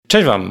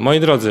Cześć Wam, moi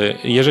drodzy.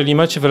 Jeżeli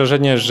macie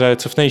wrażenie, że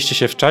cofnęliście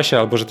się w czasie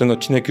albo że ten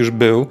odcinek już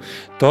był,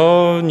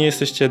 to nie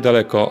jesteście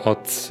daleko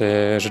od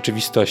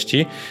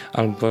rzeczywistości,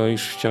 albo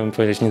już chciałbym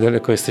powiedzieć,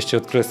 niedaleko jesteście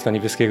od Królestwa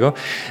Niebieskiego,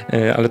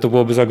 ale to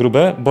byłoby za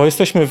grube, bo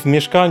jesteśmy w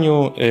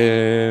mieszkaniu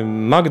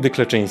Magdy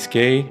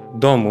Kleczyńskiej,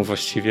 domu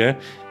właściwie.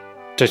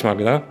 Cześć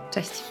Magda.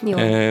 Cześć,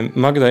 miło.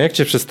 Magda, jak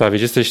Cię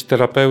przedstawić? Jesteś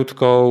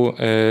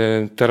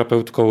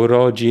terapeutką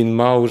rodzin,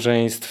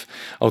 małżeństw,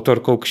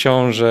 autorką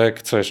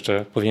książek. Co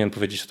jeszcze powinienem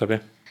powiedzieć o Tobie?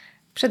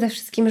 Przede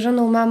wszystkim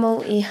żoną,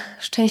 mamą i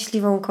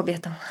szczęśliwą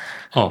kobietą.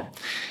 O,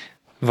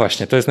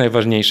 właśnie, to jest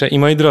najważniejsze. I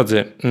moi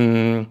drodzy,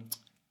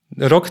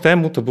 rok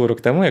temu,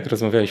 jak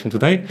rozmawialiśmy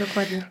tutaj,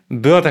 Dokładnie.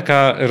 Była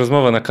taka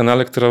rozmowa na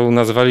kanale, którą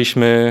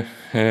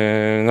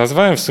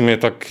nazwałem w sumie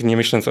tak nie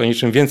myśląc o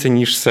niczym, więcej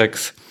niż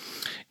seks.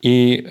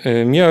 I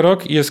mija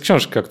rok i jest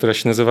książka, która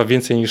się nazywa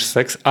Więcej niż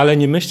seks, ale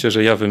nie myślę,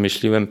 że ja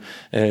wymyśliłem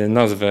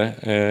nazwę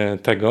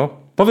tego.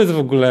 Powiedz w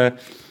ogóle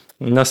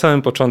na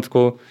samym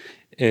początku,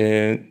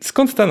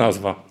 skąd ta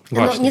nazwa?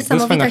 Właśnie,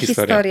 niesamowita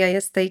historia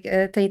jest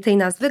tej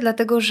nazwy,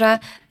 dlatego że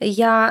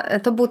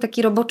to był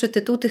taki roboczy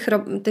tytuł,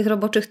 tych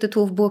roboczych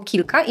tytułów było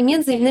kilka i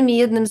między innymi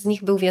jednym z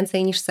nich był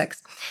Więcej niż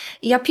seks.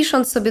 I ja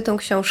pisząc sobie tą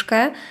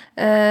książkę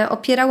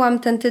opierałam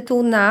ten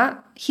tytuł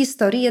na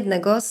historii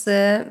jednego z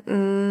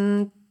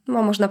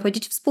można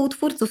powiedzieć,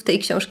 współtwórców tej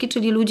książki,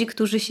 czyli ludzi,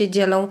 którzy się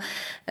dzielą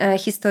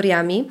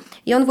historiami.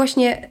 I on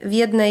właśnie w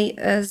jednej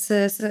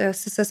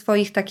ze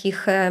swoich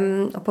takich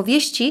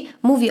opowieści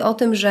mówi o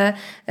tym, że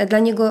dla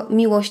niego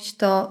miłość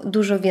to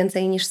dużo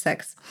więcej niż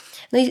seks.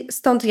 No i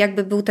stąd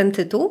jakby był ten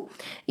tytuł.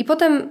 I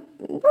potem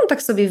on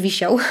tak sobie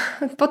wisiał.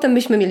 Potem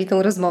myśmy mieli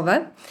tą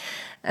rozmowę.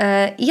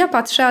 I ja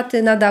patrzę, a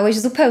ty nadałeś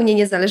zupełnie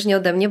niezależnie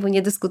ode mnie, bo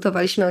nie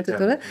dyskutowaliśmy o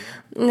tytule.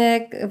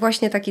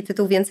 Właśnie taki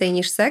tytuł Więcej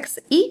niż seks.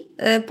 I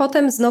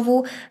potem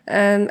znowu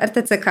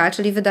RTCK,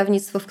 czyli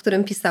wydawnictwo, w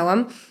którym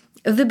pisałam,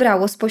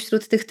 wybrało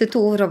spośród tych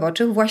tytułów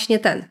roboczych właśnie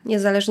ten.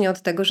 Niezależnie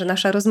od tego, że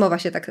nasza rozmowa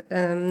się tak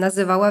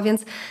nazywała,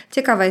 więc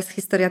ciekawa jest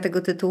historia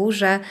tego tytułu,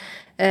 że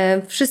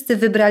wszyscy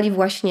wybrali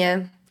właśnie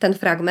ten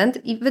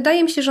fragment i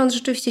wydaje mi się, że on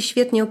rzeczywiście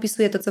świetnie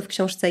opisuje to, co w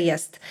książce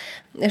jest.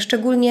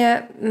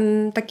 Szczególnie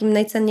takim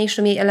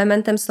najcenniejszym jej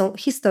elementem są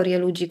historie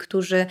ludzi,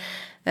 którzy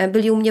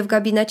byli u mnie w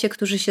gabinecie,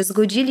 którzy się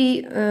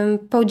zgodzili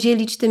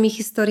podzielić tymi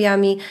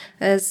historiami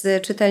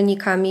z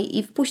czytelnikami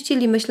i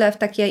wpuścili, myślę, w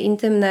takie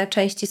intymne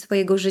części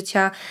swojego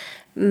życia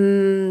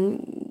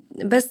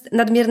bez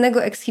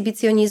nadmiernego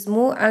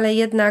ekshibicjonizmu, ale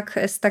jednak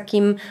z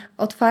takim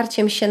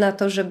otwarciem się na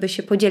to, żeby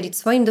się podzielić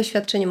swoim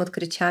doświadczeniem,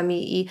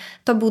 odkryciami i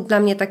to był dla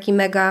mnie taki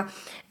mega,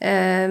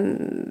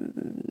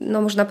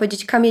 można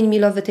powiedzieć, kamień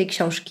milowy tej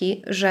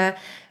książki, że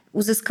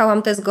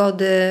uzyskałam te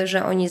zgody,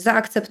 że oni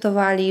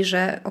zaakceptowali,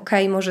 że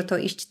okej, może to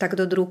iść tak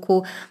do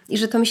druku i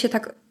że to mi się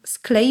tak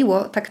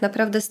skleiło tak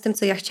naprawdę z tym,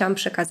 co ja chciałam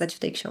przekazać w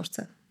tej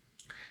książce.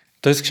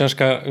 To jest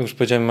książka, już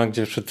powiedziałem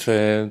Magdzie przed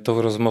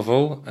tą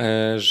rozmową,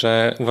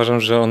 że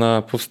uważam, że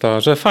ona powstała,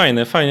 że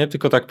fajnie,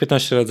 tylko tak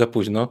 15 lat za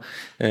późno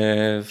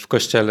w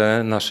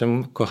Kościele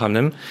naszym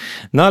kochanym.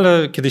 No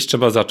ale kiedyś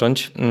trzeba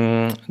zacząć.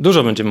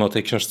 Dużo będziemy o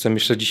tej książce,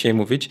 myślę, dzisiaj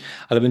mówić,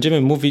 ale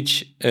będziemy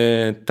mówić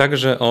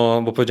także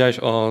bo powiedziałeś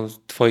o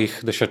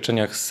twoich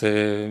doświadczeniach z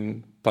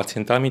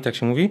pacjentami, tak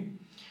się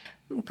mówi?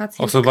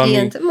 Osobami,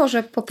 klient,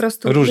 może po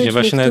prostu różnie,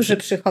 ludźmi, którzy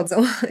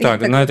przychodzą.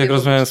 Tak, nawet jak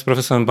rozmawiałem z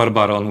profesorem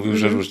Barbaro, on mówił,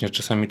 że różnie,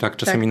 czasami tak,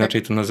 czasami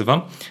inaczej to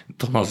nazywam.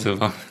 To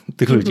nazywam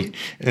tych ludzi.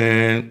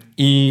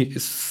 I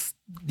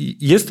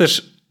jest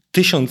też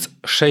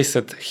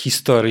 1600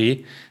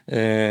 historii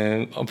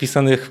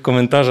opisanych w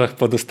komentarzach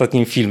pod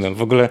ostatnim filmem.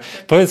 W ogóle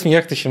powiedz mi,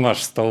 jak ty się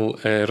masz z tą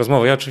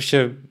rozmową? Ja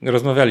oczywiście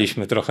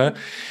rozmawialiśmy trochę.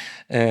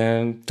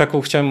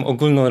 Taką chciałem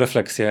ogólną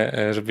refleksję,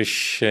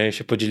 żebyś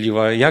się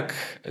podzieliła.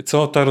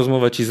 Co ta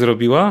rozmowa ci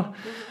zrobiła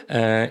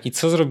i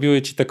co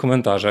zrobiły ci te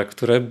komentarze,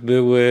 które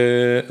były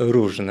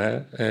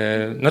różne.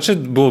 Znaczy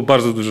było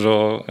bardzo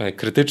dużo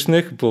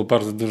krytycznych, było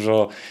bardzo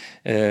dużo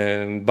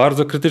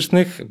bardzo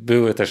krytycznych,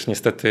 były też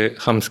niestety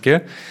chamskie,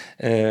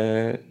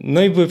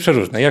 no i były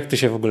przeróżne. Jak ty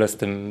się w ogóle z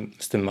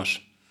tym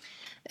masz?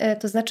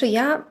 To znaczy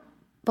ja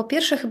po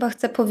pierwsze chyba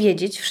chcę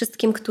powiedzieć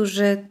wszystkim,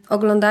 którzy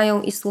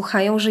oglądają i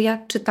słuchają, że ja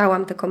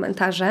czytałam te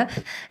komentarze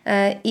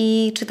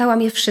i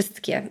czytałam je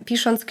wszystkie.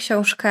 Pisząc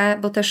książkę,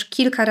 bo też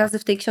kilka razy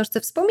w tej książce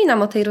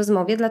wspominam o tej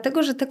rozmowie,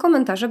 dlatego że te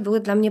komentarze były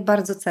dla mnie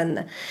bardzo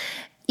cenne.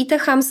 I te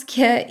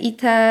chamskie, i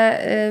te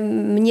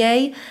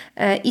mniej,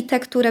 i te,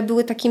 które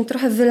były takim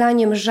trochę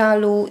wylaniem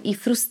żalu i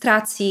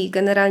frustracji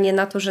generalnie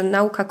na to, że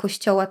nauka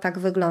Kościoła tak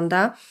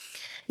wygląda.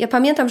 Ja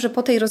pamiętam, że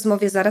po tej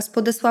rozmowie zaraz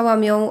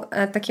podesłałam ją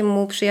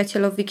takiemu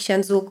przyjacielowi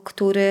księdzu,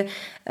 który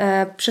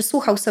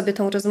przesłuchał sobie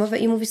tą rozmowę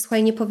i mówi: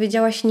 słuchaj, nie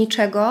powiedziałaś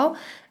niczego,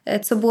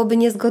 co byłoby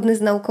niezgodne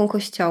z nauką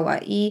Kościoła.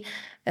 I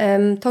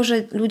to,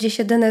 że ludzie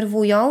się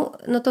denerwują,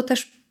 no to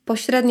też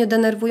pośrednio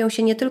denerwują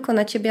się nie tylko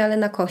na ciebie, ale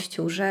na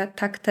Kościół, że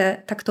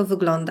tak to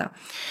wygląda.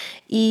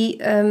 I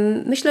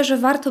myślę, że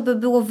warto by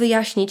było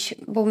wyjaśnić,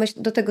 bo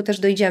do tego też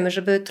dojdziemy,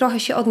 żeby trochę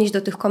się odnieść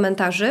do tych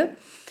komentarzy.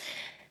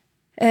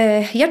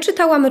 Ja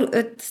czytałam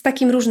z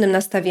takim różnym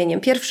nastawieniem.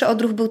 Pierwszy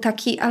odruch był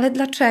taki, ale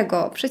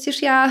dlaczego?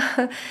 Przecież ja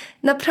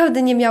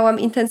naprawdę nie miałam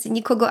intencji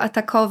nikogo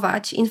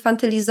atakować,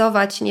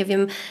 infantylizować, nie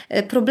wiem,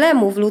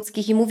 problemów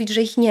ludzkich i mówić,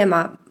 że ich nie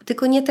ma.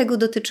 Tylko nie tego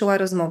dotyczyła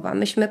rozmowa.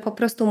 Myśmy po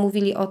prostu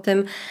mówili o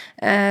tym,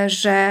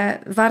 że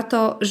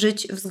warto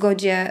żyć w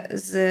zgodzie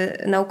z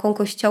nauką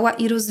Kościoła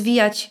i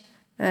rozwijać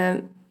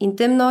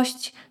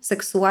intymność,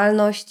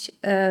 seksualność,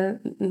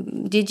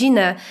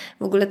 dziedzinę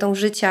w ogóle tą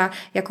życia,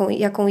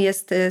 jaką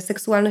jest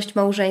seksualność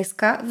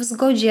małżeńska, w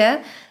zgodzie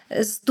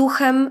z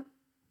Duchem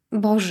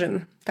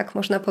Bożym, tak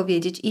można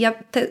powiedzieć. I ja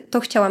to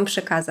chciałam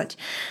przekazać.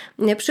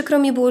 Przykro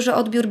mi było, że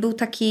odbiór był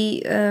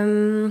taki,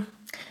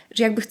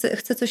 że jakby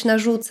chcę coś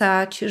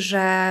narzucać,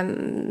 że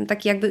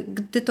taki jakby,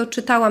 gdy to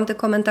czytałam, te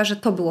komentarze,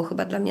 to było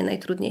chyba dla mnie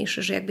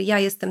najtrudniejsze, że jakby ja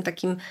jestem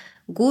takim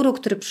guru,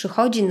 który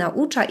przychodzi,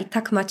 naucza i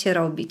tak macie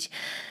robić.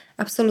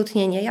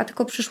 Absolutnie nie. Ja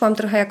tylko przyszłam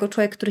trochę jako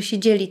człowiek, który się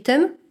dzieli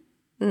tym,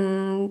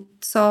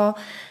 co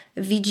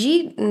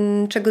widzi,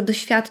 czego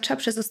doświadcza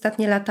przez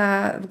ostatnie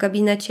lata w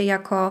gabinecie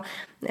jako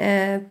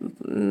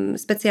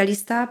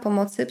specjalista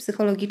pomocy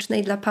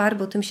psychologicznej dla par,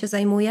 bo tym się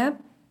zajmuję.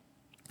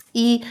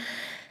 I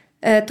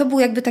to był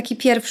jakby taki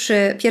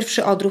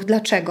pierwszy odruch.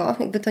 Dlaczego?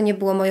 Jakby to nie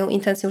było moją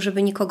intencją,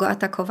 żeby nikogo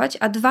atakować.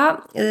 A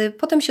dwa,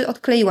 potem się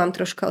odkleiłam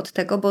troszkę od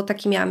tego, bo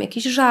taki miałam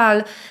jakiś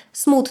żal.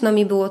 Smutno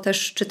mi było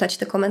też czytać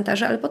te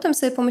komentarze, ale potem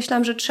sobie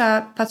pomyślałam, że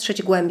trzeba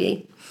patrzeć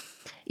głębiej.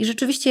 I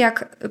rzeczywiście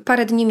jak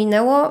parę dni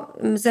minęło,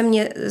 ze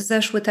mnie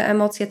zeszły te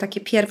emocje takie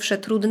pierwsze,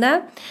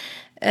 trudne.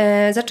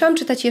 Zaczęłam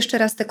czytać jeszcze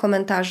raz te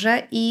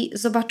komentarze i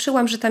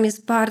zobaczyłam, że tam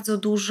jest bardzo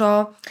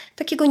dużo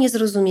takiego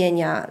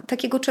niezrozumienia,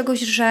 takiego czegoś,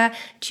 że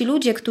ci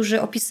ludzie,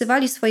 którzy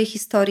opisywali swoje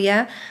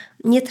historie,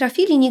 nie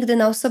trafili nigdy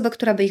na osobę,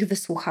 która by ich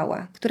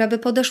wysłuchała, która by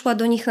podeszła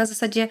do nich na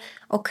zasadzie: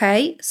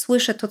 okej,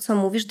 słyszę to, co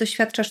mówisz,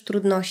 doświadczasz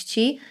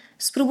trudności,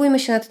 spróbujmy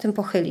się nad tym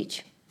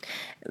pochylić.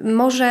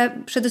 Może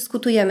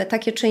przedyskutujemy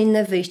takie czy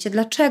inne wyjście.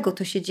 Dlaczego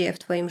to się dzieje w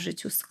twoim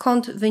życiu?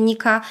 Skąd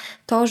wynika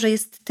to, że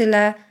jest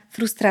tyle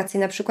frustracji,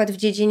 na przykład w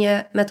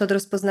dziedzinie metod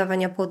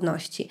rozpoznawania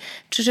płodności?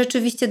 Czy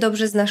rzeczywiście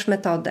dobrze znasz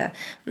metodę?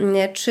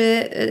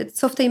 Czy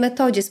co w tej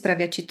metodzie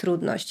sprawia ci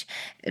trudność?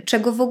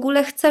 Czego w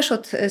ogóle chcesz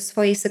od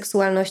swojej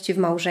seksualności w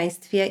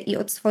małżeństwie i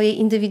od swojej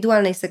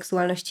indywidualnej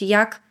seksualności?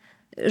 Jak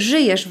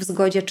żyjesz w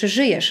zgodzie, czy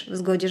żyjesz w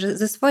zgodzie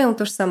ze swoją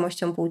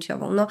tożsamością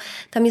płciową? No,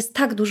 tam jest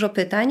tak dużo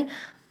pytań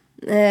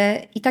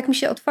i tak mi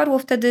się otwarło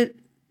wtedy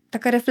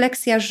taka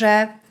refleksja,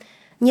 że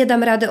nie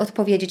dam rady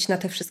odpowiedzieć na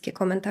te wszystkie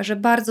komentarze.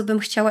 Bardzo bym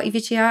chciała i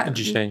wiecie, ja...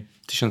 Dzisiaj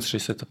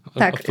 1600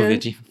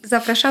 odpowiedzi.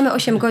 Zapraszamy,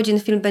 8 godzin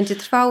film będzie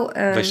trwał.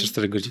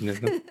 24 godziny.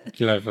 No.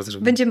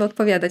 Będziemy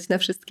odpowiadać na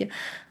wszystkie.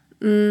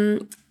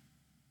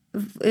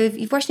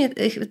 I właśnie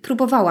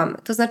próbowałam.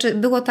 To znaczy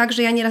było tak,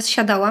 że ja nieraz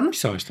siadałam,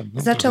 pisałaś tam,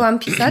 no, zaczęłam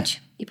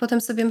pisać i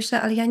potem sobie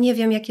myślę, ale ja nie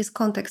wiem, jaki jest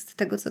kontekst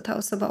tego, co ta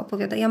osoba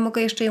opowiada. Ja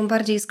mogę jeszcze ją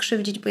bardziej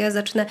skrzywdzić, bo ja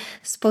zacznę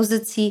z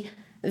pozycji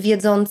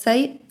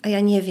wiedzącej, a ja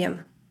nie wiem.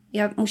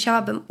 Ja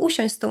musiałabym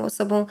usiąść z tą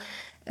osobą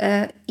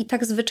i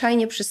tak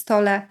zwyczajnie przy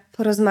stole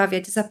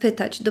porozmawiać,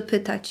 zapytać,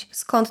 dopytać,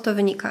 skąd to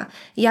wynika,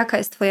 jaka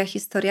jest twoja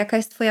historia, jaka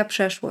jest twoja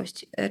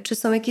przeszłość, czy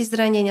są jakieś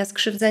zranienia,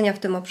 skrzywdzenia w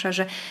tym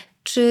obszarze,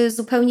 czy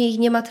zupełnie ich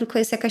nie ma, tylko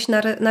jest jakaś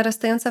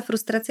narastająca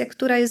frustracja,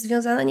 która jest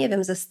związana, nie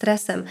wiem, ze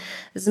stresem,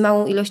 z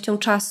małą ilością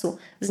czasu,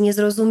 z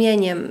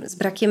niezrozumieniem, z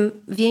brakiem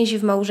więzi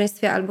w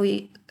małżeństwie albo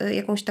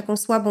jakąś taką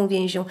słabą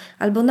więzią,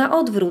 albo na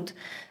odwrót.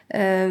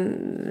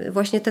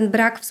 Właśnie ten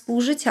brak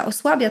współżycia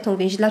osłabia tą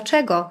więź.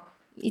 Dlaczego?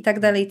 I tak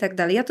dalej, i tak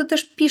dalej. Ja to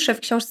też piszę w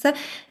książce.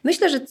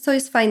 Myślę, że co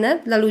jest fajne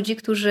dla ludzi,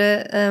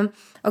 którzy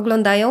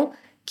oglądają,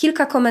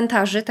 kilka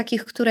komentarzy,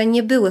 takich, które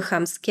nie były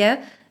chamskie,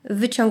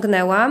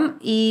 wyciągnęłam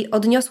i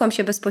odniosłam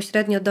się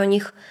bezpośrednio do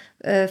nich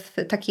w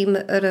takim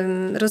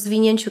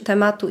rozwinięciu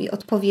tematu i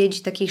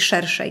odpowiedzi takiej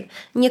szerszej.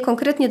 Nie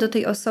konkretnie do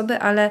tej osoby,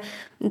 ale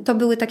to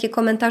były takie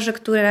komentarze,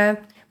 które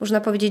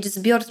można powiedzieć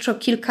zbiorczo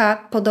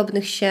kilka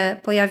podobnych się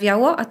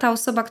pojawiało, a ta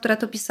osoba, która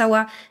to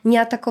pisała,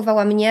 nie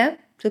atakowała mnie,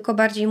 tylko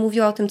bardziej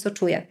mówiła o tym, co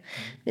czuje.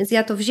 Więc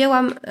ja to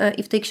wzięłam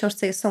i w tej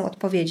książce są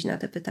odpowiedzi na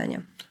te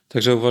pytania.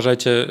 Także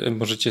uważajcie,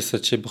 możecie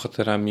stać się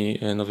bohaterami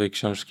nowej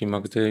książki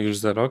Magdy już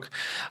za rok.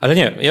 Ale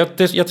nie, ja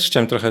też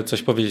chciałem trochę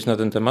coś powiedzieć na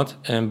ten temat,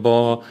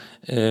 bo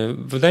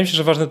wydaje mi się,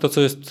 że ważne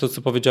to,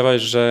 co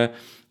powiedziałaś, że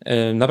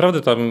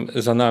naprawdę tam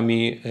za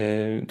nami,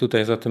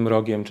 tutaj za tym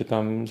rogiem, czy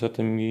tam za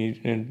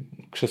tymi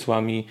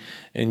krzesłami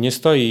nie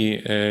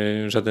stoi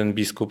żaden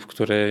biskup,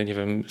 który, nie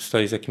wiem,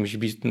 stoi z jakimś,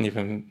 nie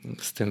wiem,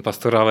 z tym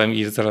pastorałem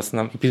i zaraz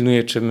nam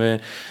pilnuje, czy my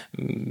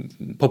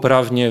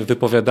poprawnie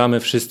wypowiadamy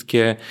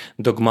wszystkie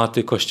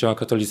dogmaty Kościoła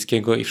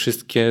katolickiego i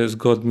wszystkie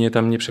zgodnie,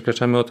 tam nie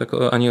przekraczamy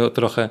ani o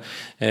trochę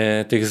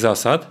tych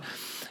zasad.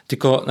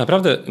 Tylko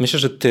naprawdę myślę,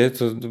 że ty,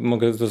 to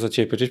mogę to za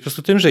ciebie powiedzieć, po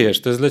prostu tym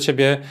żyjesz. To jest dla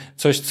ciebie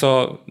coś,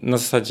 co na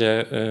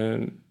zasadzie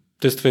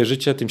to jest twoje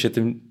życie,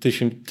 ty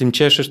się tym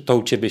cieszysz, to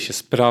u ciebie się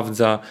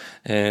sprawdza,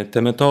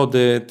 te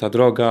metody, ta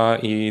droga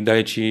i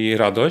daje ci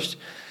radość.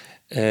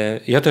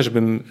 Ja też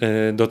bym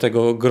do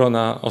tego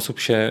grona osób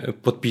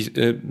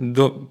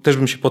też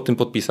bym się pod tym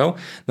podpisał.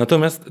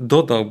 Natomiast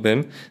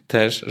dodałbym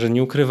też, że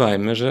nie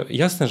ukrywajmy, że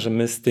jasne, że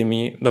my z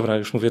tymi, dobra,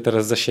 już mówię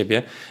teraz za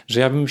siebie, że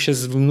ja bym się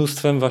z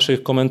mnóstwem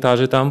waszych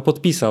komentarzy tam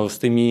podpisał, z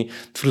tymi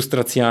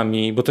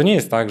frustracjami, bo to nie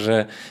jest tak,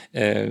 że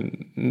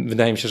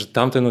wydaje mi się, że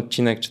tamten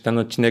odcinek czy ten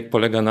odcinek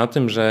polega na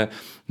tym, że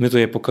my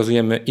tutaj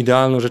pokazujemy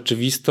idealną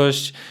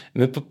rzeczywistość,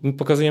 my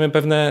pokazujemy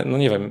pewne, no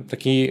nie wiem,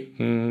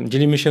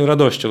 dzielimy się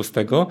radością z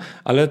tego,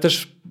 ale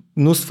też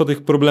mnóstwo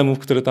tych problemów,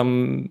 które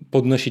tam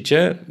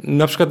podnosicie,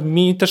 na przykład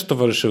mi też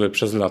towarzyszyły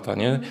przez lata,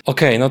 nie?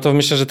 Okej, no to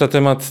myślę, że ten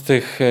temat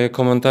tych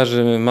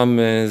komentarzy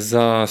mamy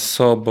za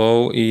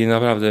sobą i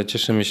naprawdę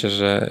cieszymy się,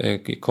 że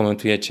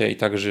komentujecie i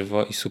tak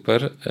żywo i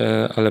super,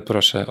 ale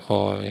proszę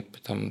o jakby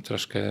tam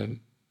troszkę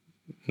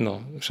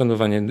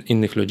szanowanie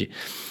innych ludzi.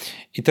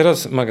 I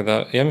teraz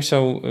Magda, ja bym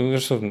chciał,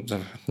 zresztą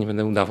nie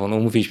będę udawał,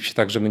 umówiliśmy się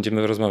tak, że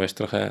będziemy rozmawiać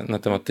trochę na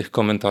temat tych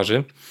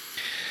komentarzy.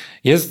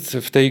 Jest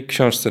w tej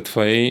książce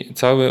twojej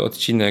cały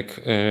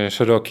odcinek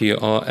szeroki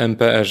o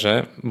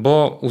MPR-ze,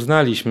 bo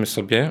uznaliśmy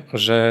sobie,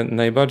 że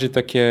najbardziej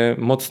takie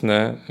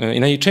mocne i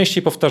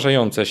najczęściej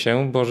powtarzające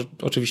się, bo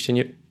oczywiście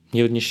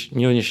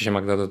nie odniesie się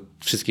Magda do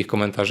wszystkich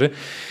komentarzy,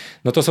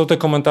 no to są te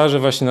komentarze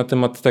właśnie na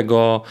temat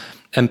tego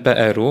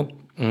MPR-u,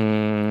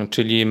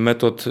 czyli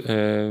metod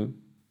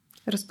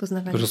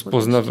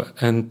rozpoznawania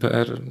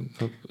NPR.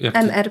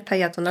 MRP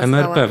ja to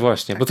nazwałam. MRP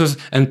właśnie, tak. Bo to jest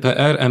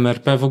NPR,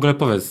 MRP, w ogóle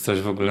powiedz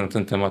coś w ogóle na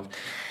ten temat.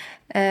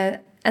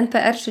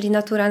 NPR, czyli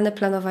naturalne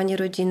planowanie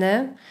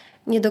rodziny.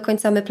 Nie do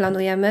końca my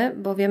planujemy,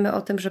 bo wiemy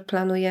o tym, że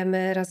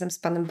planujemy razem z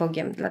Panem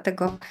Bogiem.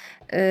 Dlatego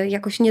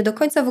jakoś nie do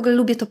końca w ogóle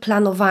lubię to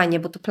planowanie,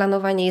 bo to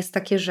planowanie jest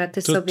takie, że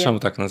ty sobie... Czemu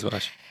tak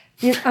nazwałaś?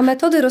 A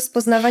metody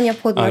rozpoznawania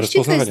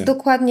płodności to jest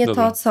dokładnie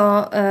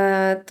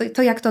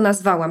to, jak to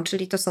nazwałam,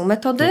 czyli to są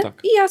metody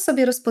i ja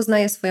sobie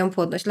rozpoznaję swoją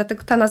płodność.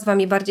 Dlatego ta nazwa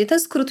ten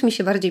skrót mi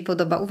się bardziej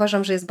podoba.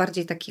 Uważam, że jest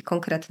bardziej taki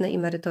konkretny i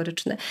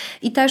merytoryczny.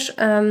 I też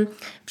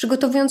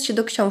przygotowując się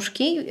do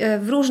książki,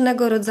 w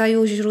różnego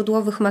rodzaju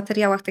źródłowych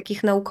materiałach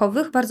takich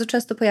naukowych bardzo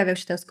często pojawiał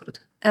się ten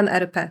skrót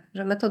MRP,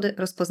 że metody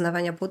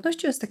rozpoznawania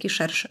płodności jest taki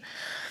szerszy.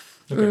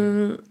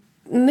 Okay.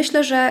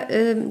 Myślę, że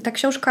ta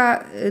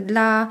książka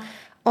dla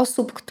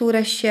osób,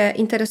 które się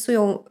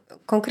interesują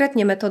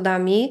konkretnie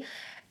metodami,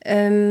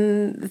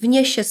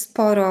 wniesie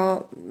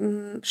sporo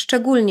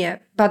szczególnie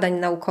badań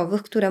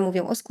naukowych, które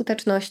mówią o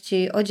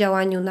skuteczności, o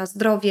działaniu na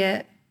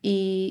zdrowie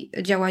i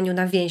działaniu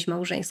na więź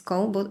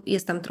małżeńską, bo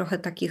jest tam trochę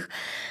takich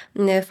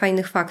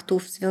fajnych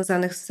faktów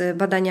związanych z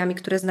badaniami,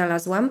 które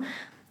znalazłam.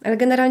 Ale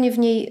generalnie w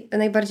niej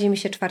najbardziej mi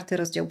się 4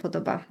 rozdział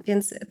podoba.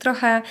 Więc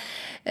trochę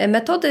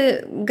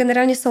metody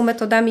generalnie są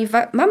metodami,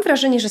 mam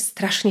wrażenie, że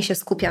strasznie się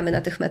skupiamy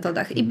na tych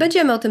metodach i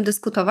będziemy o tym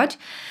dyskutować,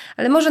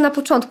 ale może na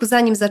początku,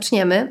 zanim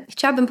zaczniemy,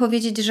 chciałabym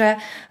powiedzieć, że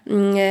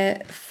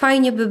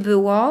fajnie by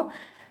było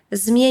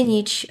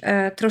zmienić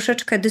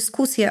troszeczkę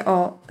dyskusję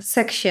o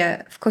seksie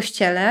w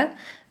Kościele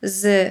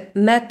z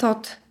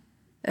metod,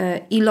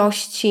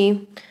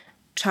 ilości,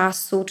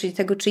 czasu, czyli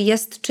tego, czy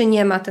jest, czy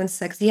nie ma ten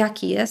seks,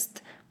 jaki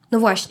jest. No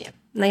właśnie,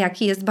 na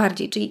jaki jest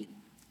bardziej, czyli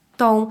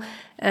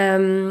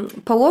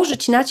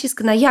położyć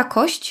nacisk na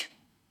jakość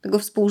tego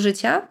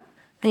współżycia,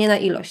 a nie na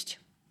ilość.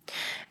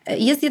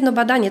 Jest jedno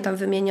badanie tam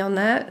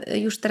wymienione,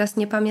 już teraz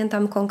nie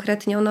pamiętam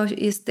konkretnie, ono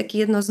jest takie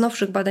jedno z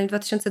nowszych badań, w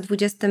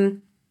 2020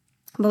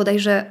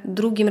 bodajże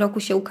drugim roku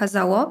się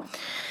ukazało,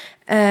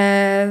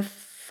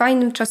 w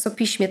fajnym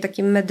czasopiśmie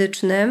takim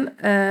medycznym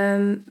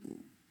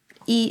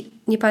i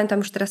nie pamiętam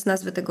już teraz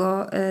nazwy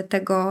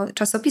tego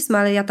czasopisma,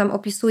 ale ja tam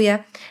opisuję,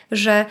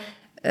 że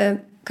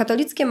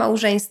katolickie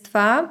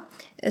małżeństwa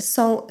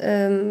są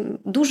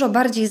dużo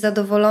bardziej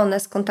zadowolone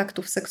z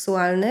kontaktów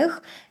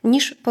seksualnych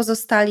niż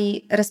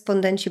pozostali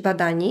respondenci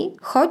badani,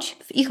 choć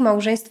w ich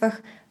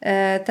małżeństwach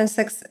ten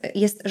seks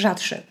jest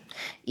rzadszy.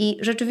 I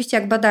rzeczywiście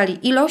jak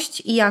badali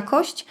ilość i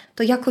jakość,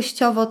 to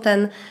jakościowo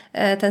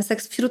ten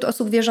seks wśród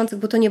osób wierzących,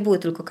 bo to nie były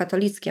tylko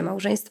katolickie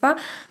małżeństwa,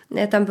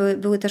 tam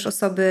były też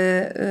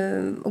osoby,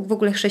 w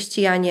ogóle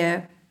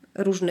chrześcijanie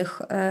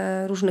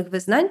różnych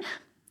wyznań,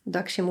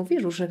 tak się mówi,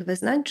 różnych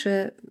wyznań,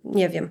 czy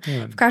nie wiem.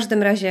 W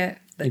każdym razie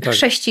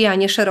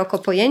chrześcijanie szeroko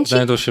pojęci.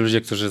 Znajdą się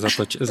ludzie, którzy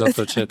za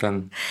to cię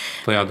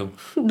pojadą.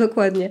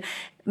 Dokładnie.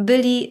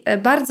 Byli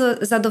bardzo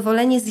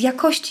zadowoleni z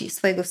jakości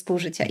swojego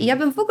współżycia. I ja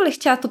bym w ogóle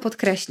chciała tu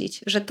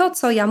podkreślić, że to,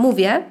 co ja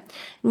mówię,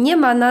 nie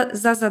ma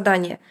za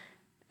zadanie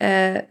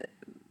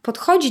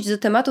podchodzić do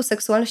tematu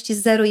seksualności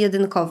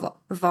zero-jedynkowo.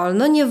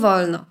 Wolno, nie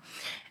wolno.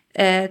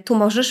 Tu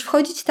możesz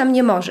wchodzić, tam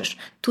nie możesz.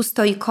 Tu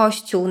stoi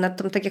Kościół,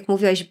 tak jak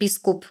mówiłaś,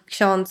 biskup,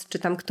 ksiądz, czy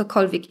tam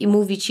ktokolwiek i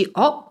mówi ci,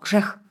 o,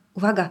 grzech,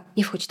 uwaga,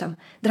 nie wchodź tam,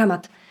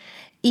 dramat.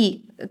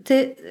 I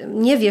ty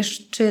nie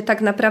wiesz, czy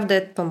tak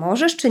naprawdę to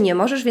możesz, czy nie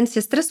możesz, więc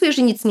się stresujesz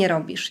i nic nie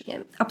robisz.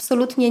 Nie?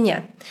 Absolutnie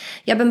nie.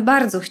 Ja bym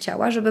bardzo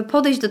chciała, żeby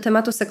podejść do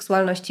tematu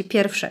seksualności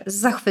pierwsze z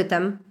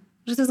zachwytem,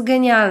 że to jest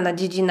genialna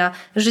dziedzina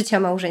życia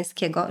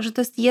małżeńskiego, że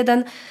to jest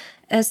jeden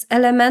z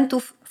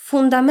elementów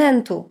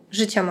fundamentu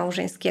życia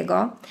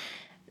małżeńskiego.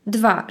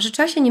 2, że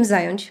trzeba się nim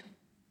zająć,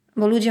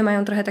 Bo ludzie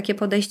mają trochę takie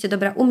podejście,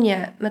 dobra, u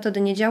mnie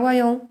metody nie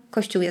działają,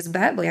 Kościół jest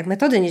B, bo jak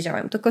metody nie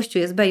działają, to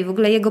Kościół jest B i w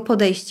ogóle jego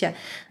podejście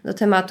do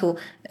tematu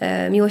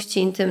miłości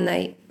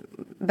intymnej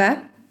B,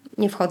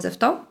 nie wchodzę w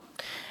to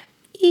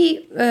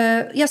i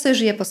ja sobie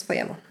żyję po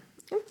swojemu.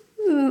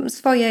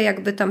 Swoje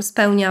jakby tam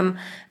spełniam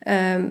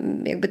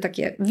jakby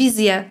takie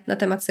wizje na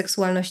temat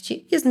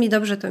seksualności. Jest mi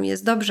dobrze, to mi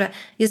jest dobrze,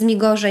 jest mi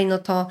gorzej, no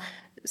to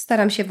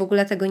staram się w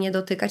ogóle tego nie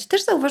dotykać.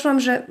 Też zauważyłam,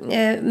 że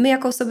my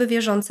jako osoby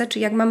wierzące, czy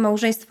jak mam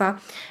małżeństwa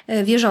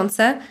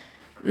wierzące,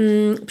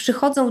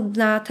 przychodzą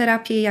na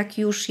terapię, jak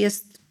już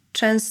jest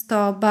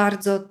często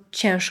bardzo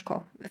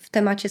ciężko w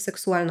temacie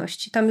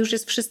seksualności. Tam już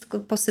jest wszystko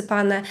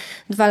posypane,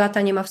 2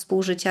 lata nie ma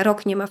współżycia,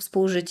 rok nie ma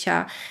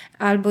współżycia,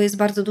 albo jest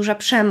bardzo duża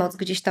przemoc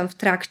gdzieś tam w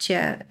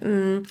trakcie.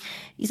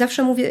 I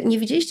zawsze mówię, nie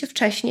widzieliście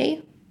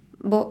wcześniej?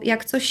 Bo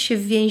jak coś się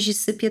w więzi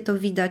sypie, to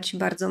widać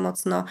bardzo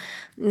mocno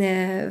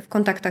w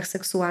kontaktach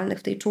seksualnych,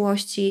 w tej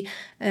czułości,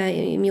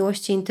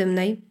 miłości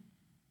intymnej.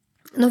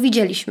 No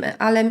widzieliśmy,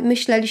 ale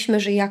myśleliśmy,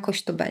 że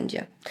jakoś to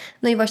będzie.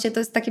 No i właśnie to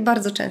jest takie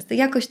bardzo częste.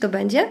 Jakoś to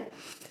będzie.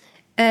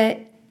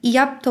 I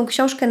ja tą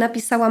książkę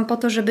napisałam po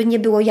to, żeby nie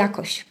było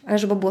jakoś, ale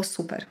żeby było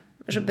super.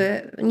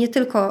 Żeby nie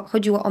tylko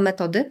chodziło o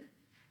metody,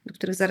 do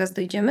których zaraz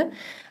dojdziemy,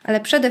 ale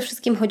przede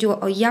wszystkim chodziło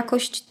o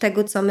jakość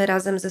tego, co my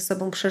razem ze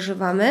sobą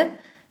przeżywamy,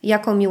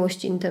 jako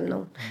miłość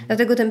intymną.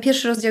 Dlatego ten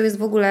pierwszy rozdział jest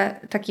w ogóle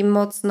taki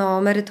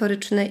mocno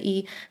merytoryczny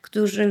i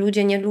którzy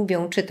ludzie nie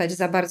lubią czytać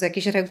za bardzo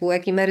jakichś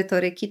regułek i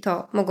merytoryki,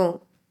 to mogą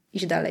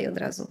iść dalej od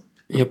razu.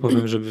 Ja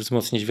powiem, żeby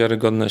wzmocnić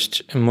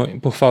wiarygodność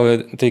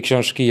pochwały tej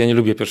książki, ja nie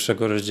lubię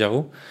pierwszego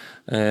rozdziału,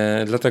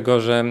 dlatego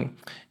że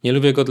nie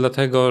lubię go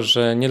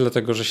nie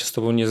dlatego, że się z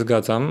tobą nie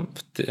zgadzam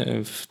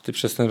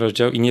przez ten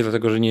rozdział i nie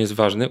dlatego, że nie jest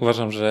ważny.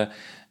 Uważam, że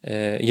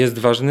jest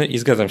ważny i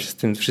zgadzam się z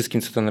tym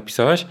wszystkim, co tam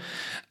napisałaś,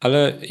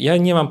 ale ja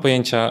nie mam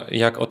pojęcia,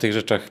 jak o tych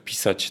rzeczach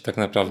pisać tak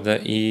naprawdę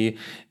i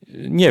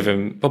nie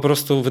wiem, po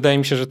prostu wydaje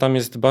mi się, że tam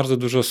jest bardzo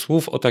dużo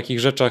słów o takich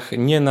rzeczach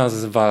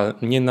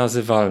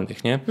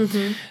nienazywalnych. Nie?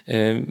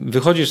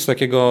 Wychodzisz z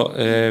takiego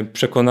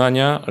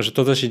przekonania, że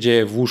to, co się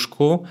dzieje w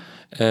łóżku,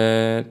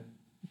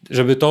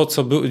 żeby to,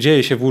 co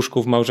dzieje się w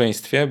łóżku w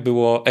małżeństwie,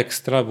 było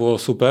ekstra, było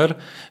super,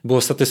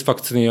 było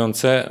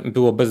satysfakcjonujące,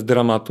 było bez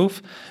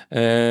dramatów.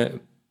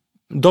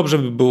 Dobrze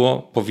by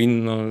było,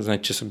 powinno,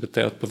 znajdźcie sobie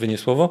tutaj odpowiednie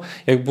słowo,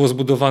 jak było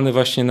zbudowane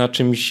właśnie na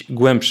czymś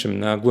głębszym,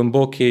 na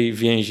głębokiej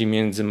więzi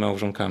między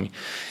małżonkami.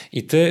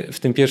 I ty w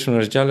tym pierwszym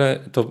rozdziale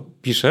to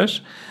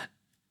piszesz,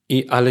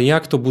 ale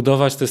jak to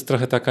budować, to jest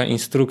trochę taka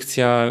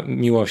instrukcja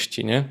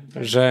miłości, nie?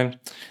 Że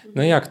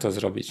no jak to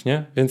zrobić,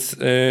 nie? Więc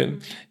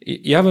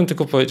ja bym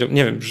tylko powiedział,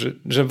 nie wiem,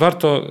 że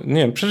warto,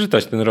 nie wiem,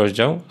 przeczytać ten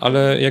rozdział,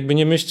 ale jakby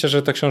nie myślcie,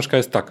 że ta książka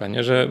jest taka,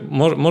 nie? Że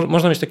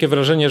można mieć takie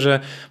wrażenie, że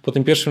po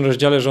tym pierwszym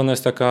rozdziale, że ona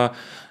jest taka,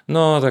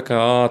 no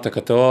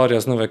taka teoria,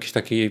 znowu jakiś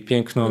taki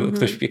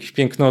ktoś jakiś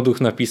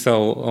pięknoduch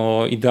napisał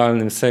o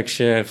idealnym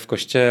seksie w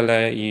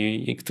Kościele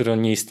i który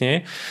on nie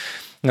istnieje.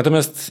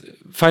 Natomiast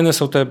fajne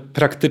są te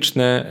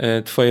praktyczne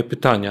twoje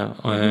pytania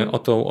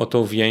o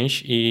tą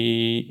więź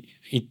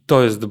i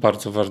to jest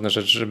bardzo ważna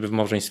rzecz, żeby w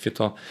małżeństwie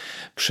to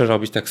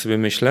przerobić, tak sobie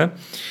myślę.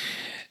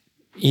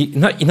 I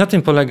na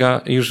tym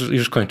polega,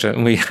 już kończę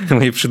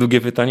moje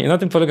przydługie pytanie, i na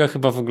tym polega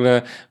chyba w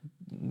ogóle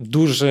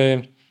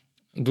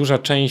duża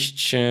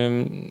część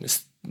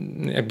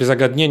jakby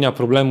zagadnienia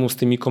problemu z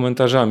tymi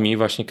komentarzami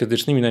właśnie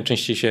krytycznymi,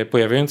 najczęściej się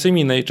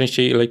pojawiającymi,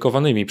 najczęściej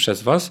lajkowanymi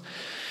przez was,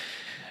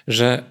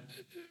 że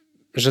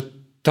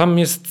tam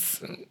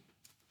jest,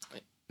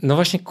 no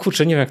właśnie,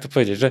 kurczę, nie wiem jak to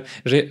powiedzieć,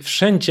 że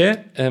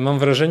wszędzie mam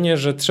wrażenie,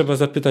 że trzeba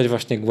zapytać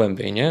właśnie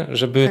głębiej, nie?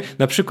 Żeby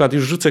na przykład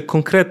już rzucę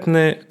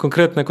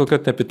konkretne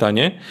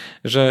pytanie,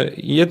 że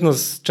jedno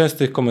z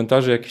częstych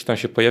komentarzy, jakieś tam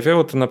się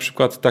pojawiało, to na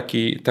przykład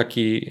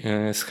taki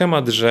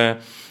schemat, że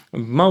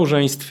w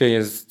małżeństwie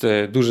jest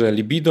duże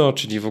libido,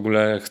 czyli w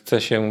ogóle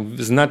chce się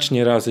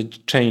znacznie razy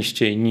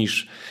częściej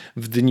niż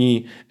w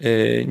dni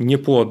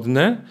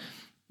niepłodne.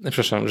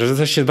 Przepraszam, że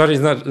chce się bardziej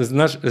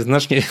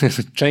znacznie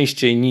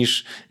częściej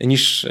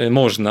niż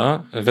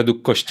można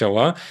według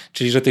Kościoła,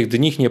 czyli że tych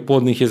dni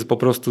niepłodnych jest po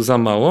prostu za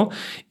mało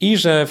i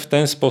że w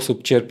ten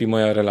sposób cierpi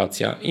moja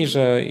relacja i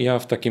że ja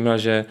w takim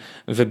razie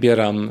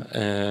wybieram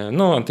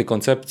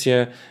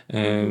antykoncepcję,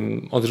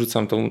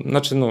 odrzucam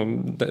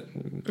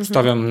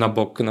stawiam na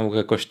bok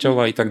naukę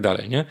Kościoła i tak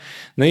dalej, nie?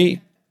 No i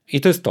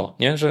to jest to,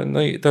 nie? Że,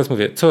 no i teraz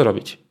mówię, co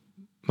robić?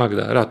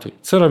 Magda, ratuj.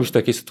 Co robić w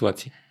takiej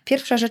sytuacji?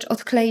 Pierwsza rzecz,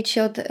 odkleić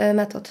się od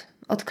metod.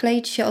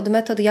 Odkleić się od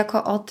metod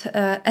jako od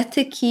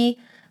etyki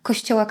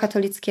Kościoła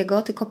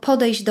katolickiego, tylko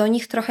podejść do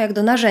nich trochę jak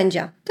do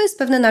narzędzia. To jest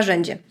pewne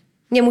narzędzie.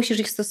 Nie musisz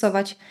ich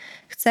stosować.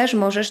 Chcesz,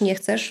 możesz, nie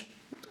chcesz.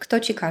 Kto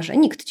ci każe?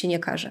 Nikt ci nie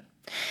każe.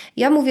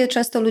 Ja mówię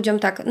często ludziom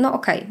tak, no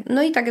okej,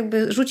 no i tak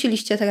jakby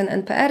rzuciliście ten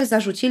NPR,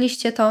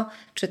 zarzuciliście to,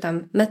 czy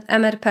tam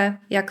MRP,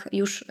 jak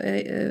już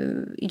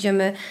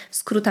idziemy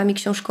skrótami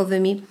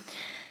książkowymi.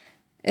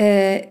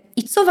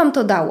 I co wam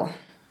to dało?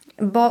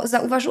 Bo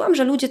zauważyłam,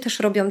 że ludzie też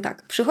robią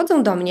tak.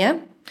 Przychodzą do mnie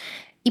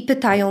i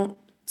pytają,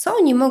 co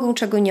oni mogą,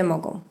 czego nie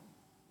mogą.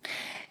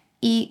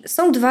 I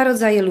są dwa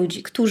rodzaje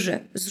ludzi, którzy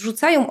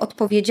zrzucają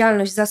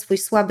odpowiedzialność za swój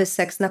słaby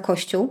seks na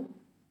Kościół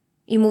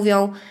i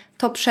mówią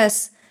to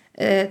przez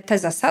te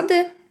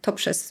zasady, to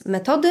przez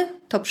metody,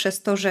 to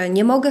przez to, że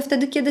nie mogę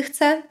wtedy, kiedy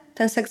chcę.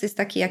 Ten seks jest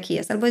taki, jaki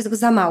jest, albo jest go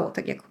za mało,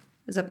 tak jak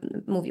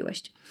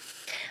mówiłeś.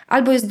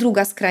 Albo jest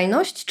druga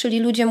skrajność, czyli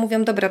ludzie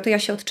mówią, dobra, to ja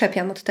się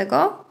odczepiam od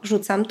tego,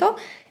 rzucam to,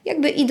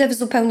 jakby idę w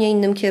zupełnie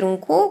innym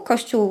kierunku.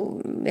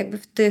 Kościół jakby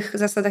w tych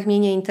zasadach mnie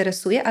nie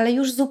interesuje, ale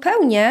już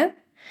zupełnie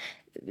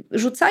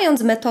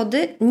rzucając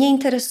metody, nie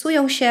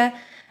interesują się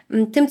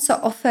tym,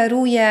 co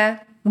oferuje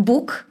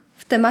Bóg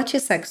w temacie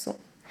seksu.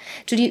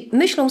 Czyli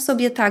myślą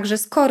sobie tak, że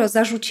skoro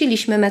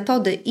zarzuciliśmy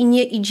metody i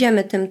nie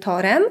idziemy tym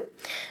torem,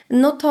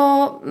 no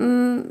to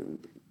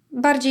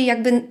bardziej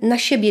jakby na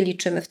siebie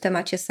liczymy w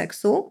temacie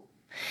seksu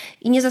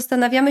i nie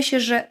zastanawiamy się,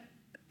 że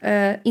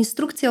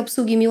instrukcję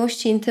obsługi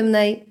miłości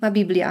intymnej ma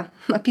Biblia,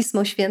 ma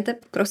Pismo Święte,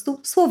 po prostu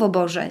Słowo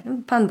Boże,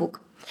 Pan Bóg.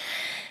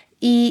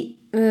 I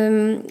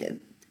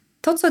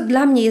to, co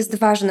dla mnie jest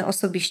ważne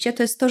osobiście,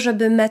 to jest to,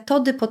 żeby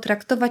metody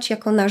potraktować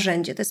jako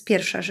narzędzie. To jest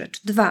pierwsza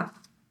rzecz. 2.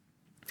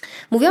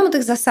 Mówiłam o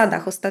tych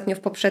zasadach ostatnio w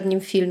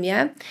poprzednim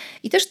filmie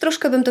i też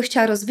troszkę bym to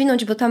chciała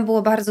rozwinąć, bo tam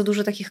było bardzo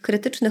dużo takich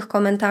krytycznych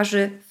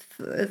komentarzy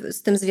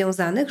z tym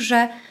związanych,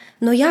 że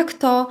no jak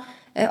to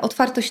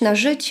otwartość na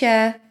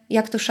życie,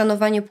 jak to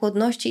szanowanie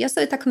płodności. Ja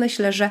sobie tak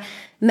myślę, że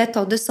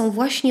metody są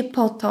właśnie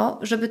po to,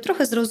 żeby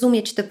trochę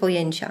zrozumieć te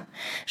pojęcia.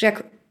 Że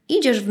jak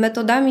idziesz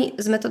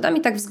z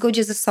metodami tak w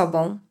zgodzie ze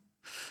sobą,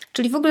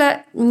 czyli w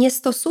ogóle nie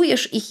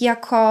stosujesz ich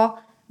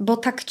bo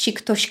tak ci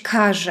ktoś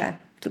każe,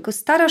 tylko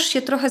starasz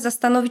się trochę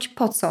zastanowić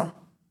po co.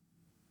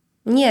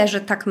 Nie,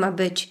 że tak ma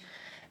być.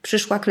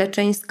 Przyszła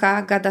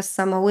Kleczyńska, gada z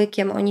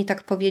samołykiem, oni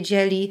tak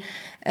powiedzieli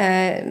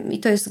i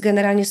to jest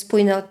generalnie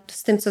spójne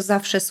z tym, co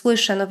zawsze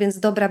słyszę, no więc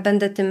dobra,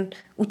 będę tym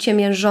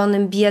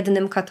uciemiężonym,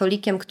 biednym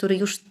katolikiem, który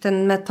już te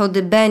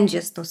metody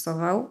będzie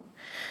stosował.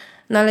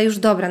 No ale już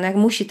dobra, no jak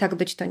musi tak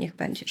być, to niech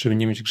będzie. Żeby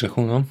nie mieć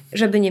grzechu, no.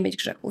 Żeby nie mieć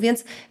grzechu.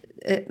 Więc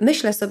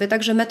myślę sobie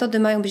tak, że metody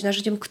mają być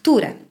narzędziem,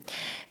 które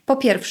po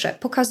pierwsze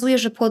pokazuje,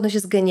 że płodność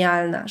jest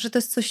genialna, że to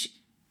jest coś,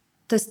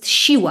 to jest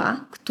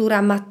siła,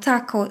 która ma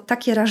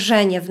takie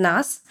rażenie w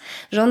nas,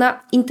 że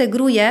ona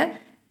integruje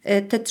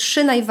te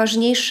 3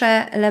 najważniejsze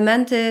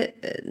elementy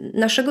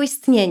naszego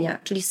istnienia,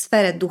 czyli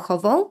sferę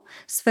duchową,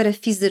 sferę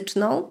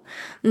fizyczną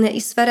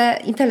i sferę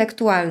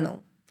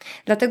intelektualną.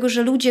 Dlatego,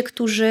 że ludzie,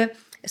 którzy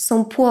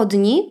są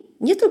płodni,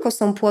 nie tylko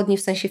są płodni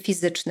w sensie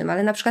fizycznym,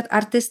 ale na przykład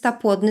artysta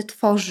płodny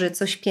tworzy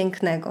coś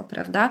pięknego,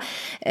 prawda?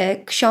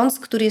 Ksiądz,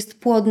 który jest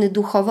płodny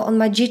duchowo, on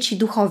ma dzieci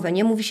duchowe.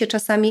 Nie mówi się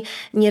czasami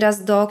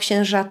nieraz do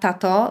księża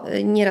tato,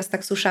 nieraz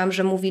tak słyszałam,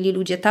 że mówili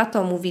ludzie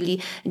tato, mówili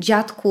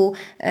dziadku.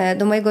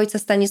 Do mojego ojca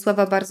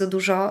Stanisława bardzo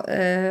dużo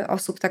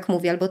osób tak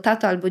mówi, albo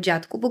tato, albo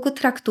dziadku, bo go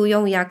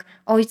traktują jak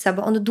ojca,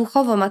 bo on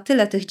duchowo ma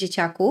tyle tych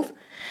dzieciaków.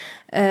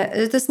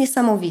 To jest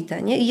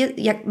niesamowite, nie?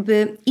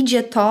 Jakby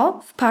idzie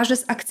to w parze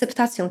z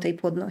akceptacją tej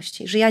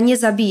płodności, że ja nie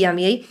zabijam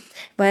jej,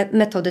 bo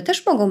metody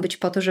też mogą być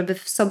po to, żeby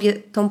w sobie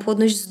tą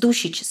płodność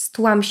zdusić,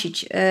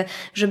 stłamsić,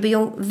 żeby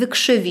ją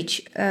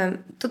wykrzywić.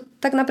 To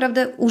tak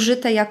naprawdę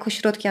użyte jako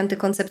środki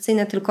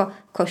antykoncepcyjne, tylko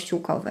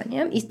kościółkowe,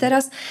 nie? I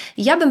teraz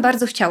ja bym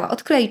bardzo chciała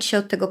odkleić się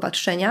od tego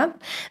patrzenia,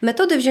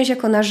 metody wziąć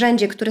jako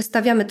narzędzie, które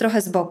stawiamy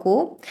trochę z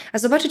boku, a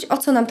zobaczyć, o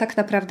co nam tak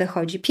naprawdę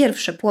chodzi.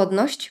 Pierwsze,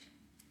 płodność,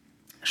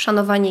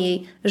 szanowanie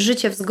jej,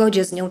 życie w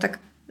zgodzie z nią, tak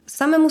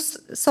samemu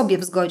sobie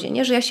w zgodzie,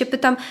 nie? Że ja się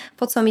pytam,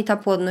 po co mi ta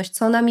płodność,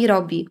 co ona mi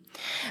robi.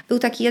 Był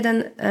taki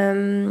jeden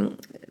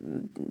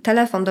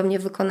telefon do mnie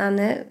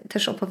wykonany,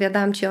 też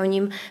opowiadałam Ci o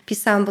nim,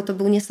 pisałam, bo to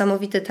był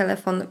niesamowity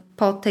telefon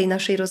po tej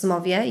naszej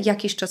rozmowie,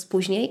 jakiś czas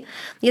później.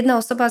 Jedna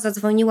osoba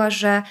zadzwoniła,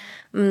 że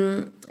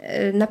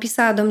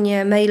napisała do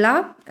mnie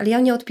maila, ale ja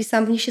nie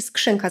odpisałam, bo mnie się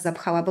skrzynka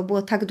zapchała, bo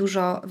było tak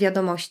dużo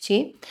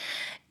wiadomości.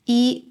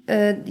 I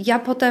ja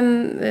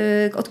potem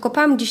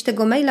odkopałam gdzieś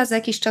tego maila, za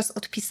jakiś czas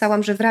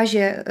odpisałam, że w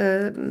razie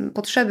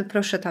potrzeby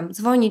proszę tam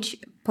dzwonić,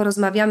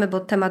 porozmawiamy, bo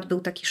temat był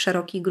taki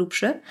szeroki i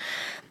grubszy.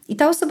 I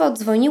ta osoba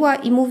oddzwoniła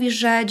i mówi,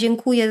 że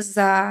dziękuję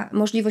za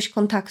możliwość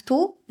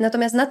kontaktu,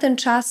 natomiast na ten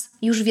czas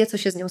już wie, co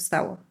się z nią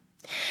stało.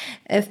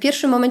 W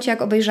pierwszym momencie,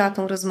 jak obejrzała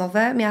tą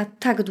rozmowę, miała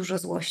tak dużo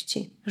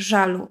złości,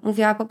 żalu.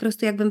 Mówiła po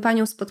prostu, jakbym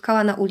panią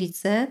spotkała na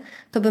ulicy,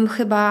 to bym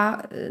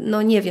chyba,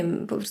 no nie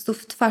wiem, po prostu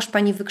w twarz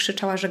pani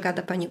wykrzyczała, że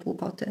gada pani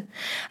głupoty.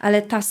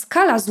 Ale ta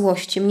skala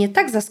złości mnie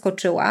tak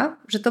zaskoczyła,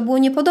 że to było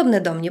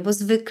niepodobne do mnie, bo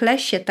zwykle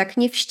się tak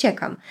nie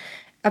wściekam.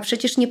 A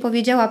przecież nie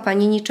powiedziała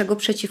pani niczego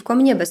przeciwko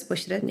mnie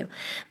bezpośrednio.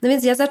 No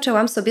więc ja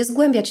zaczęłam sobie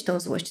zgłębiać tą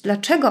złość.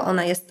 Dlaczego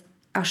ona jest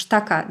aż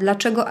taka?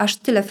 Dlaczego aż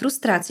tyle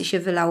frustracji się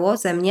wylało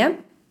ze mnie?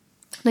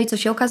 No i co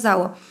się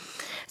okazało?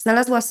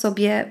 Znalazła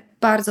sobie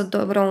bardzo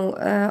dobrą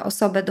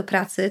osobę do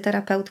pracy,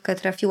 terapeutkę,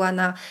 trafiła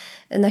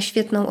na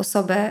świetną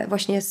osobę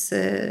właśnie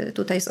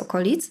tutaj z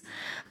okolic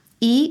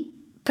i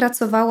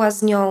pracowała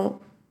z nią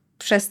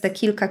przez te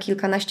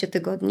kilkanaście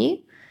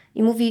tygodni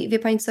i mówi, wie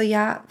pani co,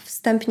 ja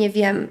wstępnie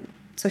wiem,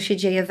 co się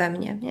dzieje we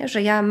mnie, nie?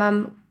 Że ja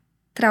mam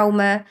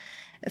traumę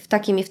w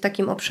takim i w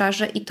takim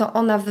obszarze i to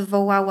ona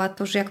wywołała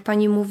to, że jak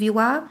pani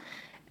mówiła,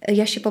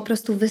 Ja się po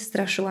prostu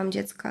wystraszyłam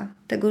dziecka.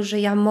 Tego, że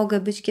ja mogę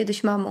być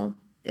kiedyś mamą.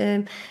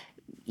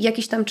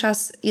 Jakiś tam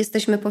czas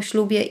jesteśmy po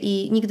ślubie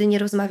i nigdy nie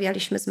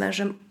rozmawialiśmy z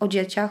mężem o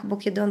dzieciach, bo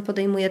kiedy on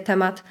podejmuje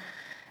temat,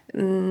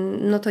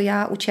 no to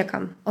ja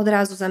uciekam. Od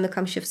razu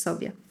zamykam się w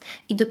sobie.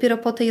 I dopiero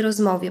po tej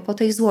rozmowie, po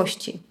tej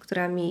złości,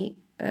 która mi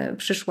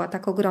przyszła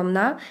tak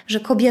ogromna, że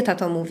kobieta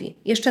to mówi.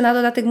 Jeszcze na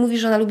dodatek mówi,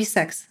 że ona lubi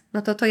seks.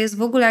 No to jest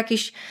w ogóle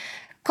jakiś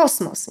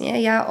kosmos,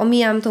 nie? Ja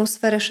omijam tą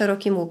sferę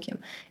szerokim łukiem.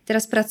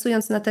 Teraz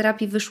pracując na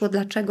terapii wyszło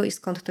dlaczego i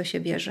skąd to się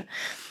bierze.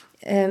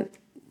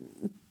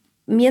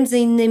 Między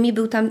innymi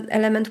był tam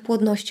element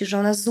płodności, że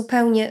ona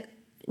zupełnie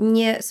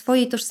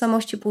swojej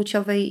tożsamości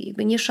płciowej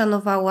jakby nie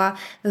szanowała,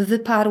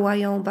 wyparła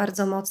ją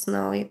bardzo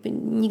mocno, jakby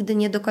nigdy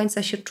nie do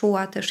końca się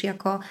czuła też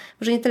jako,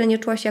 może nie tyle nie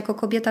czuła się jako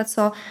kobieta,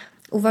 co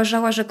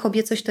uważała, że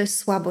kobiecość to jest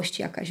słabość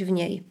jakaś w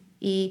niej.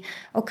 I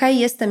okej,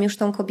 jestem już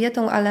tą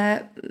kobietą,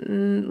 ale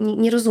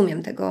nie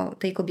rozumiem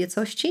tej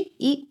kobiecości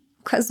i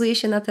okazuje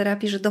się na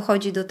terapii, że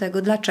dochodzi do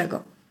tego, dlaczego.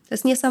 To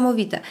jest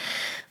niesamowite.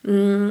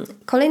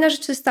 Kolejna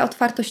rzecz to jest ta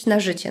otwartość na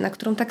życie, na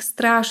którą tak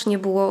strasznie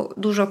było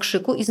dużo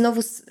krzyku i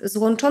znowu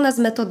złączona z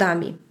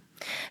metodami.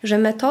 Że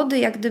metody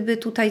jak gdyby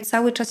tutaj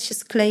cały czas się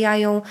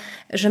sklejają,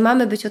 że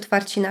mamy być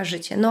otwarci na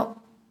życie. No,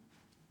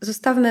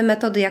 zostawmy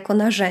metody jako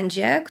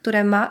narzędzie,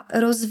 które ma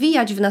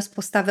rozwijać w nas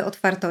postawę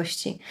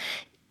otwartości.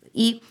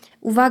 I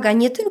uwaga,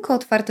 nie tylko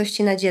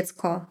otwartości na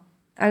dziecko,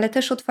 ale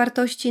też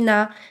otwartości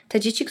na te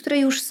dzieci, które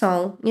już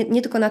są.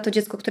 Nie tylko na to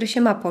dziecko, które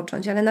się ma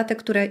począć, ale na te,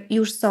 które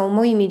już są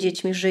moimi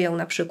dziećmi, żyją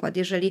na przykład,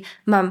 jeżeli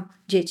mam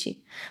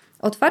dzieci.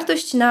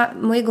 Otwartość na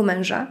mojego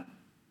męża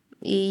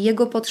i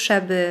jego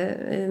potrzeby,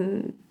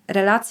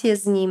 relacje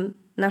z nim,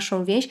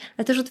 naszą więź,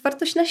 ale też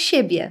otwartość na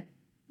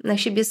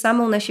siebie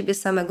samą, na siebie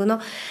samego. No,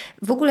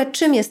 w ogóle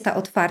czym jest ta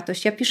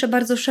otwartość? Ja piszę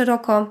bardzo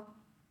szeroko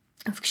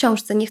w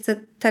książce, nie chcę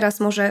teraz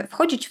może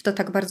wchodzić w to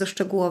tak bardzo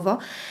szczegółowo,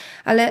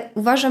 ale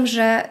uważam,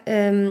 że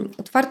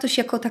otwartość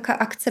jako taka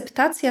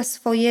akceptacja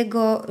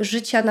swojego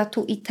życia na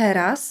tu i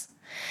teraz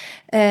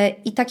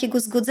i takiego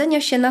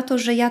zgodzenia się na to,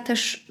 że ja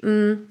też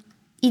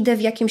idę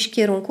w jakimś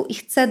kierunku i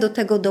chcę do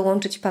tego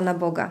dołączyć Pana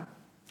Boga.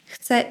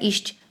 Chcę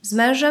iść z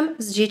mężem,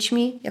 z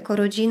dziećmi, jako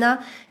rodzina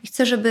i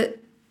chcę, żeby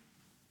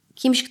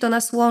kimś, kto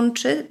nas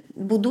łączy,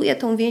 buduje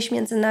tą więź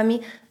między nami,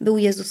 był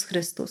Jezus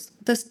Chrystus.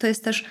 To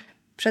jest też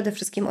przede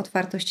wszystkim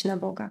otwartość na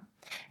Boga.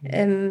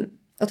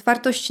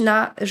 Otwartość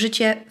na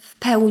życie w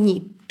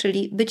pełni,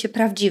 czyli bycie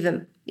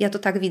prawdziwym. Ja to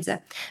tak widzę,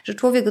 że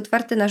człowiek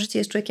otwarty na życie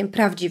jest człowiekiem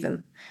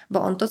prawdziwym,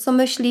 bo on to, co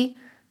myśli,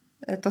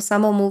 to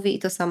samo mówi i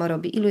to samo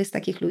robi. Ilu jest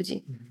takich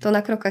ludzi? To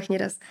na krokach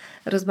nieraz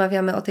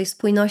rozmawiamy o tej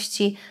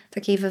spójności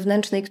takiej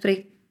wewnętrznej,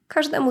 której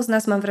każdemu z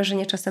nas, mam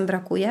wrażenie, czasem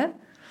brakuje.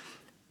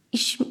 I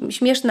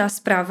śmieszna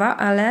sprawa,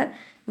 ale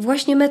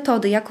właśnie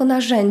metody jako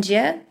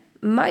narzędzie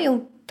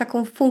mają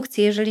taką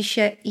funkcję, jeżeli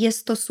się je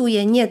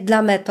stosuje nie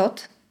dla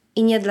metod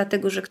i nie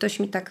dlatego, że ktoś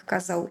mi tak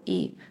kazał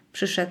i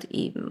przyszedł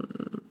i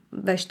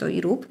weź to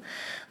i rób,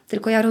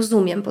 tylko ja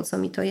rozumiem, po co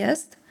mi to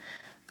jest.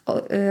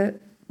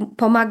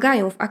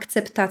 Pomagają w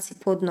akceptacji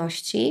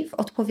płodności, w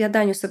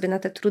odpowiadaniu sobie na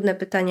te trudne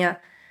pytania,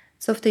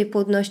 co w tej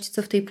płodności,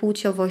 co w tej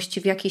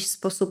płciowości w jakiś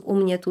sposób u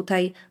mnie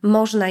tutaj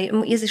można,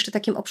 jest jeszcze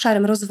takim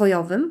obszarem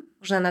rozwojowym,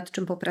 można nad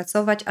czym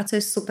popracować, a co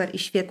jest super i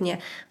świetnie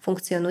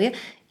funkcjonuje.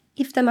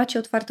 I w temacie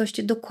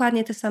otwartości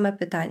dokładnie te same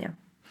pytania.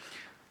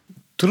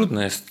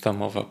 Trudna jest ta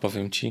mowa,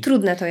 powiem Ci.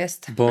 Trudne to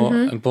jest.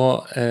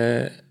 Bo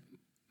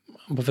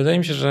wydaje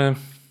mi się, że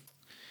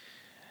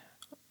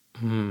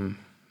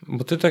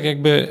bo Ty tak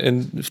jakby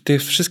w tym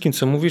wszystkim,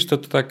 co mówisz, to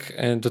tak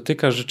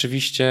dotyka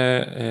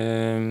rzeczywiście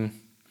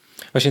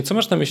właśnie, co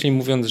masz na myśli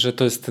mówiąc, że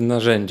to jest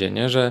narzędzie,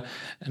 nie?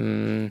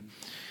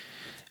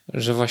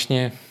 Że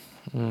właśnie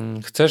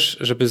chcesz,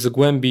 żeby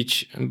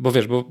zgłębić, bo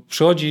wiesz, bo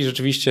przychodzi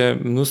rzeczywiście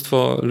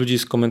mnóstwo ludzi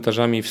z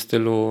komentarzami w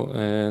stylu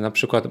na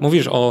przykład,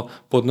 mówisz o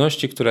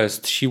płodności, która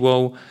jest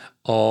siłą,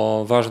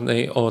 o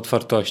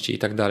otwartości i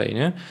tak dalej,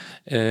 nie?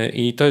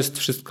 I to jest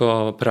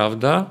wszystko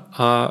prawda,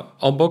 a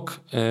obok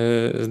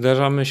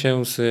zderzamy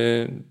się z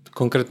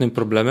konkretnym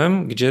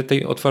problemem, gdzie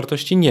tej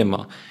otwartości nie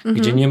ma,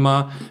 gdzie nie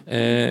ma,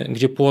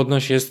 gdzie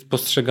płodność jest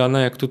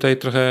postrzegana, jak tutaj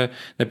trochę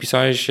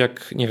napisałeś,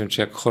 jak, nie wiem,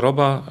 czy jak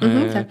choroba,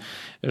 tak.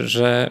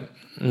 że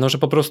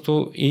po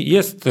prostu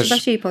jest też...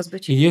 Trzeba się jej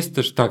pozbyć. I jest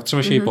też, tak,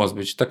 trzeba się jej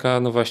pozbyć. Taka,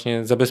 no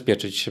właśnie,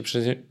 zabezpieczyć się,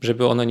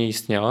 żeby ona nie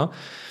istniała.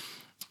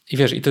 I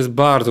wiesz, i to jest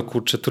bardzo,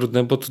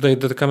 trudne, bo tutaj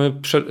dotykamy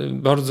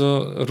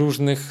bardzo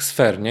różnych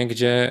sfer, nie?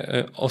 Gdzie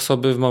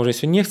osoby w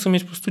małżeństwie nie chcą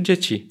mieć po prostu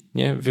dzieci,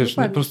 nie? Wiesz,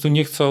 po prostu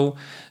nie chcą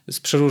z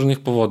przeróżnych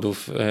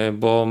powodów,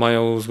 bo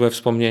mają złe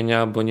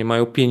wspomnienia, bo nie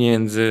mają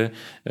pieniędzy,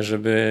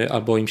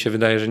 albo im się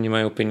wydaje, że nie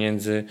mają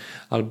pieniędzy,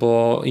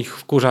 albo ich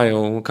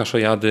wkurzają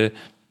kaszojady,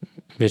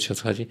 wiecie o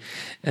co chodzi,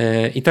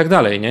 i tak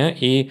dalej, nie?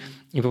 I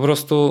po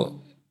prostu...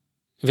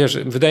 Wiesz,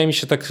 wydaje mi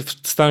się, tak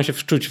staram się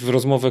wczuć w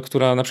rozmowę,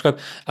 która na przykład,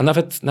 a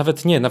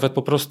nawet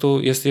po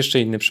prostu jest jeszcze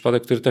inny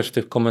przypadek, który też w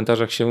tych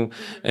komentarzach się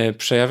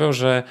przejawiał,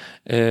 że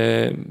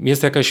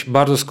jest jakaś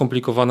bardzo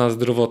skomplikowana,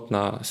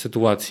 zdrowotna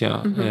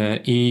sytuacja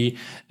i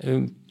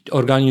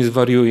organizm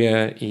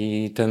wariuje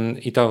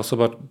i ta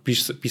osoba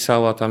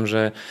pisała tam,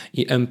 że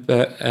i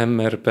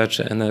MRP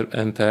czy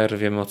NPR,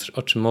 wiemy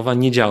o czym mowa,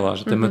 nie działa,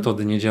 że te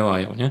metody nie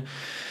działają, nie?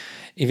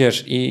 I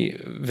wiesz, i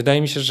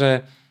wydaje mi się,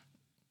 że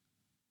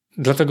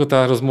dlatego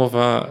ta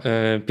rozmowa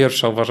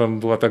pierwsza, uważam,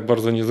 była tak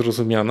bardzo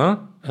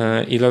niezrozumiana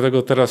i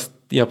dlatego teraz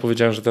ja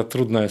powiedziałem, że ta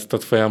trudna jest ta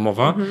twoja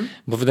mowa,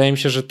 bo wydaje mi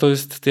się, że to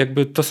jest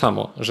jakby to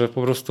samo, że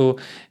po prostu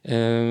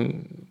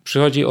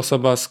przychodzi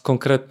osoba z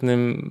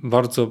konkretnym,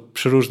 bardzo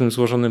przeróżnym,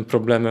 złożonym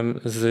problemem,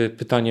 z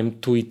pytaniem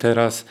tu i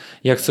teraz,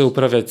 jak chcę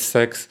uprawiać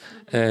seks,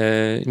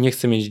 nie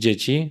chcę mieć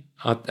dzieci,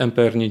 a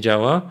MPR nie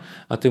działa,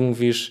 a ty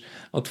mówisz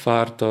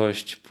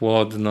otwartość,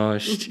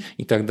 płodność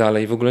i tak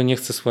dalej. W ogóle nie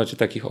chcę słuchać o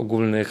takich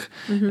ogólnych,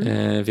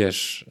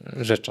 wiesz,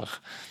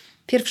 rzeczach.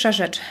 Pierwsza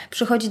rzecz.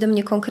 Przychodzi do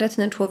mnie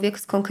konkretny człowiek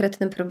z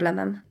konkretnym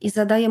problemem i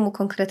zadaję mu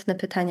konkretne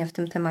pytania w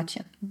tym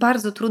temacie.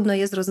 Bardzo trudno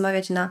jest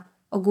rozmawiać na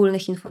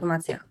ogólnych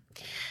informacjach.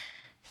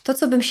 To,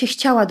 co bym się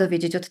chciała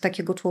dowiedzieć od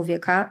takiego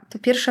człowieka, to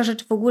pierwsza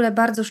rzecz w ogóle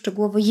bardzo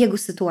szczegółowo jego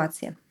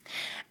sytuację.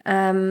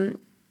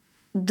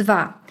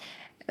 2.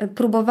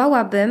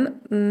 Próbowałabym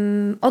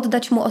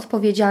oddać mu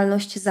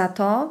odpowiedzialność za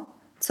to,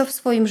 co w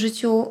swoim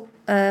życiu,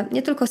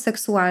 nie tylko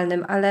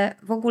seksualnym, ale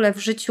w ogóle w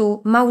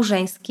życiu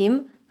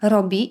małżeńskim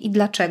robi i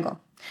dlaczego.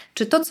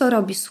 Czy to, co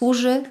robi,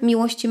 służy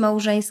miłości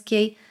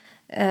małżeńskiej,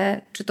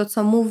 czy to,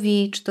 co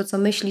mówi, czy to, co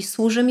myśli,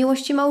 służy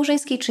miłości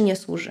małżeńskiej, czy nie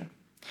służy.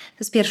 To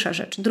jest pierwsza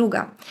rzecz.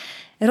 Druga.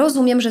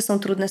 Rozumiem, że są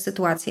trudne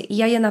sytuacje i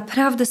ja je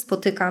naprawdę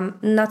spotykam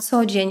na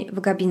co dzień w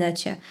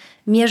gabinecie.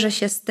 Mierzę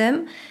się z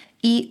tym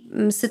i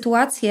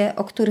sytuacje,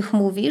 o których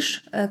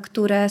mówisz,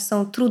 które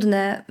są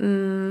trudne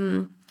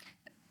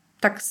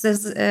tak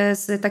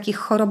z takich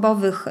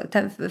chorobowych,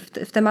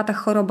 w tematach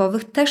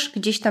chorobowych też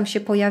gdzieś tam się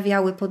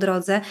pojawiały po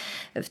drodze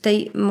w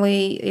tej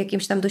mojej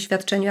jakimś tam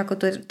doświadczeniu jako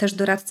też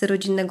doradcy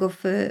rodzinnego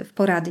w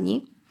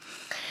poradni.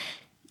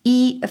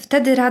 I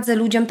wtedy radzę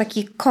ludziom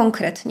taki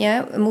konkret,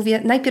 nie?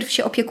 Mówię, najpierw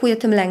się opiekuję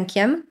tym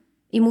lękiem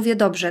i mówię,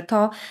 dobrze,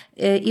 to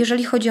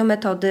jeżeli chodzi o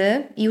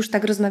metody i już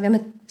tak rozmawiamy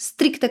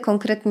stricte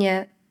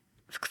konkretnie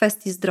w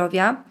kwestii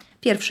zdrowia.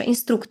 Pierwsze,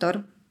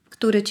 instruktor,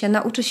 który cię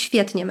nauczy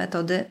świetnie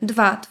metody.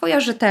 2, twoja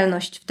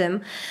rzetelność w tym,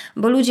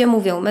 bo ludzie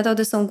mówią,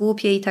 metody są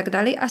głupie i tak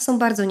dalej, a są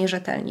bardzo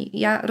nierzetelni.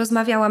 Ja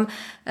rozmawiałam,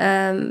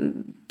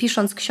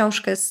 pisząc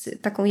książkę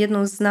z taką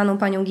jedną znaną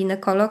panią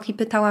ginekolog i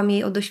pytałam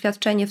jej o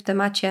doświadczenie w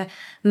temacie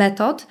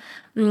metod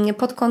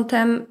pod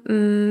kątem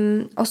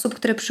osób,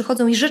 które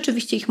przychodzą i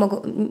rzeczywiście ich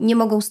nie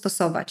mogą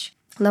stosować.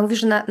 Ona mówi,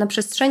 że na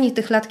przestrzeni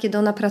tych lat, kiedy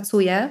ona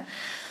pracuje,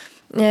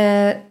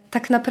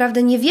 tak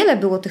naprawdę niewiele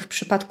było tych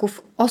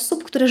przypadków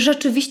osób, które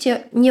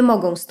rzeczywiście nie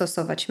mogą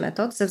stosować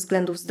metod ze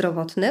względów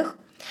zdrowotnych.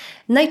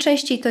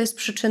 Najczęściej to jest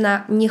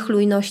przyczyna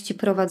niechlujności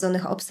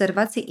prowadzonych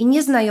obserwacji i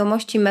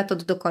nieznajomości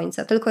metod do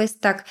końca. Tylko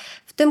jest tak,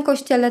 w tym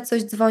kościele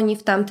coś dzwoni,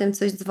 w tamtym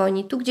coś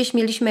dzwoni, tu gdzieś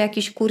mieliśmy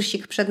jakiś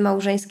kursik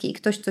przedmałżeński i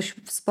ktoś coś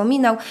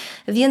wspominał,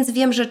 więc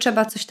wiem, że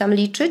trzeba coś tam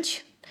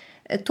liczyć.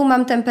 Tu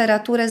mam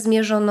temperaturę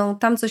zmierzoną,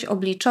 tam coś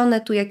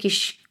obliczone, tu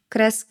jakieś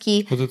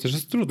kreski. Bo to też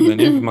jest trudne,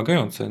 nie?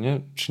 Wymagające,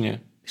 nie? Czy nie?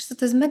 Wiesz co,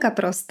 to jest mega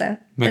proste.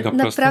 Mega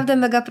Naprawdę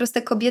mega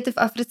proste. Kobiety w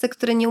Afryce,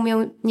 które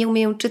nie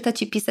umieją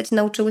czytać i pisać,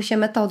 nauczyły się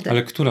metody.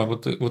 Ale która?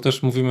 Bo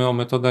też mówimy o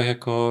metodach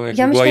jako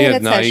ja była myślę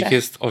jedna, o ich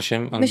jest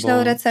 8 albo Myślę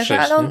o recerze,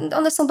 6, ale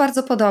one są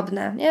bardzo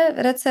podobne. Nie?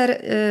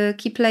 Recer,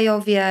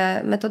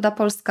 Kipleyowie, metoda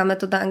polska,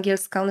 metoda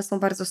angielska, one są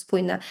bardzo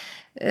spójne.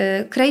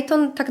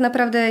 Creighton tak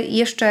naprawdę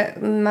jeszcze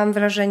mam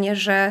wrażenie,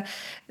 że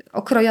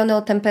okrojony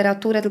o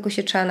temperaturę, tylko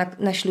się trzeba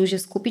na śluzie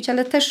skupić,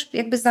 ale też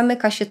jakby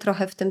zamyka się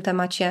trochę w tym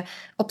temacie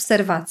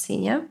obserwacji,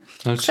 nie?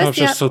 Ale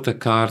przecież są te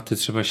karty,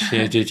 trzeba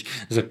siedzieć,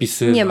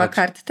 zapisywać. Nie ma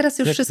kart. Teraz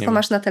już Jak wszystko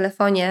masz na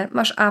telefonie,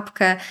 masz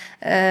apkę.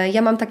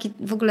 Ja mam taki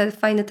w ogóle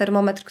fajny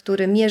termometr,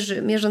 który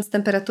mierząc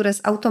temperaturę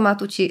z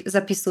automatu ci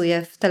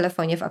zapisuje w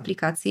telefonie, w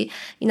aplikacji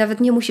i nawet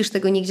nie musisz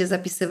tego nigdzie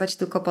zapisywać,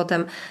 tylko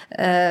potem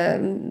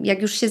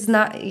jak już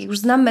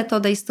znam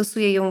metodę i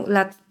stosuję ją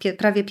lat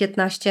prawie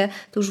 15,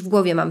 to już w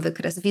głowie mam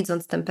wykres,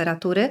 widząc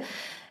temperatury.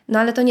 No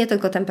ale to nie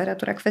tylko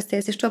temperatura. Kwestia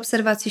jest jeszcze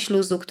obserwacji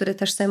śluzu, który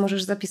też sobie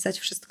możesz zapisać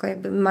wszystko,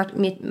 jakby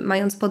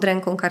mając pod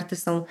ręką. Karty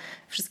są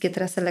wszystkie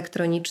teraz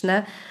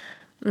elektroniczne.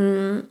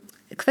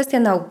 Kwestia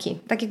nauki,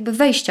 tak jakby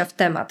wejścia w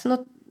temat.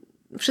 No,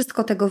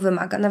 wszystko tego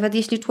wymaga. Nawet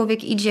jeśli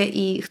człowiek idzie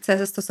i chce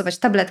zastosować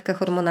tabletkę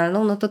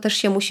hormonalną, no to też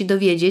się musi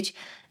dowiedzieć,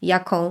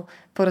 jaką,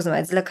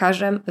 porozmawiać z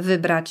lekarzem,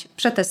 wybrać,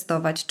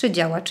 przetestować, czy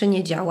działa, czy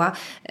nie działa.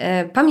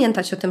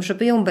 Pamiętać o tym,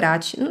 żeby ją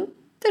brać. No,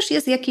 też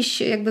jest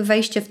jakieś jakby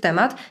wejście w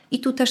temat i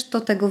tu też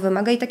to tego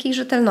wymaga i takiej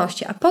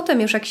rzetelności. A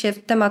potem już jak się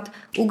temat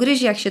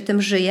ugryzie, jak się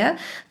tym żyje,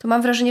 to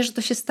mam wrażenie, że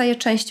to się staje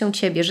częścią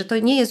ciebie, że to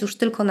nie jest już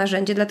tylko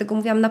narzędzie, dlatego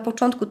mówiłam na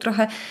początku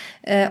trochę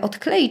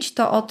odkleić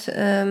to od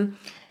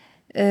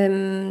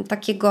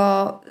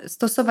takiego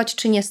stosować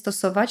czy nie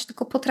stosować,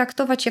 tylko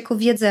potraktować jako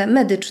wiedzę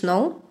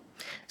medyczną,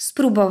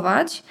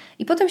 spróbować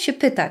i potem się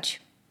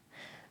pytać,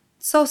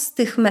 co z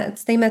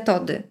tej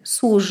metody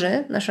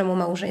służy naszemu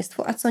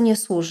małżeństwu, a co nie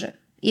służy.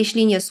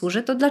 Jeśli nie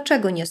służy, to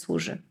dlaczego nie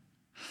służy?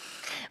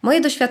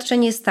 Moje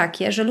doświadczenie jest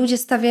takie, że ludzie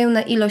stawiają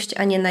na ilość,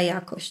 a nie na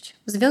jakość.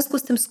 W związku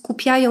z tym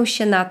skupiają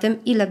się na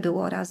tym, ile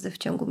było razy w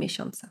ciągu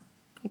miesiąca.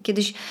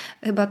 Kiedyś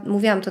chyba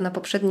mówiłam to na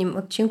poprzednim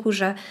odcinku,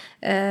 że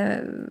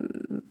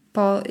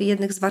po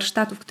jednych z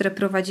warsztatów, które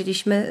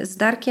prowadziliśmy z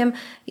Darkiem,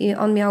 i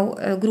on miał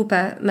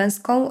grupę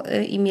męską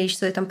i mieliśmy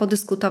sobie tam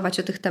podyskutować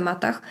o tych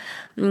tematach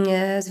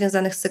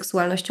związanych z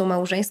seksualnością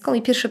małżeńską.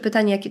 I pierwsze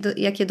pytanie,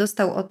 jakie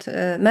dostał od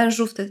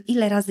mężów, to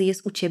ile razy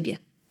jest u ciebie?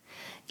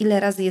 Ile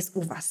razy jest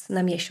u was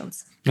na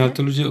miesiąc? No, ale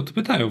to ludzie o to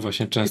pytają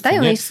właśnie często.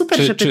 Pytają, nie? i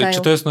super, że pytają.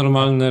 Czy to jest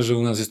normalne, że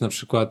u nas jest na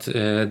przykład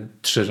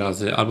 3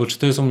 razy, albo czy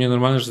to jest u mnie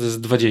normalne, że to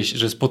jest 20,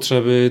 że jest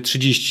potrzeby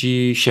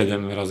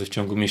 37 razy w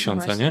ciągu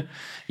miesiąca, Właśnie. nie?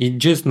 I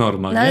gdzie jest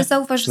norma? No ale nie?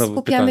 zauważ, że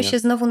skupiamy się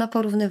znowu na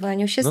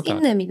porównywaniu się z tak.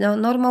 innymi. No,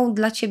 normą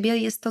dla ciebie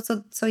jest to,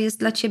 co jest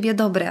dla ciebie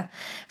dobre.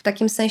 W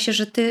takim sensie,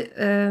 że ty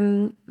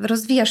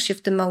rozwijasz się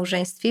w tym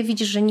małżeństwie,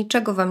 widzisz, że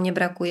niczego wam nie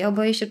brakuje,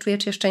 oboje się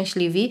czujecie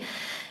szczęśliwi.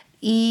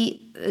 I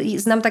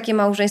znam takie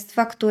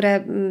małżeństwa,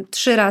 które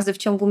 3 razy w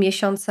ciągu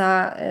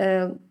miesiąca,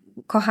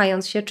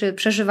 kochając się czy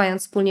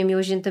przeżywając wspólnie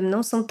miłość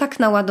intymną, są tak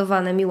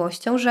naładowane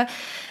miłością, że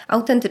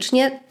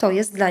autentycznie to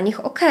jest dla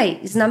nich okej.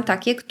 Znam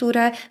takie,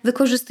 które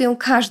wykorzystują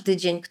każdy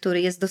dzień,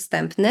 który jest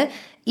dostępny,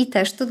 i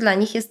też to dla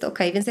nich jest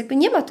okej. Więc jakby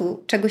nie ma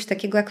tu czegoś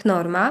takiego jak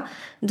norma.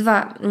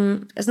 2,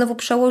 znowu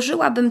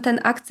przełożyłabym ten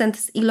akcent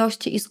z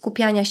ilości i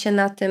skupiania się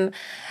na tym,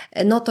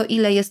 no to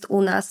ile jest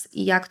u nas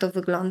i jak to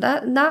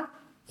wygląda, na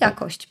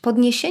jakość.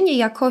 Podniesienie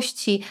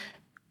jakości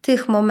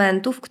tych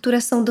momentów,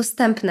 które są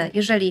dostępne.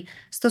 Jeżeli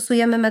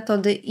stosujemy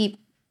metody i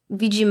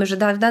widzimy, że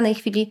w danej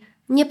chwili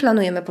nie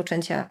planujemy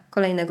poczęcia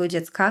kolejnego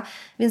dziecka,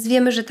 więc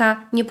wiemy, że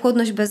ta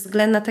niepłodność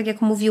bezwzględna, tak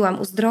jak mówiłam,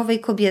 u zdrowej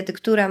kobiety,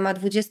 która ma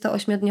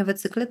 28-dniowe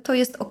cykle, to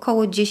jest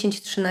około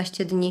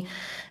 10-13 dni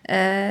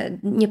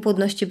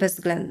niepłodności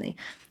bezwzględnej.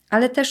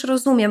 Ale też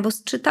rozumiem, bo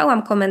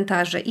czytałam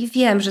komentarze i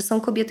wiem, że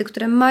są kobiety,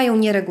 które mają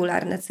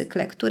nieregularne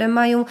cykle, które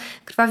mają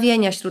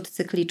krwawienia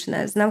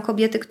śródcykliczne. Znam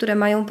kobiety, które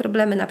mają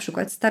problemy na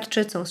przykład z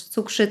tarczycą, z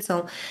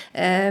cukrzycą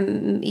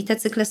i te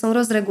cykle są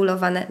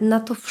rozregulowane. Na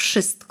to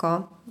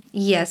wszystko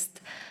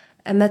jest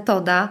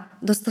metoda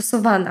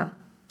dostosowana.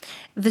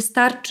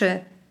 Wystarczy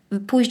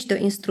pójść do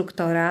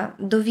instruktora,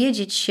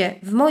 dowiedzieć się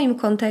w moim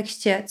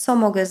kontekście, co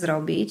mogę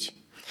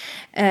zrobić,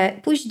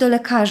 pójść do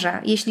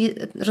lekarza, jeśli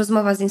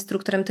rozmowa z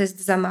instruktorem to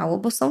jest za mało,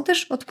 bo są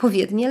też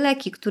odpowiednie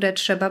leki, które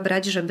trzeba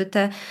brać, żeby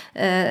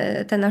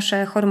te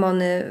nasze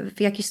hormony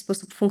w jakiś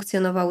sposób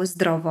funkcjonowały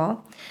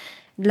zdrowo.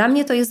 Dla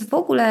mnie to jest w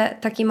ogóle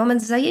taki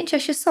moment zajęcia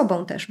się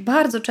sobą też.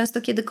 Bardzo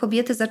często, kiedy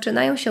kobiety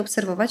zaczynają się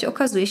obserwować,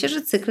 okazuje się,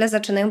 że cykle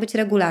zaczynają być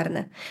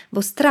regularne,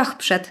 bo strach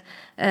przed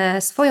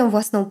swoją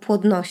własną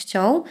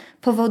płodnością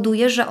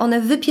powoduje, że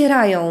one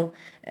wypierają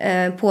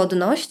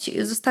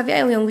płodność,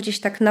 zostawiają ją gdzieś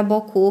tak na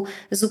boku,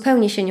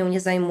 zupełnie się nią nie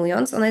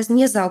zajmując, ona jest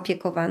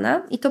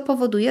niezaopiekowana i to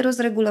powoduje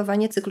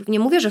rozregulowanie cyklów. Nie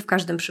mówię, że w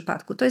każdym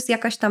przypadku, to jest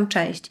jakaś tam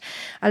część,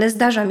 ale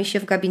zdarza mi się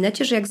w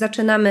gabinecie, że jak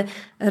zaczynamy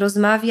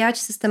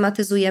rozmawiać,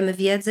 systematyzujemy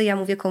wiedzę, ja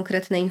mówię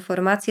konkretne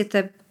informacje,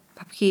 te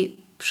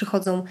babki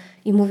przychodzą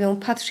i mówią,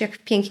 patrz jak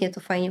pięknie to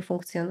fajnie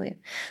funkcjonuje.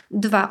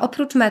 2,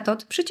 oprócz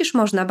metod, przecież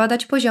można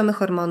badać poziomy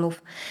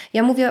hormonów.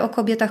 Ja mówię o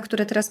kobietach,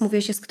 które teraz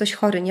mówią, że jest ktoś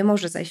chory, nie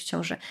może zajść w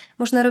ciążę.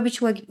 Można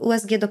robić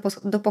USG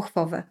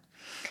dopochwowe.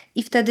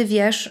 I wtedy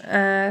wiesz,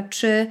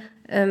 czy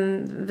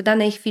w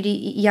danej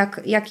chwili,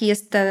 jaki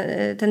jest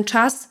ten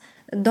czas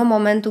do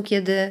momentu,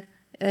 kiedy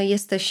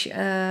jesteś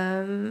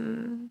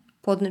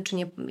płodny, czy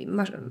nie,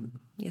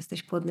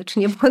 jesteś płodny, czy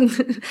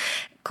niepłodny.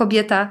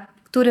 Kobieta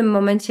w którym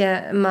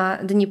momencie ma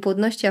dni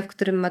płodności, a w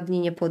którym ma dni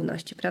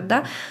niepłodności,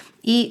 prawda?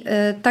 I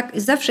tak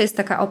zawsze jest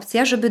taka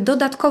opcja, żeby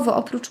dodatkowo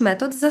oprócz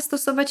metod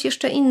zastosować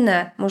jeszcze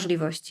inne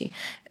możliwości.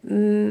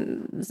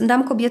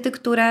 Znam kobiety,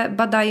 które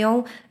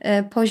badają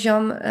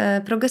poziom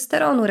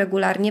progesteronu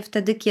regularnie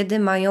wtedy, kiedy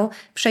mają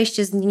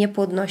przejście z dni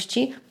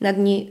niepłodności na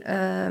dni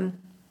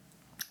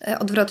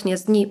odwrotnie,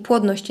 z dni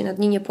płodności na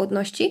dni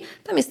niepłodności.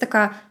 Tam jest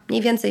taka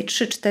mniej więcej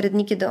 3-4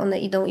 dni, kiedy one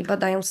idą i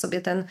badają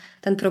sobie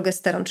ten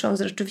progesteron, czy on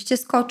rzeczywiście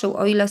skoczył,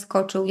 o ile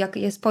skoczył,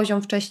 jaki jest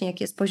poziom wcześniej,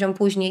 jaki jest poziom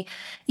później.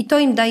 I to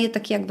im daje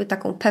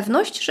taką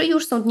pewność, że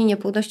już są dni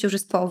niepłodności, już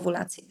jest po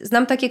owulacji.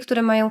 Znam takie,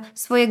 które mają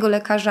swojego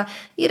lekarza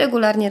i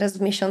regularnie raz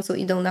w miesiącu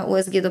idą na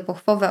USG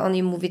dopochwowe. On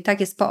im mówi, tak,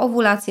 jest po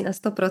owulacji na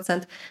 100%,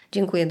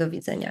 dziękuję, do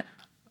widzenia.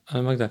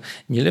 Ale Magda,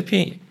 nie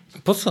lepiej,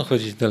 po co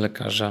chodzić do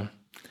lekarza?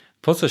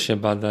 Po co się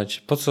badać?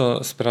 Po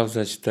co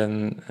sprawdzać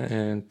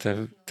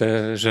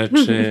te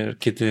rzeczy,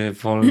 kiedy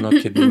wolno,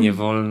 kiedy nie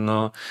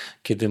wolno,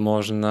 kiedy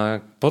można?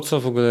 Po co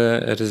w ogóle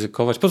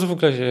ryzykować? Po co w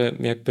ogóle się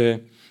jakby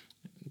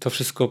to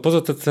wszystko, po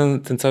co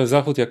ten cały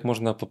zachód, jak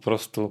można po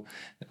prostu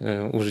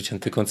użyć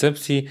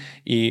antykoncepcji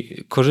i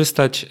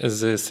korzystać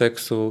z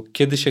seksu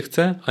kiedy się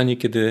chce, a nie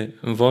kiedy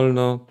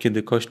wolno,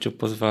 kiedy Kościół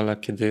pozwala,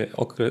 kiedy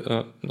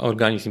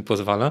organizm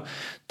pozwala.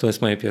 To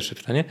jest moje pierwsze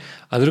pytanie.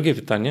 A drugie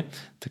pytanie,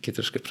 takie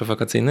troszkę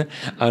prowokacyjne,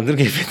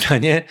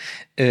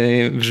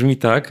 brzmi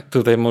tak,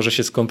 tutaj może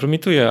się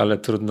skompromituję, ale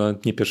trudno,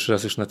 nie pierwszy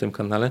raz już na tym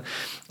kanale.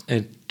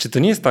 Czy to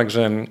nie jest tak,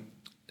 że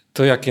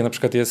to jakie na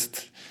przykład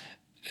jest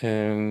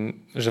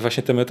że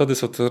właśnie te metody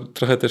są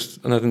trochę też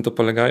na tym to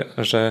polega,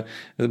 że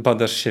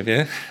badasz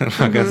siebie,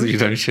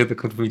 zbliżam się do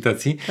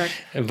konfrontacji,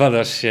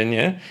 badasz się,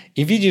 nie?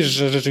 I widzisz,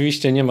 że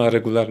rzeczywiście nie ma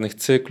regularnych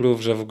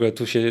cyklów, że w ogóle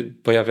tu się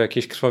pojawia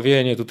jakieś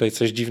krwawienie, tutaj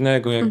coś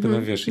dziwnego, jakby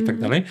no wiesz i tak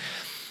dalej.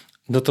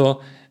 No to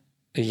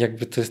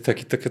jakby to jest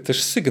taki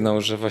też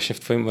sygnał, że właśnie w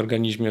twoim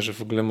organizmie, że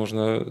w ogóle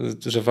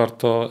że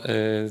warto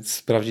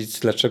sprawdzić,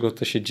 dlaczego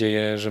to się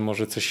dzieje, że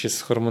może coś jest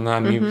z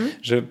hormonami,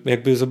 że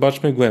jakby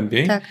zobaczmy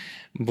głębiej,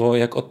 bo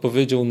jak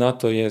odpowiedzią na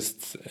to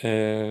jest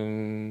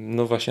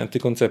no właśnie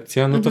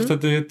antykoncepcja, no to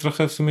wtedy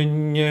trochę w sumie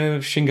nie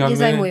sięgamy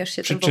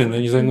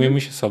przyczyny, nie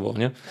zajmujemy się sobą,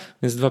 nie?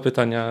 Więc 2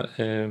 pytania,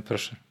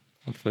 proszę,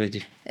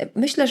 odpowiedzi.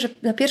 Myślę, że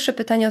na pierwsze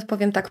pytanie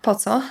odpowiem tak, po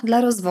co?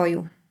 Dla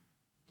rozwoju.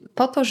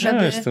 Po to, żeby...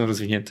 Ja jestem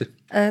rozwinięty.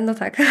 No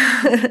tak.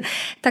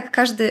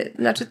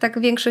 tak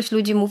większość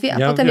ludzi mówi,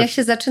 a potem jak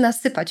się zaczyna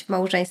sypać w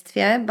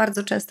małżeństwie,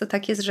 bardzo często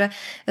tak jest, że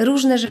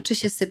różne rzeczy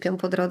się sypią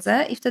po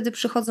drodze i wtedy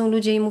przychodzą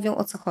ludzie i mówią,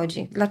 o co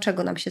chodzi,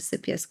 dlaczego nam się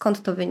sypie,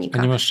 skąd to wynika.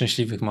 A nie masz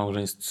szczęśliwych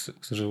małżeństw,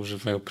 którzy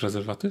używają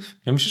prezerwatyw?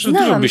 Ja myślę, że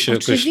dużo by się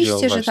określiło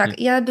oczywiście, właśnie. że tak.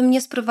 Ja bym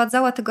nie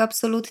sprowadzała tego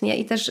absolutnie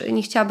i też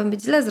nie chciałabym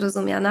być źle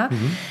zrozumiana,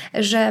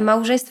 że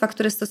małżeństwa,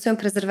 które stosują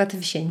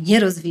prezerwatywy się nie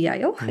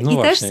rozwijają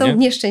i też są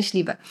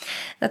nieszczęśliwe.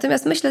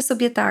 Natomiast myślę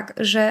sobie tak,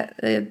 że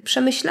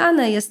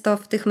przemyślane jest to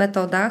w tych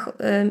metodach,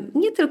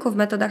 nie tylko w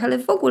metodach, ale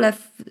w ogóle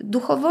w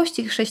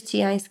duchowości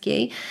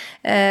chrześcijańskiej,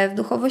 w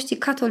duchowości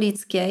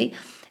katolickiej,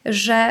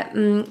 że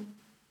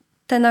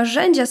te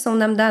narzędzia są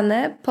nam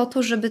dane po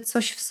to, żeby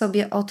coś w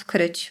sobie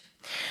odkryć,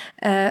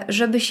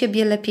 żeby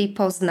siebie lepiej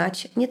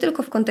poznać, nie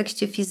tylko w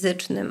kontekście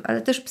fizycznym,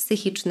 ale też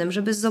psychicznym,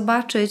 żeby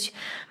zobaczyć.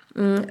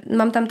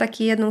 Mam tam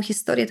jedną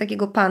historię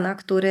takiego pana,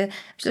 który,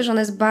 myślę, że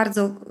ona jest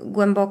bardzo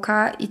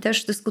głęboka i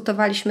też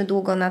dyskutowaliśmy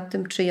długo nad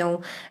tym, czy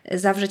ją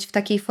zawrzeć w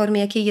takiej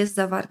formie, jakiej jest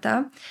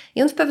zawarta.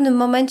 I on w pewnym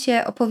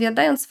momencie,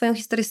 opowiadając swoją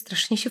historię,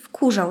 strasznie się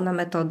wkurzał na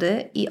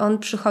metody i on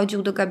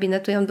przychodził do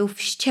gabinetu i on był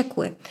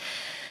wściekły.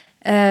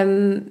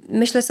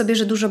 Myślę sobie,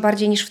 że dużo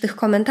bardziej niż w tych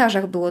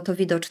komentarzach było to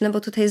widoczne, bo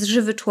tutaj jest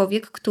żywy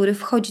człowiek, który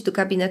wchodzi do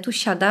gabinetu,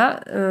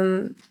 siada,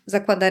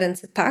 zakłada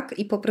ręce tak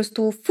i po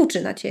prostu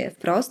fuczy na ciebie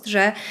wprost,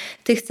 że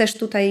ty chcesz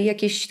tutaj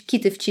jakieś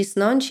kity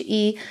wcisnąć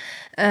i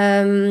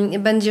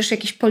będziesz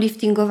jakiś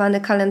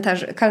poliftingowany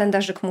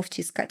kalendarzyk mu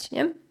wciskać,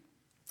 nie?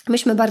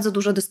 Myśmy bardzo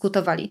dużo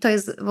dyskutowali. To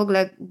jest w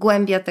ogóle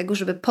głębia tego,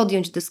 żeby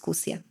podjąć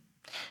dyskusję.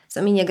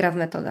 Co mi nie gra w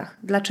metodach.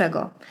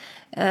 Dlaczego?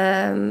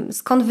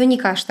 Skąd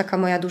wynika aż taka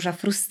moja duża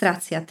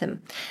frustracja tym?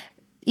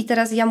 I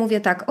teraz ja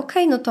mówię tak,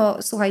 okej, no to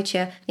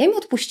słuchajcie, ja im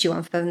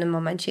odpuściłam w pewnym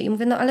momencie i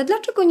mówię, no ale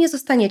dlaczego nie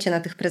zostaniecie na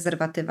tych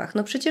prezerwatywach?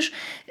 No przecież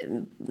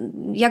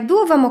jak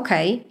było wam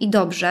okej i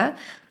dobrze,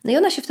 no i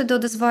ona się wtedy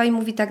odezwała i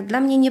mówi tak, dla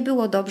mnie nie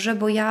było dobrze,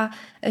 bo ja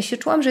się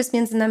czułam, że jest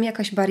między nami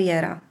jakaś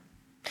bariera.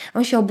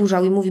 On się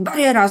oburzał i mówi,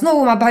 bariera,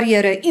 znowu ma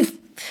barierę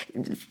i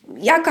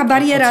jaka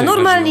bariera,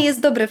 normalnie jest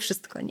dobre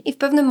wszystko. I w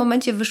pewnym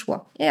momencie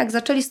wyszło. Jak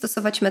zaczęli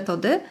stosować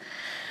metody,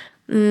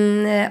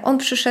 on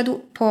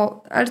przyszedł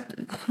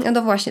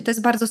no właśnie, to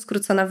jest bardzo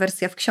skrócona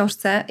wersja w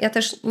książce. Ja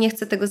też nie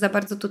chcę tego za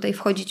bardzo tutaj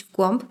wchodzić w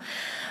głąb.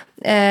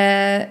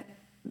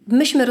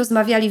 Myśmy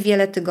rozmawiali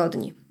wiele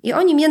tygodni i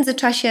oni w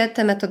międzyczasie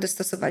te metody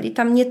stosowali.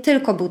 Tam nie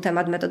tylko był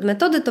temat metod.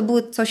 Metody to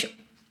były coś,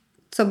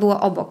 co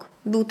było obok.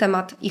 Był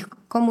temat ich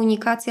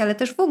komunikacji, ale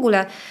też w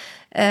ogóle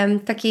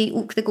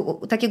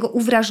takiego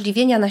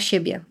uwrażliwienia na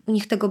siebie. U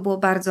nich tego było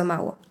bardzo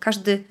mało.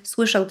 Każdy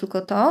słyszał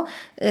tylko to,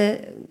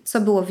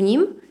 co było w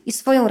nim i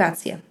swoją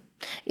rację.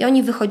 I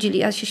oni wychodzili,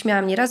 ja się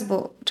śmiałam nieraz,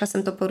 bo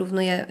czasem to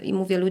porównuję i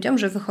mówię ludziom,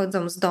 że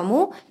wychodzą z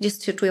domu, gdzie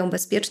się czują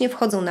bezpiecznie,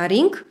 wchodzą na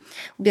ring,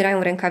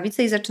 ubierają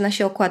rękawice i zaczyna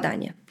się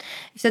okładanie.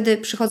 I wtedy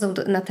przychodzą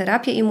na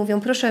terapię i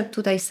mówią, proszę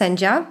tutaj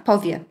sędzia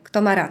powie,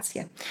 kto ma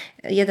rację.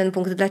 1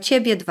 punkt dla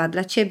ciebie, 2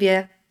 dla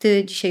ciebie,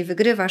 ty dzisiaj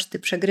wygrywasz, ty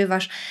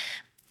przegrywasz.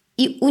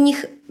 I u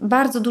nich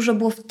bardzo dużo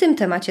było w tym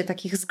temacie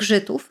takich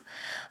zgrzytów.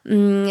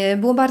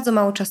 Było bardzo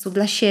mało czasu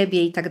dla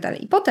siebie i tak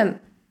dalej. I potem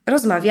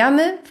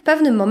rozmawiamy, w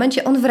pewnym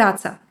momencie on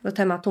wraca do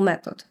tematu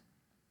metod.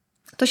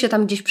 To się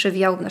tam gdzieś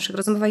przewijało w naszych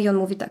rozmowach i on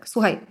mówi tak,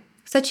 słuchaj,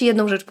 chcę ci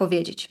jedną rzecz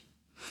powiedzieć.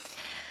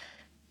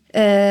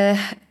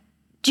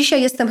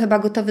 Dzisiaj jestem chyba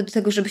gotowy do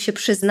tego, żeby się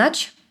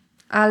przyznać,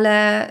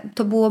 ale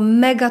to było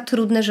mega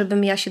trudne,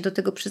 żebym ja się do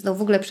tego przyznał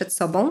w ogóle przed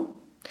sobą.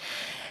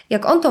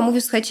 Jak on to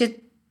mówi, słuchajcie,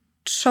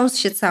 trząsł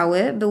się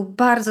cały, był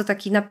bardzo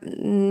taki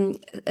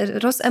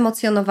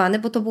rozemocjonowany,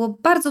 bo to było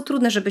bardzo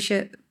trudne, żeby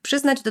się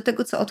przyznać do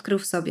tego, co odkrył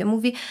w sobie.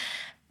 Mówi,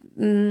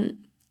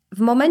 w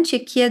momencie,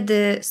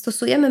 kiedy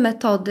stosujemy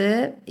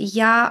metody,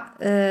 ja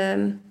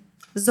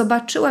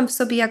zobaczyłem w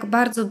sobie, jak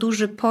bardzo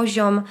duży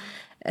poziom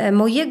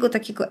mojego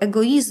takiego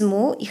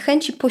egoizmu i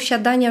chęci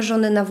posiadania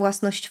żony na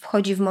własność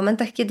wchodzi w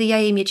momentach, kiedy ja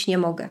jej mieć nie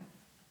mogę.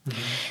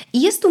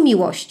 I jest tu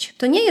miłość.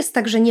 To nie jest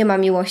tak, że nie ma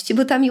miłości,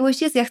 bo ta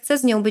miłość jest, ja chcę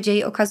z nią być, ja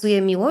jej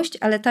okazuję miłość,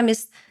 ale tam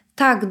jest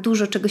tak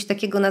dużo czegoś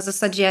takiego na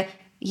zasadzie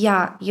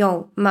ja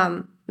ją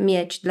mam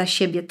mieć dla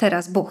siebie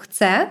teraz, bo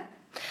chcę,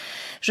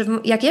 że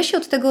jak ja się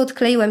od tego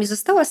odkleiłem i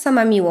została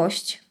sama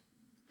miłość,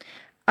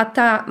 a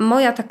ta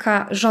moja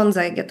taka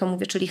żądza, jak ja to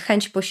mówię, czyli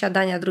chęć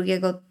posiadania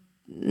drugiego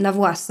na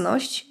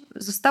własność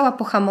została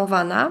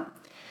pohamowana,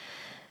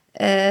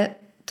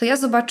 to ja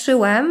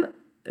zobaczyłem,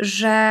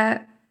 że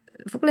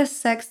w ogóle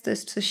seks to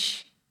jest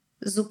coś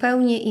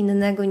zupełnie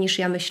innego niż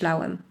ja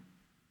myślałem.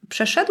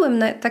 Przeszedłem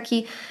na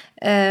taki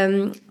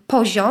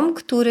poziom,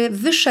 który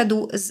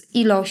wyszedł z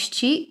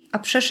ilości, a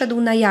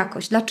przeszedł na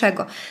jakość.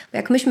 Dlaczego? Bo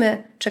jak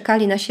myśmy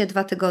czekali na siebie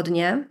 2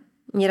 tygodnie,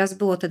 nieraz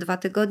było te 2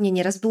 tygodnie,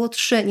 nieraz było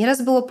 3,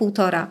 nieraz było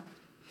 1,5.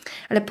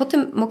 Ale po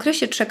tym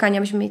okresie czekania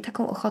myśmy mieli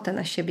taką ochotę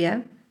na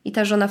siebie i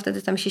ta żona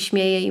wtedy tam się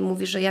śmieje i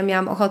mówi, że ja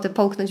miałam ochotę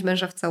połknąć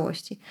męża w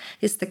całości.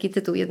 Jest taki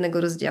tytuł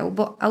jednego rozdziału,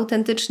 bo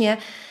autentycznie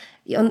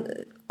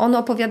on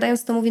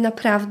opowiadając to mówi,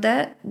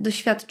 naprawdę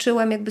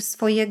doświadczyłem jakby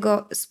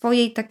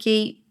swojej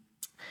takiej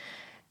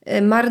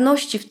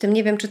marności w tym,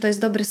 nie wiem, czy to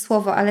jest dobre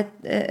słowo, ale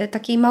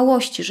takiej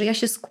małości, że ja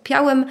się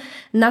skupiałem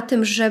na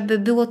tym, żeby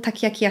było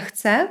tak, jak ja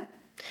chcę,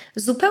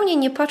 zupełnie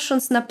nie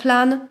patrząc na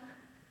plan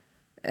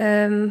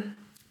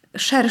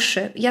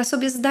szerszy. Ja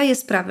sobie zdaję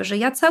sprawę, że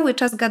ja cały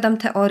czas gadam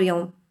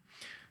teorią.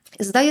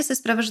 Zdaję sobie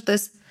sprawę, że to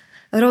jest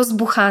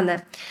rozbuchane.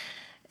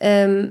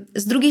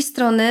 Z drugiej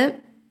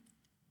strony,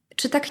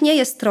 czy tak nie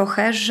jest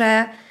trochę,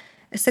 że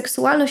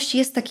seksualność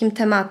jest takim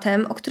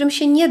tematem, o którym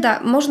się nie da,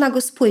 można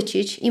go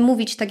spłycić i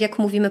mówić tak, jak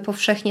mówimy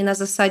powszechnie na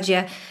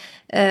zasadzie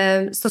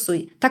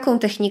stosuj taką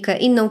technikę,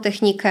 inną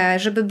technikę,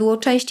 żeby było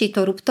częściej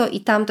to rób to i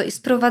tamto i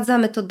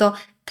sprowadzamy to do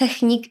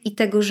technik i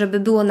tego, żeby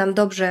było nam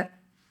dobrze.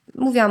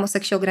 Mówiłam o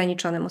seksie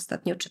ograniczonym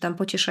ostatnio, czy tam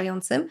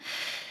pocieszającym.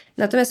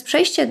 Natomiast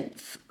przejście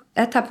w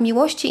etap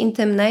miłości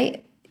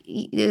intymnej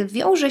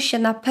wiąże się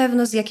na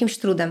pewno z jakimś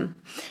trudem.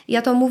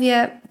 Ja to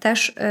mówię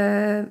też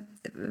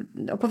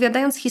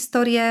opowiadając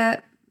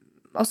historię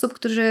osób,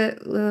 którzy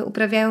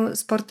uprawiają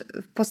sport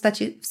w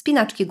postaci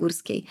wspinaczki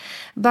górskiej.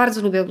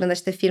 Bardzo lubię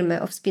oglądać te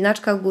filmy o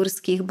wspinaczkach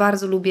górskich,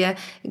 bardzo lubię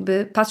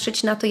jakby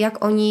patrzeć na to,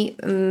 jak oni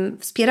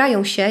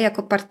wspierają się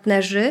jako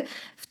partnerzy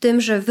w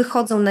tym, że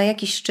wychodzą na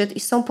jakiś szczyt i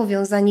są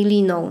powiązani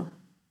liną.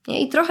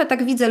 I trochę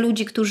tak widzę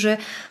ludzi, którzy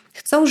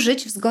chcą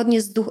żyć w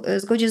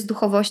zgodzie z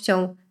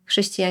duchowością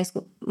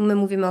chrześcijańską. My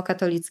mówimy o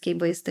katolickiej,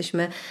 bo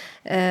jesteśmy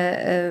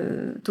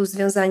tu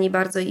związani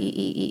bardzo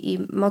i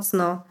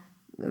mocno,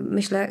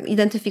 myślę,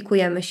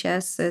 identyfikujemy się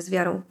z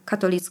wiarą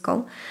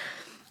katolicką.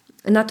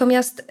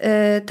 Natomiast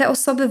te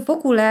osoby w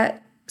ogóle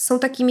są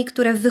takimi,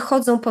 które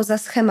wychodzą poza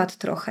schemat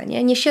trochę.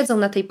 Nie siedzą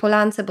na tej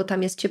polance, bo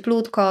tam jest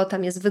cieplutko,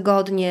 tam jest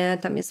wygodnie,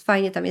 tam jest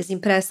fajnie, tam jest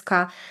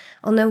imprezka.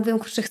 One mówią,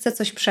 że chcę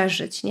coś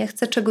przeżyć, nie?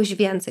 Chcę czegoś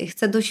więcej,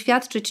 chcę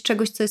doświadczyć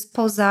czegoś, co jest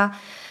poza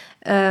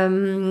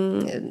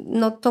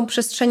tą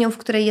przestrzenią, w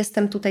której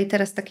jestem tutaj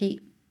teraz, takiej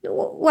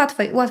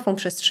łatwą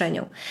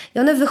przestrzenią. I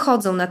one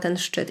wychodzą na ten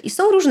szczyt. I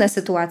są różne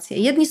sytuacje.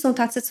 Jedni są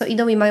tacy, co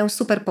idą i mają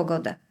super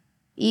pogodę.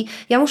 I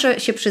ja muszę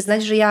się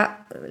przyznać, że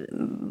ja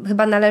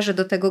chyba należę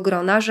do tego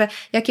grona, że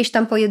jakieś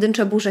tam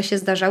pojedyncze burze się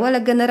zdarzały,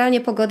 ale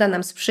generalnie pogoda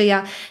nam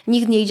sprzyja,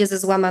 nikt nie idzie ze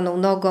złamaną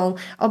nogą,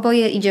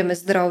 oboje idziemy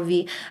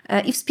zdrowi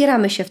i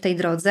wspieramy się w tej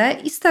drodze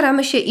i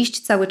staramy się iść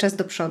cały czas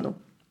do przodu.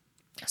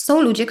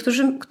 Są ludzie,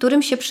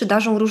 którym się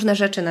przydarzą różne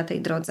rzeczy na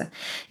tej drodze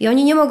i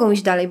oni nie mogą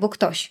iść dalej, bo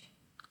ktoś,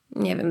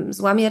 nie wiem,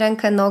 złamie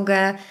rękę,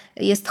 nogę,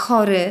 jest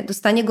chory,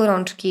 dostanie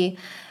gorączki,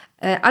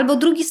 albo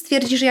drugi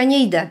stwierdzi, że ja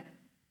nie idę,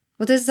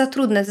 bo to jest za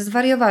trudne, ty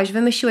zwariowałeś,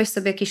 wymyśliłeś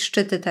sobie jakieś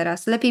szczyty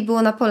teraz, lepiej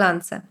było na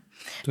polance.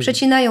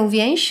 Przecinają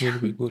więź,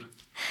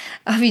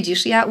 a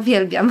widzisz, ja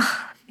uwielbiam,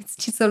 więc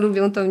ci, co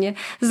lubią, to mnie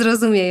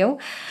zrozumieją.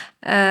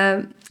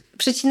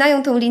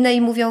 Przecinają tą linę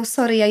i mówią,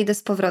 sorry, ja idę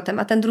z powrotem,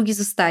 a ten drugi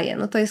zostaje.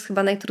 No to jest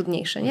chyba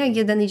najtrudniejsze, nie? Jak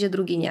jeden idzie,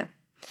 drugi nie.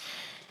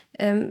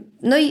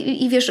 No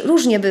i wiesz,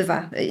 różnie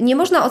bywa. Nie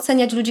można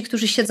oceniać ludzi,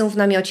 którzy siedzą w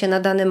namiocie na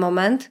dany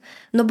moment,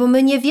 no bo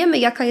my nie wiemy,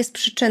 jaka jest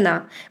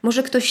przyczyna.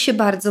 Może ktoś się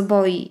bardzo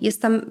boi,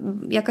 jest tam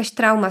jakaś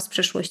trauma z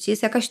przeszłości,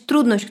 jest jakaś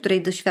trudność,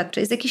 której doświadczy,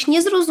 jest jakieś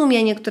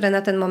niezrozumienie, które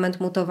na ten moment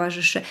mu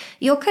towarzyszy.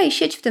 I okej,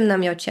 siedź w tym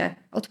namiocie,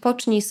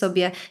 odpocznij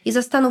sobie i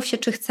zastanów się,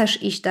 czy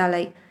chcesz iść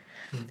dalej.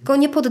 Tylko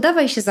nie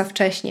poddawaj się za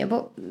wcześnie,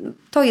 bo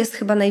to jest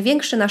chyba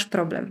największy nasz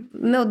problem.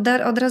 My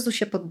od razu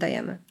się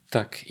poddajemy.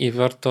 Tak, i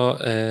warto,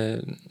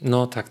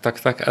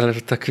 tak, ale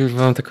tak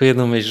mam taką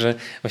jedną myśl, że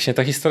właśnie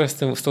ta historia z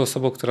tą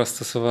osobą, która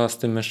stosowała, z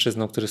tym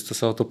mężczyzną, który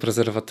stosował tą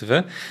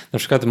prezerwatywę, na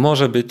przykład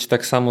może być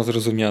tak samo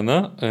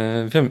zrozumiana.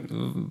 Wiem,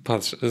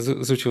 patrz,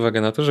 zwróć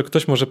uwagę na to, że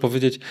ktoś może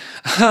powiedzieć,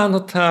 no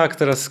tak,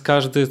 teraz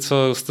każdy,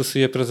 co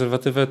stosuje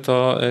prezerwatywę,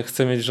 to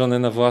chce mieć żonę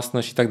na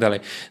własność i tak dalej.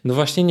 No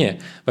właśnie nie.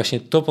 Właśnie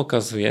to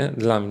pokazuje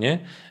dla mnie,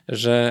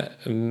 że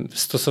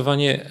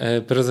stosowanie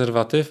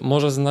prezerwatyw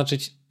może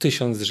znaczyć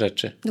 1000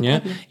 rzeczy.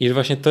 Nie? I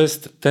właśnie to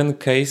jest ten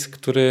case,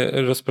 który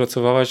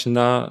rozpracowałaś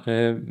na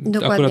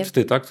akurat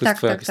ty, tak? To jest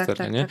twoja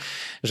historia. Nie?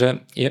 Że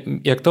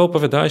jak to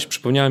opowiadałaś,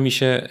 przypomniało mi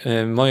się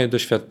moje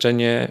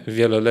doświadczenie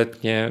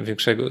wieloletnie,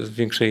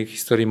 większej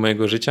historii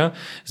mojego życia,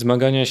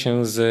 zmagania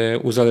się z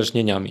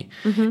uzależnieniami.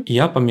 I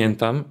ja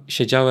pamiętam,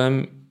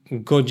 siedziałem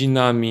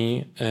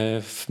godzinami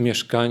w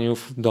mieszkaniu,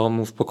 w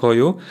domu, w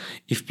pokoju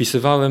i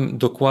wpisywałem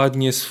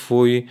dokładnie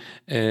swój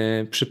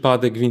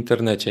przypadek w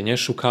internecie, nie?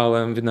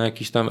 Szukałem na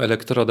jakiś tam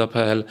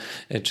elektroda.pl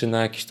czy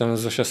na jakiś tam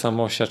Zosia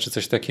Samosia czy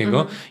coś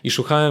takiego i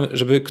szukałem,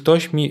 żeby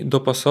ktoś mi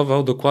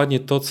dopasował dokładnie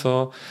to,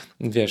 co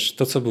wiesz,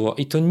 to co było.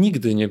 I to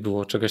nigdy nie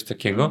było czegoś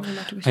takiego.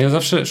 A ja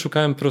zawsze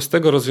szukałem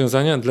prostego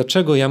rozwiązania,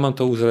 dlaczego ja mam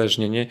to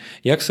uzależnienie,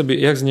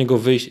 jak z niego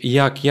wyjść,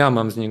 jak ja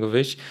mam z niego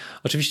wyjść.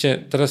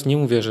 Oczywiście teraz nie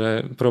mówię,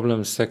 że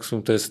problem z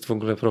seksu to jest w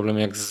ogóle problem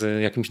jak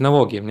z jakimś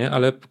nałogiem, nie?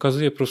 Ale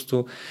pokazuję po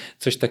prostu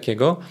coś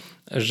takiego,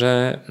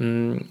 że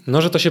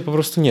to się po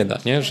prostu nie da,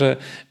 nie?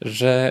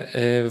 Że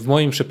w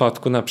moim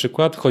przypadku na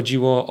przykład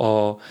chodziło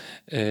o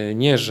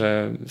nie,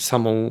 że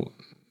samą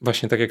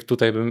właśnie tak jak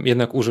tutaj bym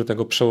jednak użył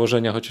tego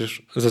przełożenia,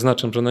 chociaż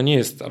zaznaczam, że ono nie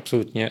jest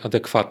absolutnie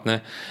adekwatne,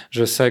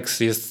 że seks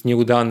jest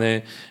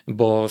nieudany,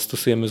 bo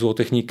stosujemy złą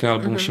technikę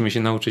albo musimy się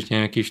nauczyć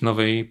jakiejś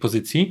nowej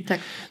pozycji,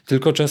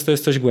 tylko często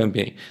jest coś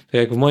głębiej.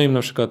 Tak jak w moim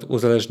na przykład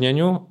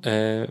uzależnieniu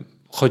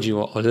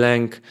chodziło o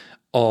lęk,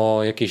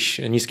 o jakieś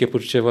niskie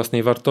poczucie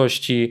własnej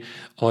wartości,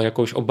 o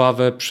jakąś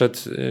obawę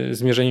przed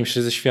zmierzeniem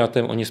się ze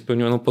światem, o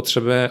niespełnioną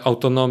potrzebę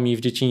autonomii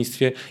w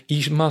dzieciństwie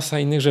i masa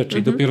innych rzeczy.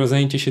 I dopiero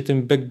zajęcie się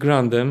tym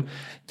backgroundem,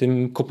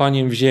 tym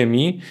kopaniem w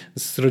ziemi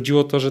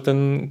zrodziło to, że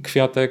ten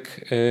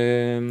kwiatek,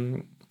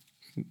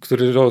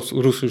 który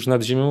rósł już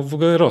nad ziemią, w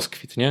ogóle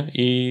rozkwitł, nie?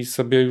 I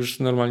sobie już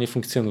normalnie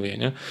funkcjonuje,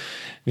 nie?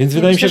 Więc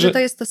wydaje mi się, że to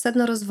jest to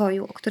sedno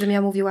rozwoju, o którym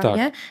ja mówiłam,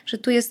 nie? Że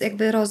tu jest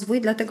jakby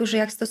rozwój, dlatego że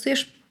jak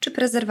stosujesz czy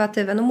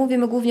prezerwatywę, no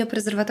mówimy głównie o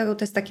prezerwatywach,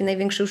 to jest takie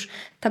największe już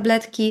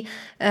tabletki,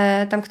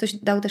 tam ktoś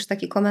dał też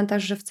taki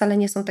komentarz, że wcale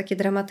nie są takie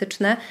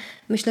dramatyczne.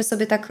 Myślę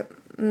sobie tak,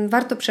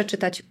 warto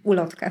przeczytać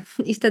ulotkę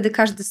i wtedy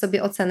każdy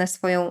sobie ocenę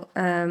swoją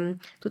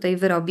tutaj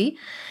wyrobi.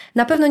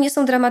 Na pewno nie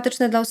są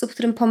dramatyczne dla osób,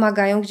 którym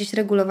pomagają gdzieś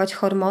regulować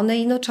hormony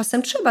i no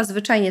czasem trzeba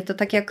zwyczajnie, to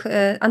tak jak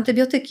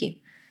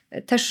antybiotyki.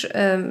 Też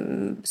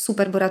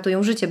super, bo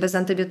ratują życie. Bez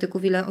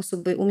antybiotyków ile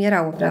osób by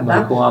umierało,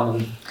 prawda?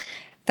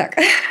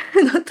 Tak,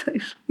 no to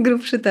już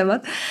grubszy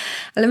temat.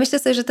 Ale myślę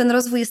sobie, że ten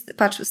rozwój jest,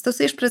 patrz,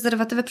 stosujesz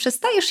prezerwatywę,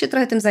 przestajesz się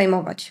trochę tym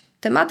zajmować.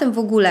 Tematem w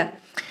ogóle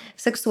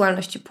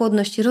seksualności,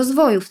 płodności,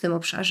 rozwoju w tym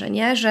obszarze,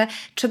 nie? Że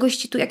czegoś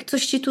ci tu, jak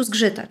coś ci tu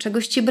zgrzyta,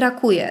 czegoś ci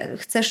brakuje,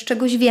 chcesz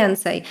czegoś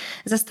więcej,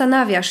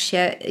 zastanawiasz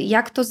się,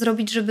 jak to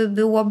zrobić, żeby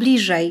było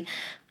bliżej.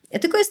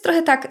 Tylko jest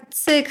trochę tak,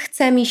 cyk,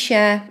 chce mi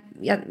się,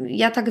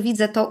 ja tak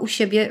widzę to u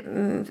siebie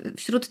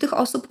wśród tych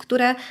osób,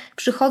 które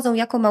przychodzą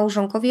jako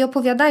małżonkowie i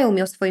opowiadają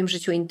mi o swoim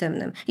życiu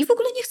intymnym. I w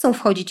ogóle nie chcą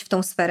wchodzić w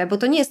tą sferę, bo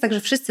to nie jest tak, że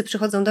wszyscy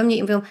przychodzą do mnie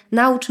i mówią,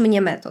 naucz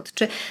mnie metod.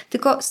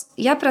 Tylko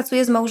ja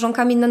pracuję z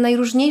małżonkami na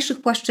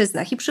najróżniejszych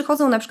płaszczyznach i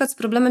przychodzą na przykład z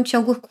problemem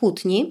ciągłych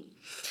kłótni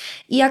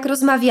i jak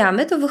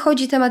rozmawiamy, to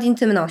wychodzi temat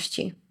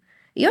intymności.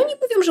 I oni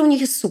mówią, że u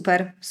nich jest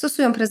super,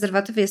 stosują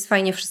prezerwatywy, jest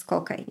fajnie, wszystko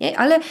okej, nie?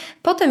 Ale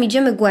potem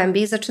idziemy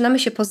głębiej, zaczynamy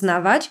się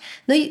poznawać,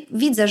 no i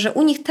widzę, że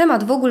u nich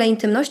temat w ogóle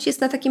intymności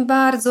jest na takim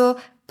bardzo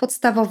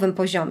podstawowym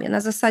poziomie.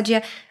 Na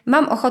zasadzie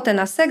mam ochotę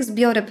na seks,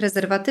 biorę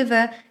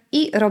prezerwatywę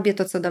i robię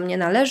to, co do mnie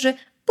należy,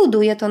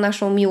 buduję to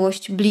naszą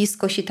miłość,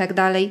 bliskość i tak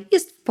dalej,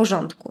 jest w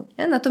porządku,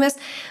 nie? Natomiast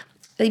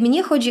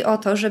mnie chodzi o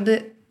to,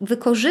 żeby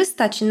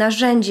wykorzystać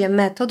narzędzie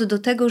metod do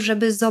tego,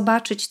 żeby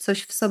zobaczyć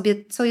coś w sobie,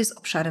 co jest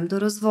obszarem do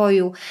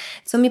rozwoju,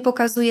 co mi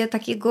pokazuje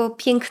takiego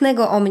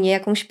pięknego o mnie,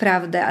 jakąś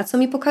prawdę, a co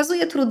mi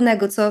pokazuje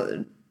trudnego,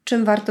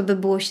 czym warto by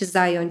było się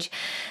zająć.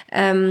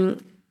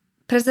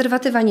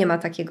 Prezerwatywa nie ma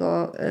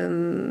takiego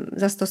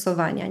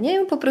zastosowania, nie?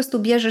 Ją po prostu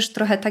bierzesz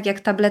trochę tak jak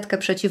tabletkę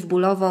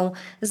przeciwbólową,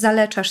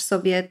 zaleczasz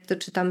sobie,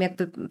 czy tam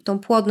jakby tą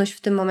płodność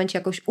w tym momencie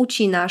jakoś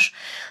ucinasz.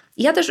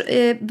 Ja też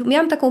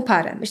miałam taką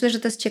parę, myślę, że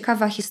to jest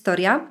ciekawa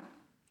historia,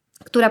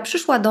 która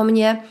przyszła do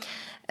mnie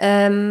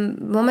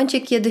w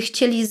momencie, kiedy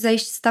chcieli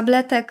zejść z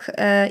tabletek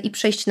i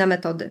przejść na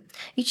metody.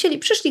 I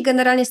przyszli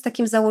generalnie z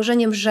takim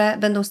założeniem, że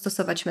będą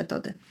stosować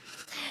metody.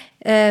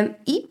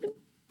 I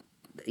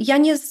ja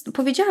nie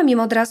powiedziałam im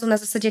od razu na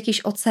zasadzie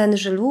jakiejś oceny,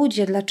 że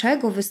ludzie,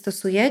 dlaczego wy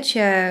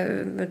stosujecie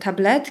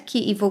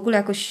tabletki i w ogóle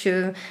jakoś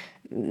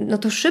no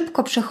to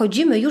szybko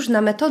przechodzimy już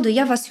na metody,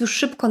 ja was już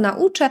szybko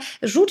nauczę,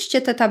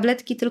 rzućcie te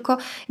tabletki, tylko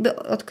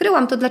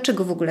odkryłam to,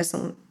 dlaczego w ogóle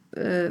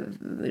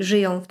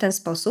żyją w ten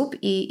sposób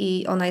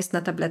i ona jest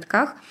na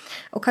tabletkach.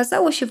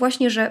 Okazało się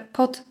właśnie, że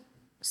pod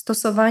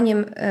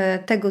stosowaniem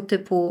tego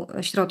typu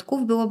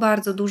środków było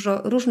bardzo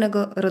dużo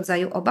różnego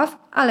rodzaju obaw,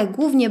 ale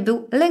głównie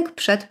był lęk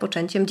przed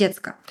poczęciem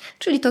dziecka,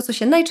 czyli to, co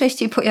się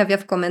najczęściej pojawia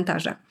w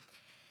komentarzach.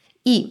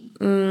 I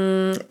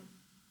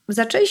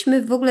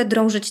zaczęliśmy w ogóle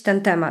drążyć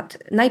ten temat,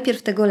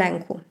 najpierw tego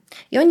lęku.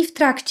 I oni w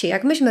trakcie,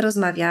 jak myśmy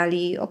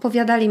rozmawiali,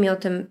 opowiadali mi o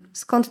tym,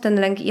 skąd ten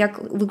lęk,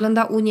 jak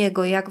wygląda u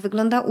niego, jak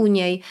wygląda u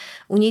niej.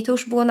 U niej to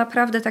już było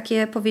naprawdę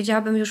takie,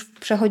 powiedziałabym, już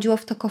przechodziło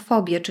w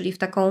tokofobię, czyli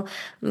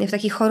w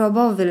taki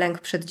chorobowy lęk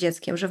przed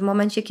dzieckiem, że w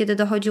momencie, kiedy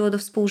dochodziło do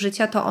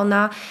współżycia, to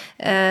ona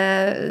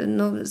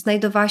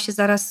znajdowała się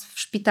zaraz w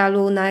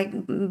szpitalu na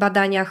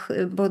badaniach,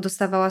 bo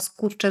dostawała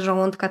skurcze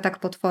żołądka tak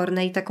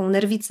potworne i taką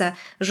nerwicę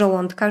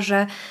żołądka,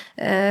 że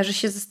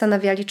się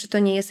zastanawiali, czy to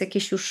nie jest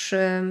jakieś już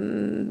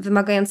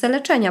wymagające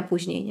leczenia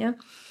później, nie?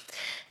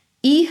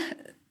 I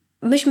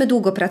myśmy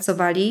długo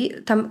pracowali.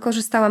 Tam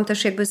korzystałam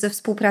też jakby ze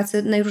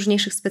współpracy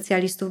najróżniejszych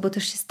specjalistów, bo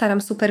też się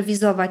staram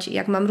superwizować.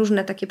 Jak mam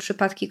różne takie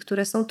przypadki,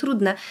 które są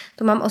trudne,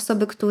 to mam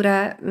osoby,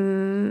 które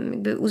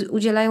jakby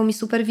udzielają mi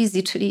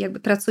superwizji, czyli jakby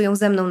pracują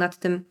ze mną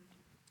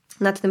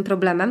nad tym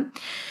problemem.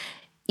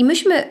 I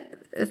myśmy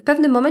w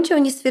pewnym momencie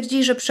oni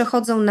stwierdzili, że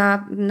przechodzą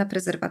na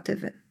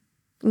prezerwatywy.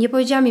 Nie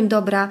powiedziałam im,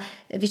 dobra,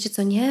 wiecie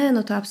co, nie,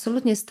 no to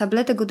absolutnie z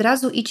tabletek od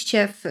razu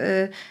idźcie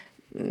w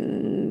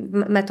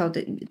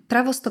metody.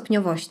 Prawo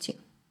stopniowości.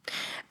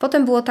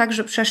 Potem było tak,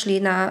 że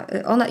przeszli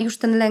ona już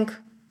ten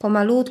lęk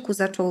pomalutku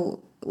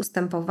zaczął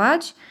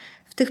ustępować.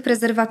 W tych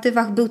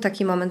prezerwatywach był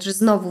taki moment, że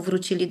znowu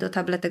wrócili do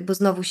tabletek, bo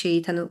znowu się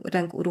jej ten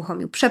lęk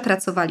uruchomił.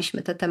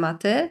 Przepracowaliśmy te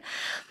tematy.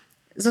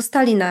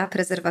 Zostali na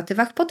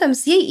prezerwatywach. Potem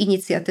z jej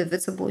inicjatywy,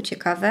 co było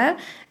ciekawe,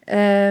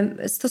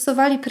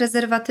 stosowali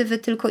prezerwatywy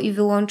tylko i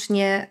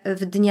wyłącznie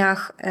w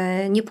dniach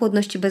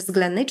niepłodności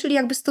bezwzględnej, czyli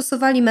jakby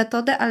stosowali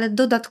metodę, ale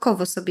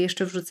dodatkowo sobie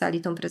jeszcze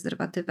wrzucali tą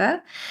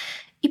prezerwatywę.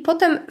 I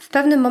potem w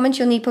pewnym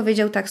momencie on jej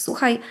powiedział tak,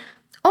 słuchaj,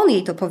 on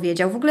jej to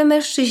powiedział. W ogóle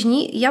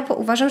mężczyźni, ja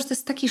uważam, że to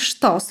jest taki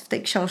sztos w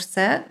tej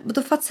książce, bo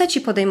to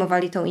faceci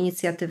podejmowali tą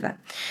inicjatywę.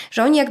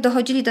 Że oni jak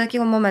dochodzili do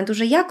takiego momentu,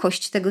 że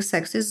jakość tego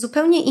seksu jest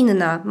zupełnie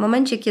inna. W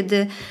momencie,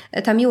 kiedy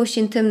ta miłość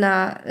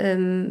intymna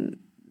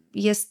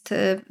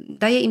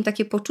daje im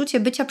takie poczucie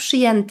bycia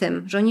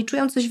przyjętym, że oni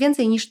czują coś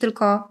więcej niż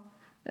tylko...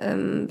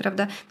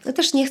 prawda? No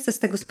też nie chcę z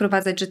tego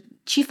sprowadzać, że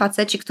ci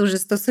faceci, którzy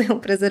stosują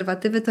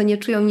prezerwatywy, to nie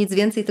czują nic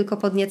więcej, tylko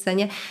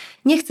podniecenie.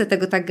 Nie chcę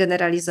tego tak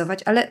generalizować,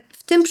 ale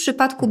w tym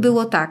przypadku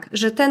było tak,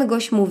 że ten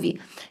gość mówi,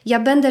 ja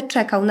będę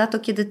czekał na to,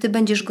 kiedy ty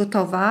będziesz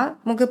gotowa,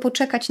 mogę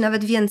poczekać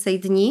nawet więcej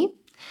dni,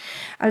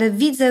 ale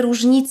widzę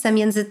różnicę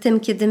między tym,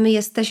 kiedy my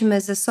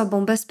jesteśmy ze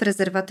sobą bez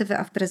prezerwatywy,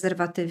 a w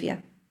prezerwatywie.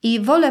 I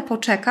wolę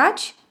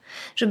poczekać,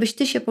 żebyś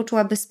ty się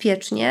poczuła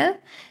bezpiecznie.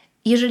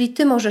 Jeżeli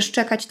ty możesz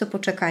czekać, to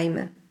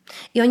poczekajmy.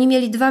 I oni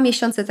mieli 2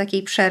 miesiące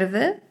takiej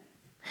przerwy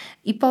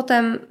i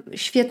potem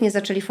świetnie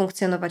zaczęli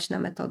funkcjonować na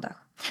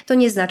metodach. To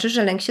nie znaczy,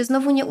 że lęk się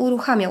znowu nie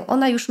uruchamiał.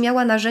 Ona już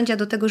miała narzędzia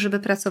do tego, żeby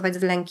pracować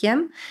z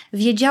lękiem.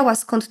 Wiedziała,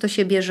 skąd to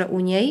się bierze u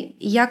niej,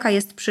 jaka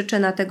jest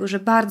przyczyna tego, że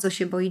bardzo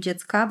się boi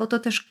dziecka, bo to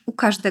też u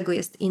każdego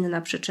jest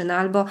inna przyczyna.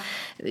 Albo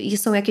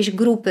są jakieś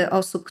grupy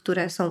osób,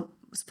 które są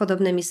z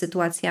podobnymi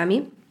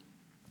sytuacjami.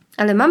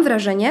 Ale mam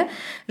wrażenie,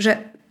 że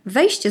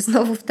wejście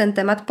znowu w ten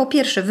temat po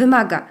pierwsze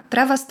wymaga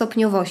prawa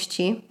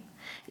stopniowości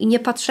i nie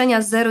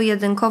patrzenia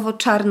zero-jedynkowo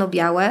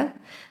czarno-białe.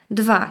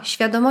 2.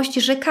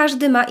 Świadomości, że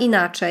każdy ma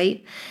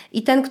inaczej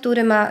i ten,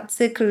 który ma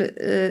cykl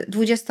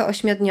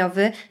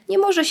 28-dniowy nie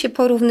może się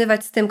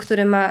porównywać z tym,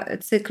 który ma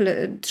cykl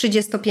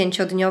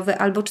 35-dniowy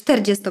albo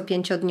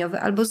 45-dniowy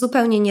albo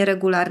zupełnie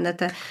nieregularne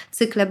te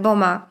cykle, bo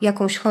ma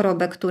jakąś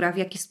chorobę, która w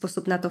jakiś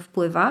sposób na to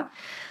wpływa.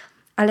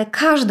 Ale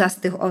każda z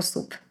tych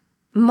osób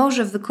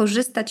może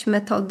wykorzystać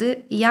metody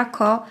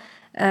jako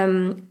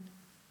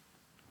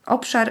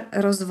obszar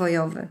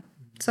rozwojowy.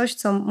 Coś,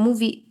 co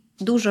mówi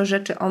dużo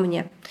rzeczy o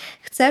mnie.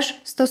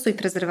 Chcesz? Stosuj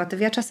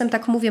prezerwatyw. Ja czasem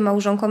tak mówię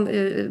małżonkom,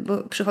 bo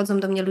przychodzą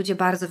do mnie ludzie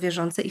bardzo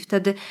wierzący i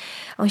wtedy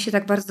oni się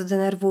tak bardzo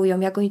denerwują,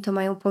 jak oni to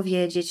mają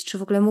powiedzieć, czy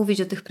w ogóle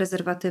mówić o tych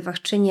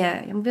prezerwatywach, czy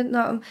nie. Ja mówię,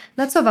 no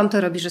na co wam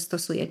to robi, że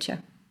stosujecie?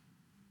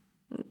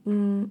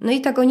 No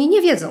i tak oni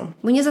nie wiedzą,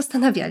 bo nie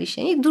zastanawiali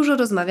się. I dużo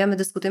rozmawiamy,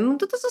 dyskutujemy,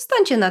 to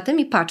zostańcie na tym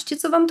i patrzcie,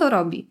 co wam to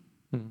robi.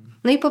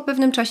 No i po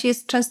pewnym czasie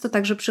jest często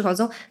tak, że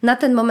przychodzą, na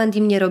ten moment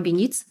im nie robi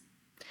nic,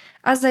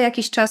 a za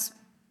jakiś czas,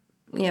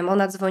 nie wiem,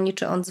 ona dzwoni,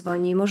 czy on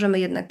dzwoni, możemy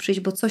jednak przyjść,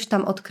 bo coś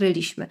tam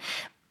odkryliśmy.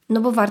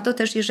 No bo warto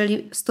też,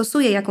 jeżeli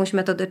stosuje jakąś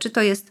metodę, czy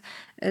to jest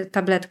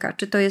tabletka,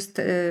 czy to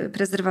jest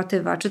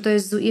prezerwatywa, czy to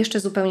jest jeszcze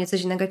zupełnie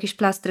coś innego, jakieś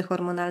plastry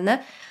hormonalne,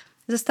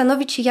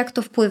 zastanowić się, jak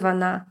to wpływa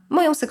na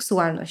moją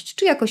seksualność.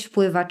 Czy jakoś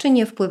wpływa, czy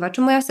nie wpływa,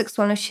 czy moja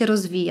seksualność się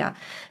rozwija,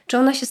 czy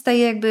ona się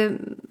staje jakby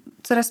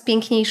coraz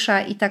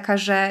piękniejsza i taka,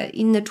 że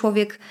inny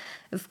człowiek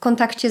w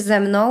kontakcie ze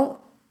mną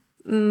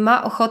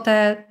ma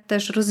ochotę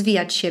też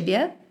rozwijać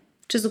siebie,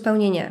 czy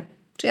zupełnie nie.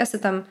 Czy ja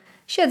sobie tam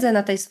siedzę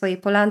na tej swojej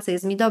polance,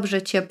 jest mi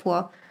dobrze,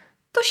 ciepło,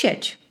 to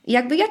siedź.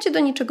 Jakby ja cię do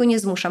niczego nie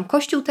zmuszam.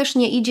 Kościół też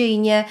nie idzie i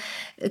nie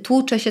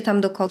tłucze się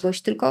tam do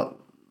kogoś,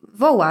 tylko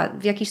woła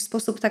w jakiś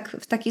sposób,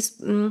 w taki,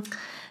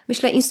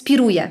 myślę,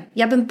 inspiruje.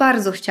 Ja bym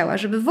bardzo chciała,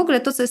 żeby w ogóle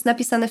to, co jest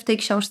napisane w tej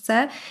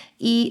książce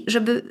i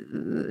żeby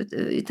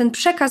ten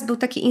przekaz był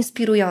taki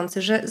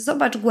inspirujący, że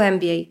zobacz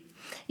głębiej.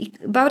 I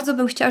bardzo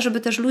bym chciała, żeby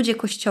też ludzie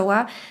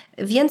Kościoła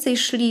więcej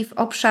szli w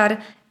obszar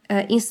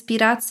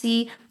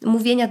inspiracji,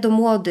 mówienia do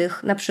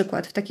młodych na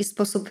przykład w taki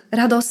sposób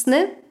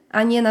radosny,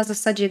 a nie na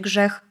zasadzie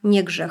grzech,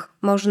 nie grzech.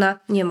 Można,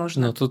 nie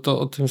można. No to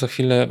o tym za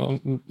chwilę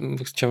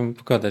chciałbym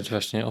pogadać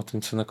właśnie o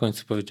tym, co na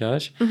końcu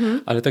powiedziałaś,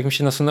 ale tak mi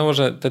się nasunęło,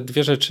 że te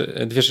dwie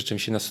rzeczy mi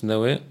się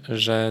nasunęły,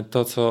 że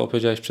to, co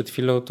opowiedziałaś przed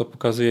chwilą, to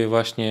pokazuje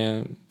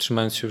właśnie,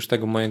 trzymając się już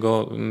tego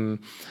mojego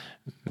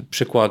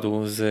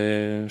przykładu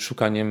z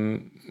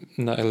szukaniem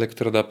na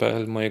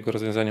elektroda.pl mojego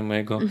rozwiązania,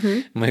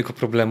 mojego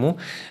problemu,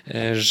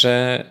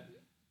 że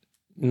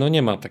no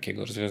nie ma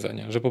takiego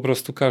rozwiązania, że po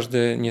prostu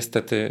każdy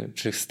niestety,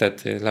 czy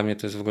stety, dla mnie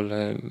to jest w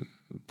ogóle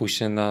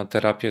pójście na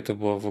terapię to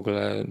było w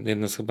ogóle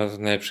jedno z chyba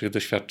najlepszych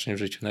doświadczeń w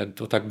życiu, nawet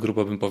to tak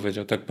grubo bym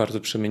powiedział, tak bardzo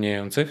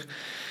przemieniających,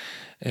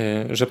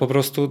 że po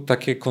prostu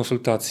takie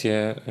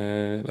konsultacje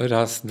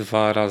raz,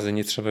 2 razy,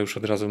 nie trzeba już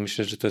od razu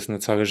myśleć, że to jest na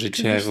całe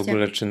życie w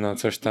ogóle, czy na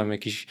coś tam,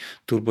 jakiś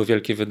turbo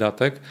wielki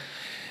wydatek,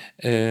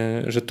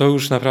 że to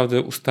już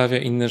naprawdę ustawia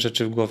inne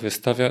rzeczy w głowie,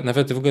 stawia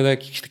nawet w ogóle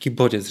jakiś taki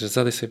bodziec, że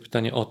zadaj sobie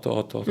pytanie o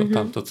to,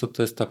 tamto, co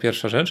to jest ta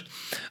pierwsza rzecz.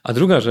 A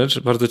druga rzecz,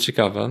 bardzo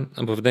ciekawa,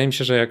 bo wydaje mi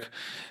się, że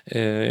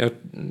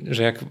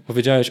jak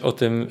powiedziałeś o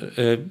tym,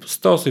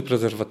 stosuj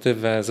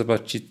prezerwatywę,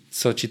 zobacz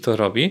co ci to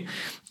robi,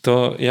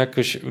 to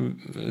jakoś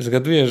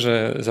zgaduję,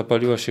 że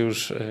zapaliło się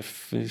już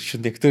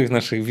wśród niektórych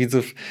naszych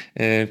widzów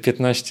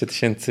 15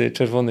 000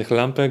 czerwonych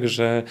lampek,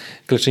 że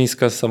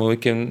Kleczyńska z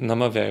Samołykiem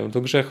namawiają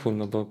do grzechu,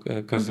 no bo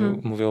każdy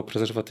mówi o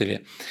prezerwatywie.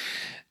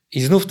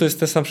 I znów to jest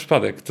ten sam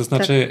przypadek, to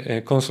znaczy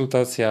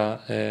konsultacja,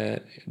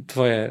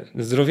 twoje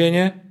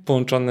zdrowienie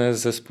połączone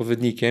ze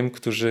spowiednikiem,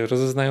 którzy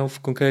rozeznają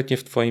konkretnie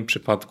w twoim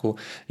przypadku,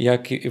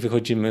 jak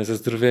wychodzimy ze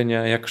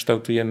zdrowienia, jak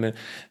kształtujemy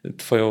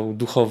twoją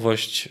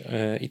duchowość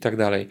i tak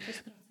dalej.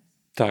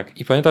 Tak,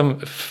 i pamiętam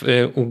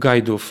u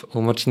Gajdów,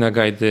 u Marcina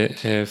Gajdy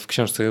w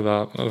książce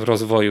chyba w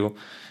rozwoju,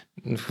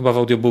 chyba w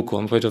audiobooku,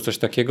 on powiedział coś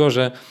takiego,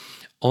 że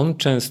on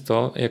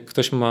często, jak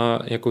ktoś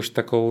ma jakąś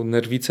taką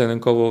nerwicę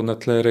lękową na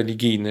tle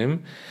religijnym,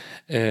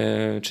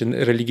 czy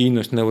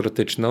religijność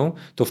neurotyczną,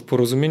 to w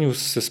porozumieniu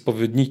ze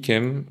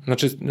spowiednikiem,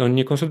 znaczy on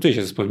nie konsultuje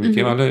się ze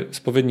spowiednikiem, ale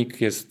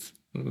spowiednik jest,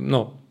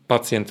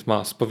 pacjent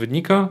ma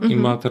spowiednika i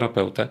ma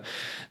terapeutę,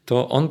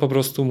 to on po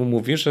prostu mu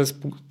mówi, że z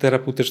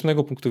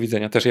terapeutycznego punktu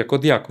widzenia, też jako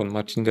diakon,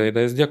 Marcin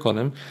Gajda jest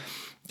diakonem,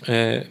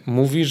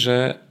 mówi,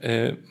 że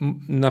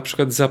na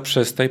przykład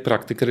zaprzestaj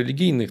praktyk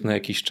religijnych na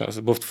jakiś czas,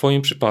 bo w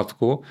twoim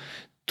przypadku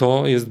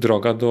to jest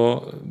droga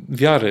do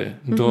wiary,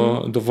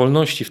 do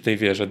wolności w tej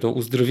wierze, do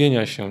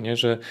uzdrowienia się, nie?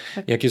 Że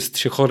jak jest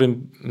się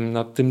chorym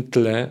na tym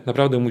tle,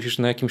 naprawdę musisz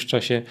na jakimś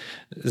czasie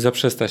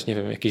zaprzestać, nie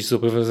wiem, jakieś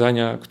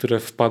zobowiązania, które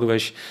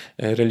wpadłeś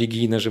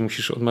religijne, że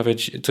musisz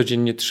odmawiać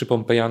codziennie 3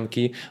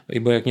 pompejanki,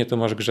 bo jak nie, to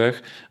masz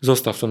grzech,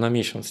 zostaw to na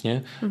miesiąc,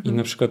 nie? I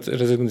na przykład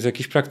rezygnuj z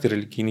jakichś praktyk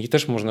religijnych. I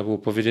też można było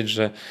powiedzieć,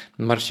 że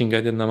Marcin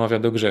Gajda namawia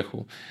do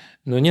grzechu.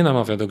 No nie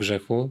namawia do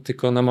grzechu,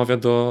 tylko namawia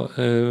do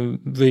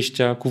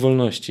wyjścia ku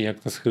wolności,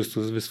 jak nas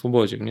Chrystus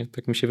wyswobodził. Nie?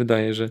 Tak mi się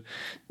wydaje, że...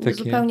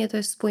 Zupełnie to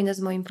jest spójne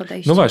z moim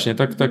podejściem. No właśnie,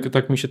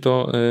 tak mi się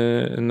to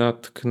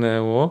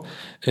natknęło.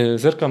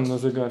 Zerkam na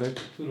zegarek,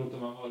 którą to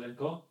mam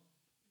Olenko.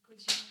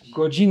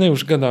 Godzinę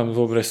już gadamy,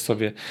 wyobraź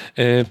sobie.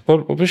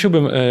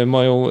 Poprosiłbym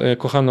moją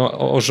kochaną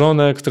o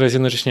żonę, która jest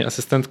jednocześnie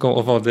asystentką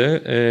o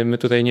wody. My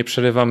tutaj nie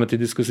przerywamy tej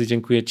dyskusji,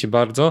 dziękuję ci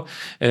bardzo.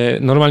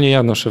 Normalnie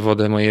ja noszę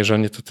wodę mojej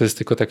żonie, to jest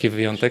tylko taki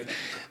wyjątek.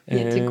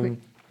 Nie, dziękuję.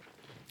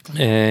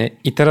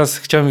 I teraz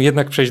chciałem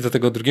jednak przejść do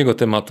tego drugiego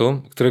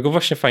tematu, którego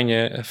właśnie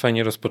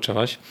fajnie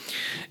rozpoczęłaś.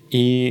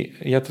 I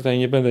ja tutaj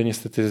nie będę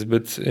niestety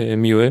zbyt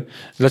miły.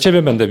 Dla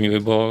ciebie będę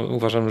miły, bo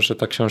uważam, że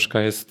ta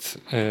książka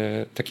jest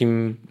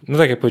takim, no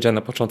tak jak powiedziałem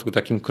na początku,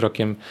 takim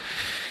krokiem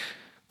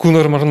ku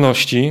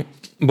normalności,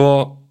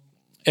 bo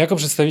jako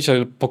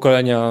przedstawiciel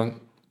pokolenia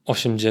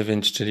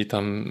 8-9, czyli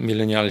tam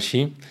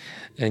milenialsi,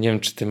 nie wiem,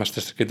 czy ty masz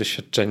też takie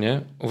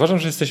doświadczenie, uważam,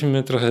 że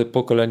jesteśmy trochę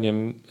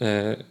pokoleniem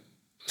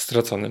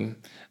straconym.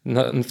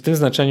 W tym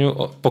znaczeniu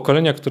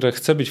pokolenia, które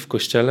chce być w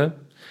Kościele,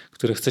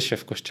 które chce się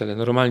w Kościele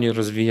normalnie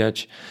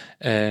rozwijać,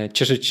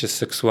 cieszyć się z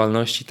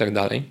seksualności i tak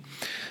dalej.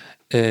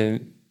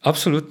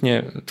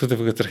 Absolutnie, tutaj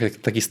w ogóle trochę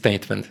taki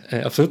statement,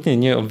 absolutnie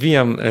nie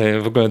obwijam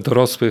w ogóle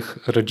dorosłych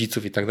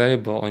rodziców i tak dalej,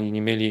 bo oni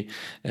nie mieli,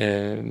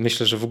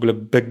 myślę, że w ogóle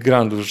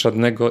backgroundu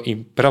żadnego i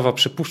prawa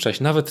przypuszczać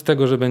nawet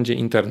tego, że będzie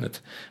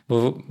internet.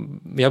 Bo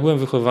ja byłem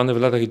wychowany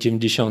w latach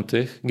 90.,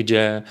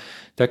 gdzie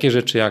takie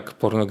rzeczy jak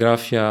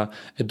pornografia,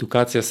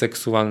 edukacja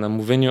seksualna,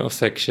 mówienie o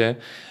seksie,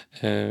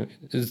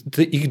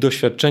 ich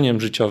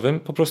doświadczeniem życiowym,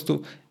 po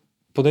prostu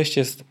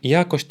podejście jest,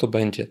 jakoś to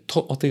będzie.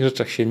 To o tych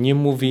rzeczach się nie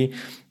mówi,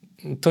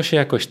 to się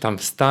jakoś tam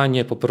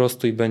stanie po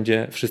prostu i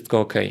będzie wszystko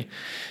okej.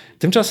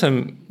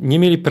 Tymczasem nie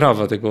mieli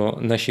prawa tego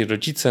nasi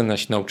rodzice,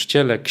 nasi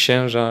nauczyciele,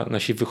 księża,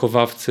 nasi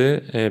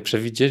wychowawcy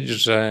przewidzieć,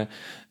 że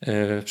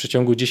w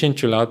przeciągu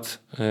 10 lat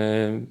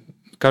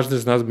każdy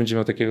z nas będzie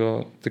miał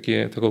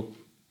taką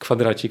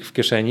kwadracik w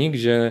kieszeni,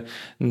 gdzie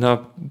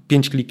na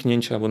 5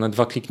 kliknięć albo na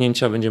 2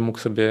 kliknięcia będzie mógł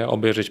sobie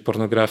obejrzeć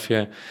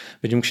pornografię,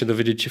 będzie mógł się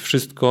dowiedzieć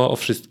wszystko o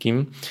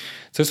wszystkim,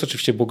 co jest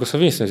oczywiście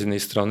błogosławieństwem z jednej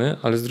strony,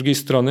 ale z drugiej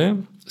strony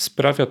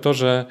sprawia to,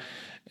 że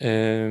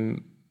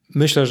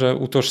myślę, że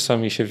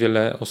utożsami się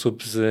wiele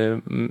osób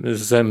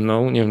ze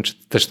mną, nie wiem, czy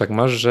też tak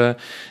masz, że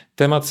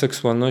temat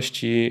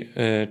seksualności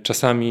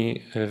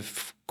czasami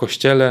w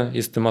Kościele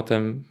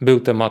był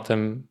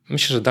tematem,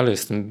 myślę, że dalej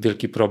jest ten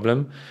wielki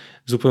problem,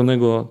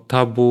 zupełnego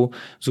tabu,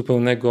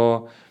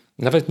 zupełnego,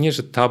 nawet nie,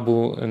 że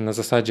tabu na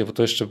zasadzie, bo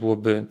to jeszcze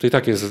byłoby, to i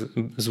tak jest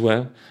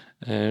złe,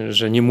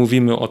 że nie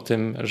mówimy o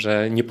tym,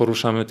 że nie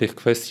poruszamy tych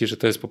kwestii, że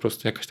to jest po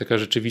prostu jakaś taka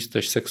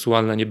rzeczywistość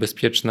seksualna,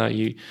 niebezpieczna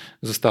i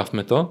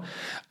zostawmy to,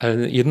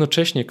 ale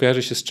jednocześnie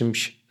kojarzy się z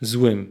czymś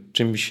złym,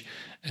 czymś,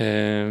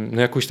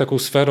 no jakąś taką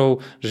sferą,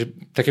 że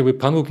tak jakby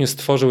Pan Bóg nie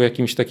stworzył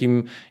jakimś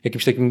takim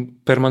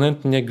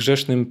permanentnie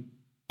grzesznym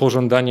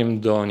pożądaniem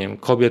do, nie wiem,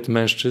 kobiet,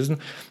 mężczyzn,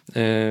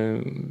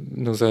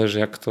 no zależy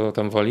jak to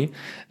tam woli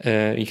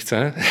i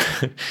chce.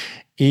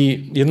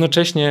 I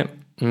jednocześnie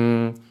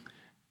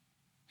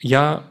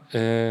ja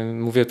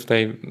mówię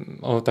tutaj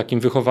o takim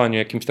wychowaniu,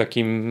 jakimś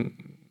takim,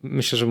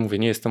 myślę, że mówię,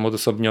 nie jestem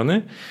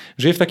odosobniony,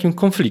 żyję w takim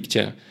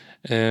konflikcie,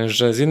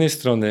 że z jednej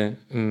strony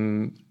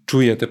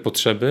czuję te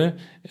potrzeby,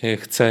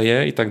 chcę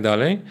je i tak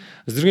dalej,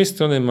 z drugiej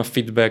strony ma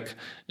feedback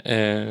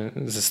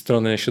ze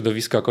strony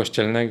środowiska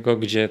kościelnego,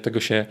 gdzie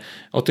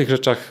o tych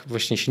rzeczach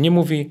właśnie się nie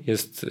mówi,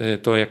 jest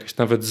to jakieś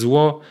nawet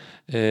zło,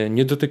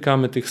 nie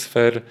dotykamy tych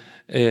sfer,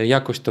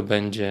 jakoś to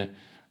będzie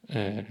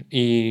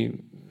i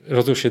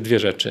rodzą się dwie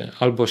rzeczy.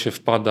 Albo się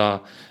wpada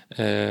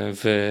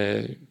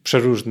w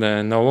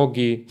przeróżne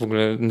nałogi, w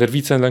ogóle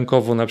nerwicę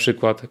lękową na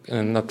przykład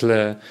na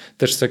tle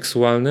też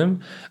seksualnym,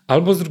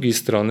 albo z drugiej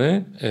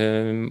strony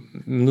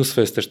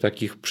mnóstwo jest też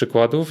takich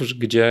przykładów,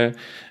 gdzie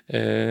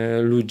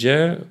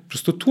ludzie po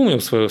prostu tłumią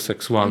swoją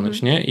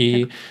seksualność, nie?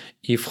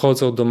 I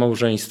wchodzą do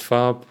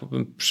małżeństwa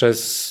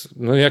przez,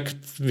 no jak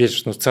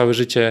wiesz, no całe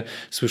życie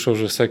słyszą,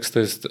 że seks to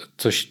jest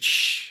coś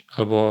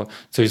albo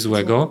coś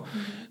złego.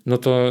 No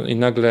to i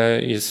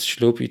nagle jest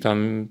ślub i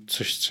tam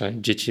coś trzeba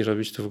dzieci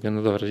robić, to w ogóle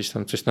no dobra, gdzieś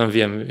tam coś tam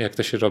wiem, jak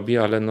to się robi,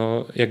 ale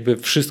no jakby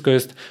wszystko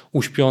jest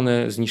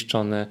uśpione,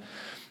 zniszczone,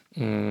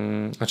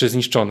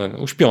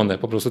 uśpione,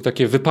 po prostu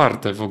takie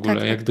wyparte w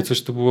ogóle, jakby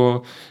coś to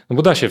było, no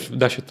bo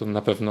da się to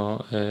na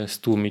pewno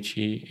stłumić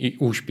i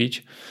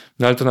uśpić,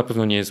 no ale to na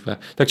pewno nie jest złe.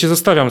 Tak cię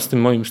zostawiam z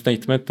tym moim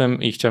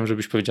statementem i chciałem,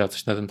 żebyś powiedziała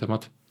coś na ten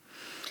temat.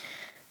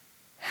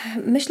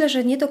 Myślę,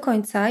 że nie do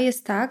końca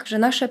jest tak, że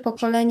nasze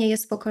pokolenie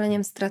jest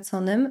pokoleniem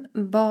straconym,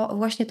 bo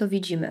właśnie to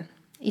widzimy.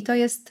 I to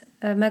jest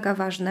mega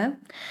ważne.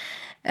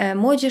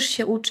 Młodzież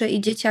się uczy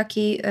i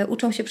dzieciaki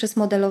uczą się przez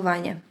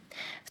modelowanie.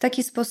 W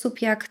taki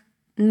sposób jak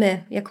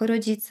my, jako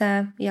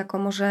rodzice, jako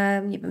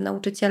może, nie wiem,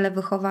 nauczyciele,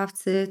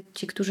 wychowawcy,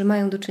 ci, którzy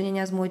mają do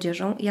czynienia z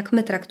młodzieżą, jak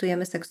my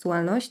traktujemy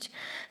seksualność,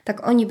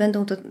 tak oni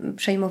będą to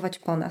przejmować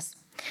po nas.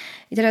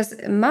 I teraz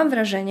mam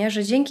wrażenie,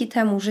 że dzięki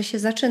temu, że się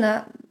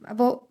zaczyna,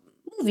 albo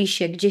mówi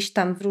się gdzieś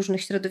tam w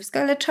różnych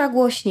środowiskach, ale trzeba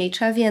głośniej,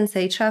 trzeba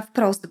więcej, trzeba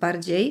wprost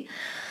bardziej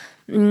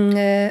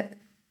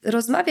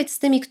rozmawiać z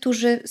tymi,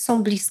 którzy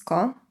są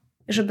blisko,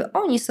 żeby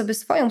oni sobie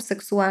swoją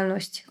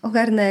seksualność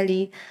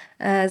ogarnęli,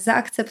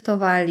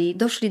 zaakceptowali,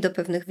 doszli do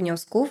pewnych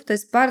wniosków. To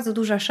jest bardzo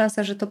duża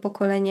szansa, że to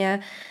pokolenie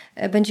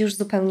będzie już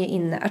zupełnie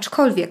inne.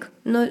 Aczkolwiek,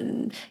 no,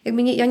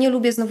 jakby ja nie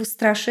lubię znowu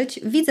straszyć,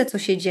 widzę co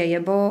się dzieje,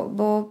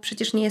 bo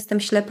przecież nie jestem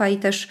ślepa i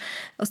też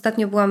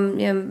ostatnio byłam,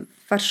 nie wiem,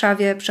 w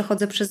Warszawie,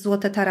 przechodzę przez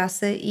Złote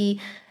Tarasy i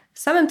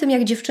samym tym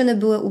jak dziewczyny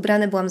były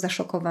ubrane byłam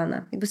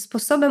zaszokowana. Jakby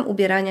sposobem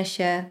ubierania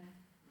się,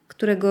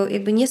 którego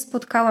jakby nie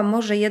spotkałam,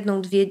 może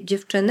jedną, dwie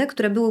dziewczyny,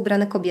 które były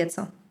ubrane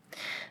kobieco.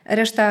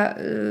 Reszta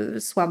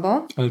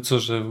słabo. Ale co,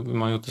 że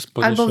mają te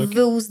spodnie albo w szerokie?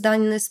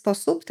 wyuzdany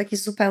sposób, taki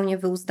zupełnie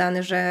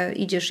wyuzdany, że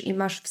idziesz i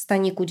masz w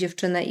staniku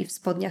dziewczynę i w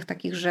spodniach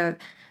takich, że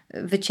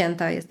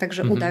wycięta jest, tak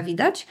że uda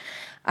widać.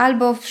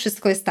 Albo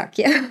wszystko jest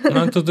takie.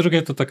 No to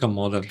drugie to taka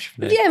moda. Mi się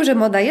wydaje. Wiem, że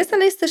moda jest,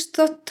 ale jest też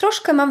to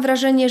troszkę mam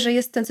wrażenie, że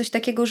jest ten coś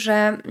takiego,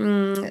 że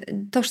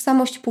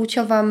tożsamość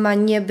płciowa ma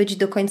nie być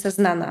do końca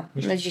znana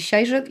na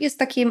dzisiaj, że jest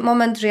taki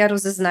moment, że ja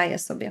rozeznaję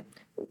sobie.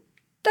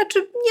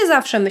 Znaczy nie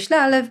zawsze myślę,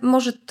 ale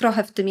może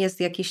trochę w tym jest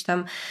jakiś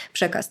tam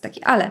przekaz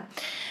taki. Ale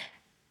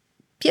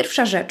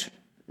pierwsza rzecz.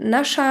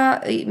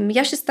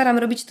 Ja się staram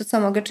robić to, co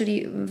mogę,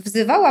 czyli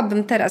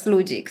wzywałabym teraz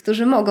ludzi,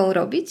 którzy mogą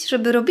robić,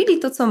 żeby robili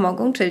to, co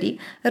mogą, czyli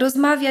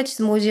rozmawiać z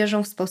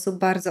młodzieżą w sposób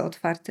bardzo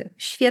otwarty.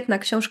 Świetna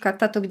książka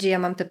Tato, gdzie ja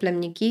mam te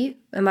plemniki,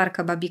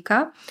 Marka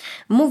Babika,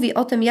 mówi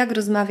o tym, jak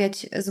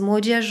rozmawiać z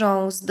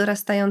młodzieżą, z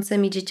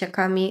dorastającymi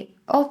dzieciakami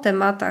o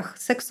tematach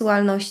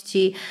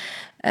seksualności,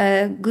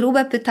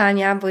 grube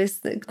pytania, bo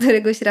jest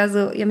któregoś razu,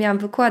 ja miałam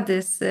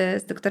wykłady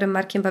z doktorem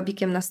Markiem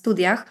Babikiem na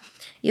studiach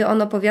i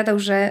on opowiadał,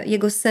 że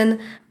jego syn,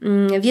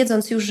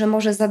 wiedząc już, że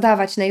może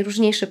zadawać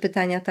najróżniejsze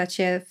pytania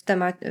tacie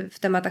w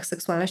tematach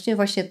seksualności,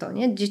 właśnie to,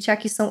 nie?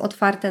 Dzieciaki są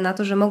otwarte na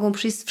to, że mogą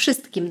przyjść z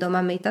wszystkim do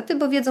mamy i taty,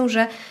 bo wiedzą,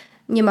 że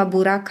nie ma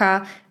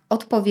buraka,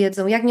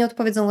 odpowiedzą. Jak nie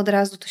odpowiedzą od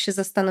razu, to się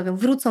zastanowią,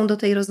 wrócą do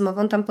tej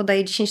rozmowy. On tam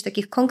podaje 10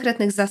 takich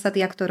konkretnych zasad,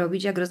 jak to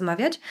robić, jak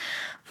rozmawiać.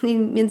 I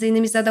między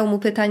innymi zadał mu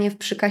pytanie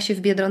przy kasie w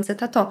Biedronce: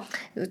 tato,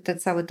 ten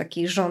cały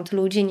taki rząd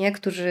ludzi, nie,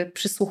 którzy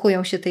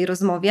przysłuchują się tej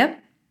rozmowie.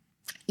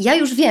 Ja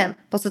już wiem,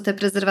 po co te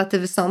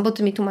prezerwatywy są, bo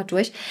ty mi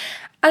tłumaczyłeś,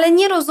 ale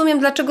nie rozumiem,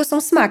 dlaczego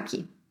są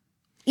smaki.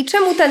 I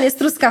czemu ten jest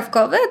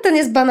truskawkowy, ten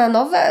jest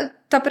bananowy,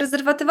 ta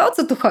prezerwatywa, o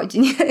co tu chodzi?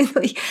 Nie?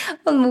 No i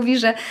on mówi,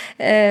 że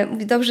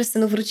mówi, dobrze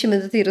synu, wrócimy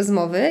do tej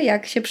rozmowy,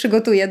 jak się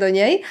przygotuje do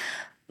niej.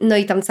 No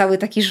i tam cały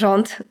taki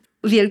rząd,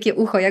 wielkie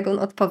ucho, jak on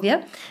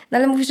odpowie. No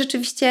ale mówi,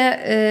 rzeczywiście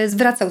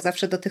zwracał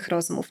zawsze do tych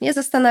rozmów. Nie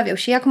zastanawiał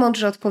się, jak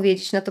mądrze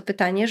odpowiedzieć na to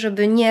pytanie,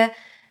 żeby nie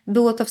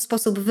było to w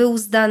sposób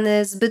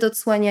wyuzdany, zbyt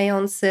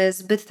odsłaniający,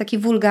 zbyt taki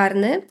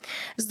wulgarny.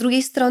 Z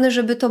drugiej strony,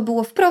 żeby to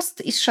było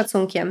wprost i z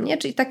szacunkiem, nie?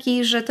 Czyli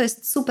taki, że to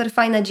jest super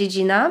fajna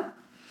dziedzina,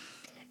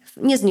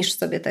 nie zniszcz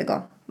sobie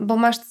tego, bo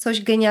masz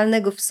coś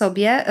genialnego w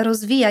sobie,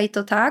 rozwijaj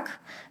to tak,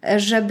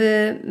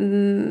 żeby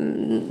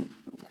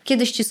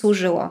kiedyś ci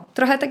służyło.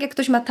 Trochę tak jak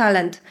ktoś ma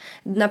talent,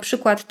 na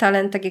przykład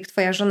talent, tak jak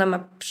twoja żona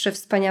ma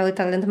przewspaniały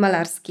talent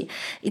malarski.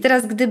 I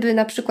teraz gdyby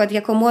na przykład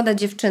jako młoda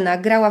dziewczyna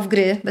grała w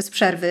gry bez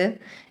przerwy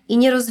i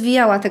nie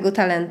rozwijała tego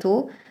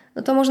talentu,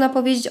 no to można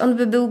powiedzieć, on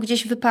by był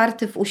gdzieś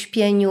wyparty w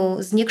uśpieniu,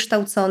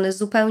 zniekształcony,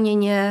 zupełnie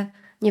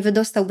nie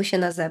wydostałby się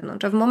na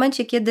zewnątrz. A w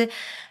momencie, kiedy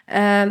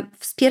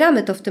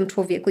wspieramy to w tym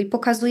człowieku i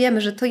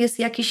pokazujemy, że to jest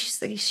jakaś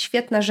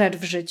świetna rzecz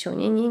w życiu,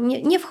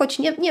 nie wchodź,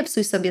 nie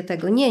psuj sobie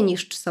tego, nie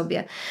niszcz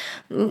sobie.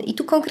 I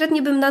tu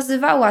konkretnie bym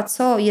nazywała,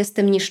 co jest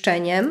tym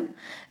niszczeniem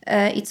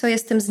i co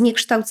jest tym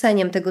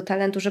zniekształceniem tego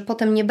talentu, że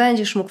potem nie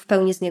będziesz mógł w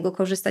pełni z niego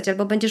korzystać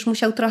albo będziesz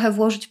musiał trochę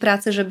włożyć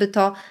pracy, żeby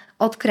to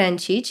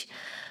odkręcić.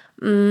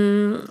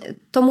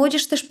 To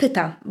młodzież też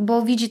pyta,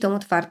 bo widzi tą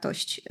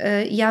otwartość.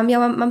 Ja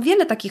mam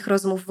wiele takich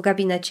rozmów w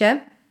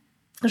gabinecie,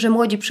 że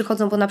młodzi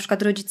przychodzą, bo na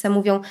przykład rodzice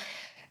mówią,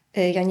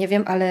 ja nie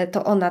wiem, ale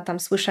to ona tam,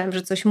 słyszałem,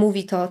 że coś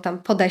mówi, to tam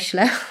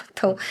podeślę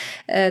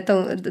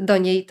do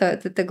niej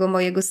tego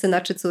mojego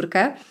syna czy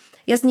córkę.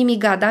 Ja z nimi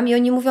gadam i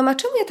oni mówią, a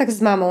czemu ja tak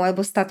z mamą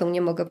albo z tatą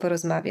nie mogę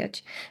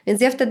porozmawiać?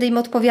 Więc ja wtedy im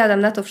odpowiadam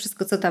na to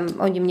wszystko, co tam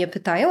oni mnie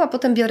pytają, a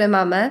potem biorę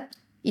mamę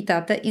i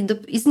tatę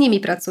i z nimi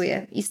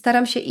pracuję. I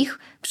staram się ich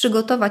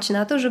przygotować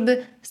na to,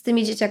 żeby z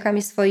tymi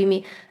dzieciakami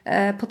swoimi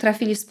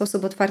potrafili w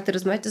sposób otwarty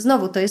rozmawiać.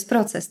 Znowu, to jest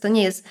proces, to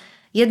nie jest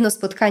jedno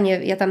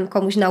spotkanie, ja tam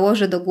komuś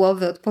nałożę do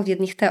głowy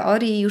odpowiednich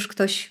teorii i już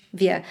ktoś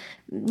wie.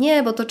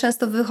 Nie, bo to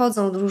często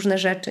wychodzą różne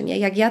rzeczy, nie?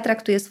 Jak ja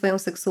traktuję swoją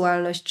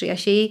seksualność, czy ja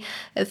się jej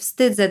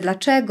wstydzę,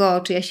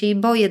 dlaczego, czy ja się jej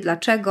boję,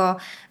 dlaczego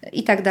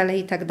i tak dalej,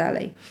 i tak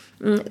dalej.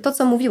 To,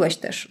 co mówiłeś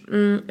też,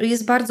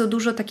 jest bardzo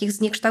dużo takich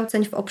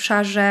zniekształceń w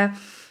obszarze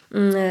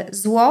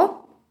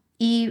zło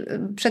i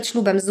przed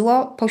ślubem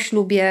zło, po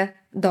ślubie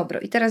dobro.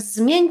 I teraz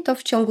zmień to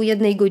w ciągu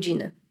 1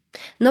 godziny.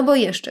 No bo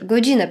jeszcze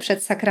godzinę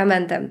przed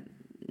sakramentem,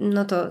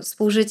 no to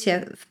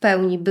współżycie w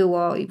pełni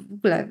było i w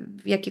ogóle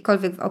w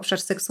jakikolwiek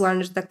obszar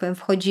seksualny, że tak powiem,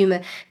 wchodzimy,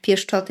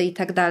 pieszczoty i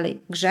tak dalej.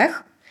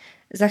 Grzech.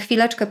 Za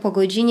chwileczkę po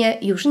godzinie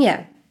już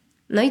nie.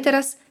 No i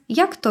teraz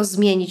jak to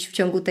zmienić w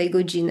ciągu tej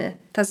godziny?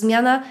 Ta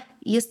zmiana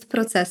jest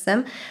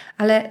procesem,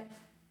 ale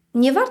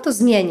nie warto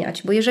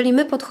zmieniać, bo jeżeli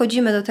my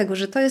podchodzimy do tego,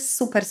 że to jest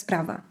super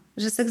sprawa,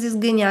 że seks jest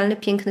genialny,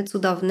 piękny,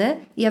 cudowny,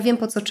 ja wiem,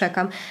 po co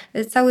czekam.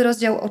 Cały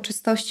rozdział o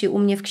czystości u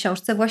mnie w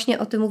książce właśnie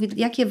o tym mówi,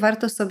 jakie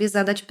warto sobie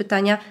zadać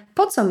pytania,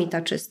 po co mi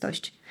ta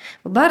czystość?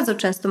 Bo bardzo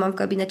często mam w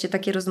gabinecie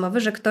takie rozmowy,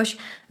 że ktoś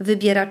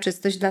wybiera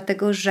czystość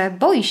dlatego, że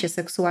boi się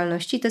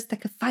seksualności i to jest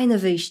takie fajne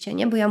wyjście,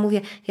 nie? Bo ja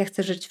mówię, ja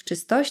chcę żyć w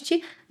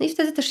czystości, no i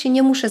wtedy też się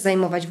nie muszę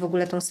zajmować w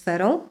ogóle tą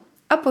sferą,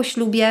 a po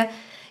ślubie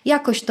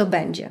jakoś to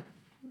będzie.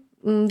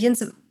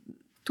 Więc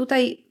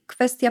tutaj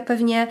kwestia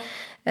pewnie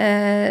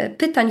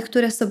pytań,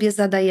 które sobie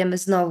zadajemy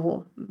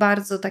znowu.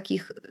 Bardzo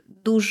takich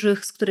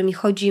dużych, z którymi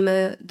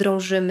chodzimy,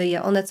 drążymy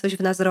je, one coś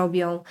w nas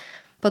robią.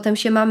 Potem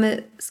się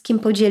mamy z kim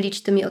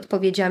podzielić tymi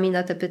odpowiedziami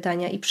na te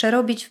pytania i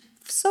przerobić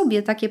w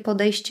sobie takie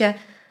podejście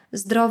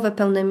zdrowe,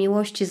 pełne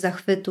miłości,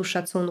 zachwytu,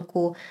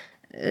 szacunku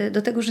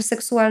do tego, że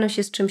seksualność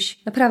jest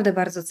czymś naprawdę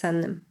bardzo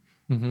cennym.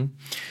 Mhm.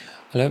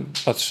 Ale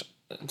patrz,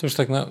 to już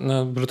tak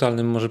na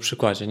brutalnym może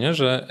przykładzie, nie?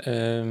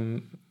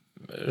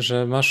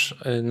 Że masz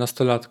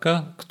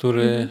nastolatka,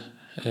 który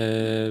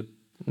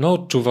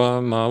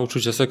odczuwa, ma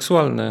uczucia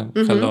seksualne.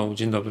 Hello,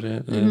 dzień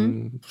dobry,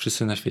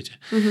 wszyscy na świecie.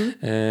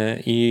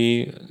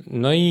 I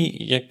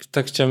jak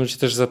tak chciałem cię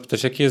też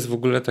zapytać, jaki jest w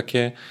ogóle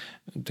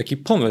taki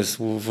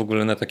pomysł w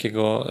ogóle na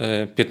takiego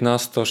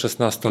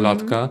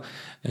 15-16-latka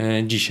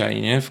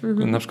dzisiaj, nie?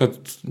 Na przykład,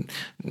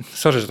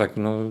 sorry, że tak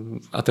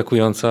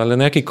atakująco, ale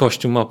na jaki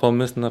kościół ma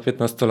pomysł na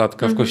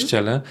 15-latka w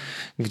kościele,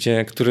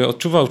 który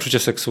odczuwa uczucia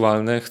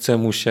seksualne,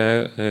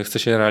 chce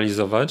się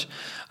realizować,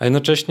 a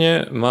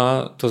jednocześnie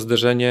ma to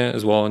zderzenie,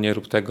 zło, nie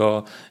rób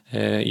tego,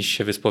 iść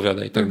się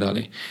wyspowiada i tak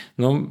dalej.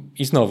 No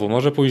i znowu,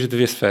 może pójść w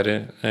 2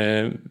 sfery.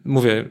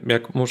 Mówię,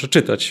 jak może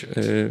czytać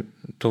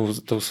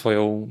tą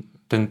swoją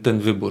ten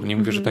wybór. Nie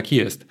mówię, że taki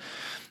jest.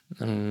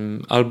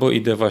 Albo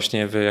idę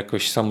właśnie w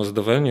jakoś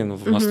samozadowolenie,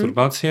 w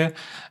masturbację,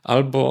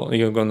 albo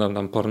i oglądam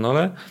tam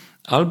pornole,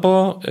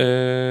 albo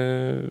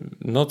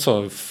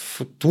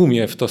w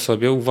tłumie w to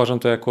sobie, uważam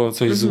to jako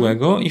coś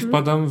złego i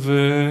wpadam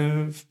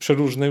w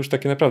przeróżne już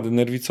takie naprawdę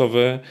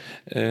nerwicowe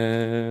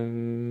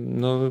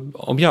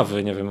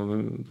objawy, nie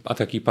wiem,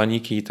 ataki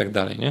paniki i tak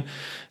dalej, nie?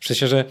 W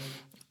sensie, że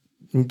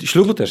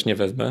ślubu też nie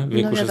wezmę w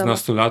wieku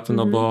 16 lat,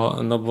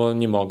 bo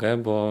nie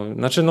mogę,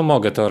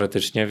 mogę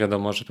teoretycznie,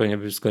 wiadomo, że pewnie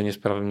zgodnie z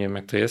prawem, nie wiem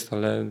jak to jest,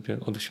 ale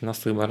od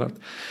 18 chyba lat.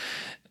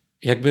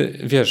 Jakby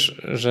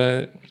wiesz,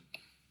 że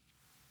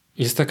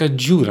jest taka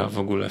dziura w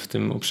ogóle w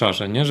tym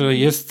obszarze, nie? Że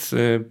jest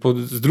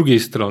z drugiej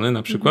strony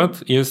na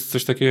przykład jest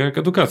coś takiego jak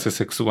edukacja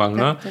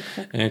seksualna,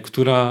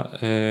 która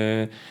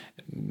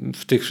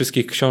w tych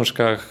wszystkich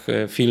książkach,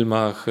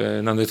 filmach,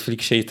 na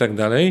Netflixie i tak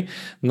dalej,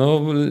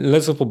 no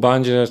lecą po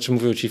bandzie, czy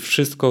mówią ci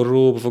wszystko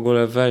rób, w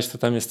ogóle weź, to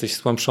tam jesteś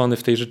stłamszony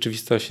w tej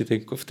rzeczywistości,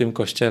 w tym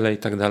kościele i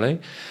tak dalej.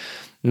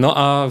 No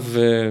a w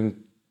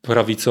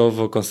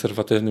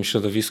prawicowo-konserwatywnym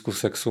środowisku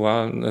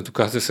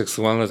edukacja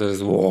seksualna to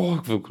jest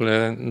w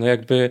ogóle, no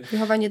jakby...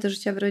 Wychowanie do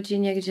życia w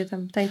rodzinie, gdzie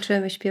tam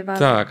tańczymy, śpiewamy.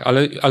 Tak,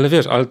 ale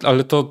wiesz,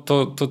 ale to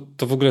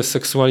w ogóle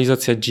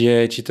seksualizacja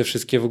dzieci, te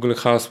wszystkie w ogóle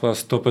hasła,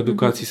 stop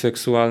edukacji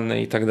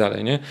seksualnej i tak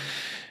dalej, nie?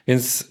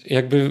 Więc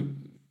jakby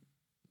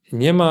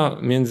nie ma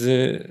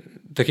między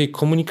takiej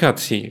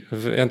komunikacji,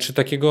 czy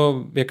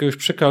takiego jakiegoś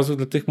przekazu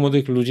dla tych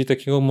młodych ludzi,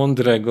 takiego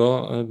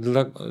mądrego,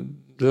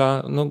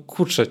 no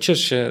kurczę,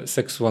 ciesz się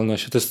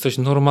seksualnością, to jest coś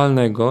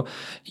normalnego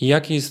i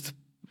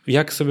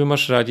jak sobie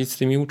masz radzić z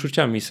tymi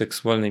uczuciami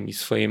seksualnymi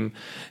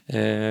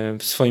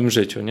w swoim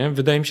życiu, nie?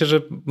 Wydaje mi się,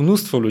 że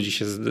mnóstwo ludzi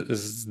się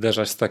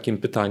zderza z takim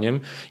pytaniem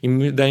i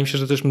wydaje mi się,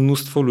 że też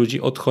mnóstwo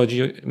ludzi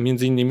odchodzi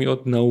między innymi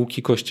od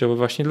nauki Kościoła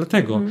właśnie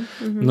dlatego,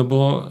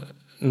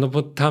 no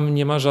bo tam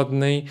nie ma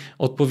żadnej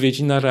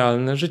odpowiedzi na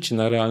realne życie,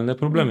 na realne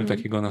problemy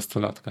takiego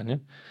nastolatka, nie?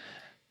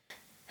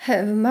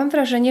 Mam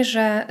wrażenie,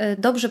 że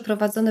dobrze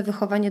prowadzone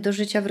wychowanie do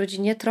życia w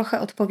rodzinie trochę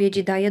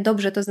odpowiedzi daje.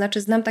 Dobrze, to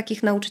znaczy znam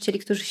takich nauczycieli,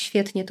 którzy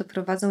świetnie to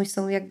prowadzą i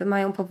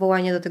mają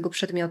powołanie do tego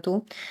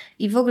przedmiotu.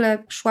 I w ogóle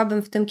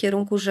szłabym w tym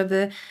kierunku,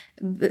 żeby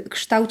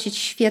kształcić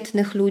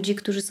świetnych ludzi,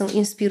 którzy są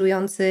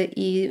inspirujący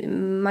i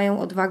mają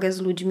odwagę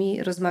z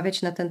ludźmi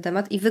rozmawiać na ten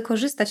temat i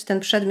wykorzystać ten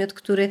przedmiot,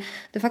 który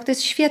de facto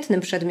jest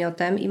świetnym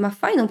przedmiotem i ma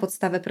fajną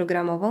podstawę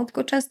programową,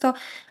 tylko często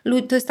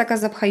to jest taka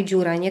zapchaj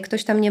dziura, nie?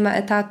 Ktoś tam nie ma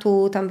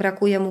etatu, tam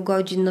brakuje mu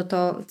godzin, no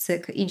to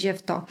cyk, idzie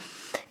w to.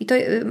 I to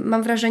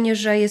mam wrażenie,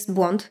 że jest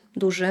błąd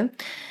duży.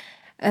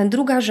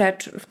 Druga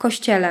rzecz, w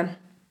Kościele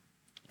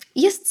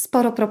jest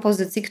sporo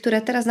propozycji,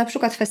 które teraz na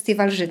przykład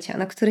Festiwal Życia,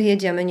 na który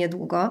jedziemy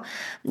niedługo.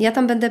 Ja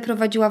tam będę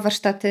prowadziła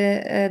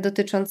warsztaty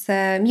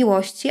dotyczące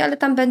miłości, ale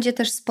tam będzie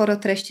też sporo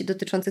treści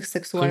dotyczących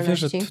seksualności.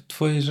 Ale wiesz, że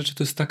twoje rzeczy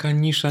to jest taka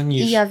nisza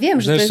niż... I ja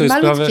wiem, że to jest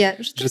malutkie,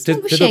 że ty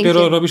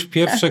dopiero robisz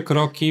pierwsze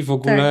kroki w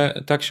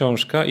ogóle, ta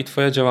książka i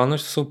twoja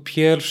działalność to są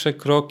pierwsze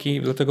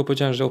kroki, dlatego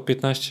powiedziałem, że o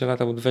 15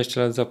 lat albo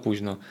 20 lat za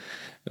późno.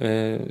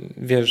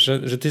 Wiesz,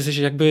 że ty jesteś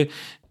jakby...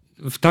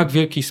 W tak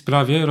wielkiej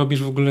sprawie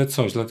robisz w ogóle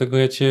coś, dlatego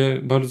ja cię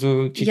bardzo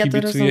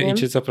kibicuję i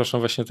cię zapraszam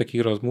właśnie do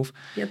takich rozmów.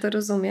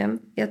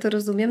 Ja to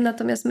rozumiem,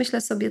 natomiast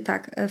myślę sobie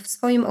tak, w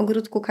swoim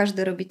ogródku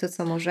każdy robi to,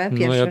 co może,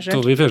 pierwsza rzecz.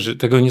 No ja wiesz,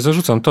 tego nie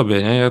zarzucam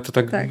tobie, nie? Ja to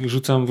tak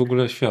rzucam w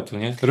ogóle światu,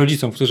 nie?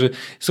 Rodzicom, którzy,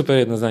 super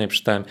jedno zdanie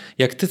przeczytałem,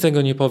 jak ty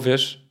tego nie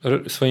powiesz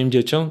swoim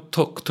dzieciom,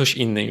 to ktoś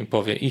inny im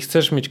powie i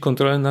chcesz mieć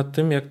kontrolę nad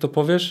tym, jak to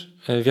powiesz,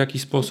 w jaki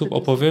sposób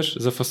opowiesz,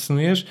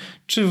 zafascynujesz,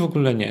 czy w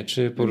ogóle nie,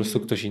 czy po prostu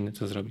ktoś inny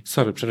to zrobi.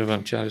 Sorry,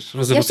 przerywam cię, ale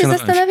ja się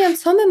zastanawiam,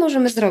 co my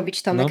możemy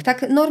zrobić, Tomek. No.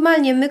 Tak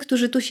normalnie my,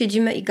 którzy tu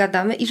siedzimy i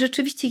gadamy i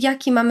rzeczywiście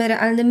jaki mamy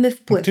realny my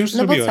wpływ. Ty już no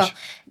zrobiłaś.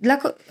 Bo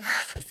co?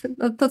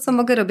 No to, co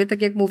mogę robię,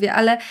 tak jak mówię,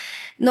 ale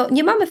no,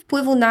 nie mamy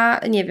wpływu na,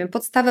 nie wiem,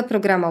 podstawę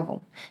programową.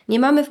 Nie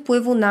mamy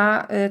wpływu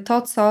na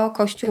to, co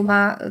Kościół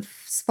ma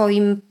w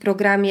swoim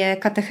programie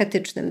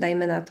katechetycznym,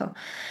 dajmy na to.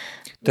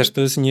 Też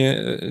to jest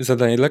nie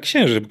zadanie dla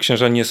księży.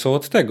 Księża nie są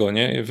od tego,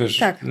 nie?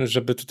 Wiesz,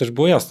 żeby to też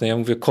było jasne. Ja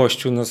mówię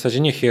Kościół na zasadzie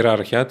nie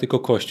hierarchia, tylko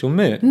Kościół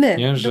my.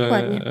 Nie?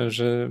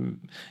 Że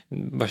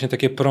właśnie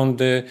takie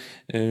prądy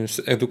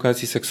z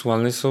edukacji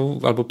seksualnej są,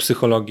 albo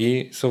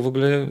psychologii, są w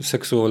ogóle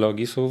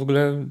seksuologii, są w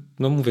ogóle,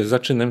 no mówię,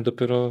 zaczynem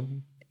dopiero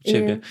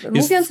ciebie.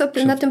 Mówiąc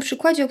na tym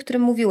przykładzie, o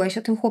którym mówiłeś,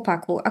 o tym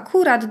chłopaku,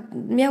 akurat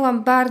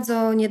miałam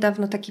bardzo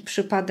niedawno taki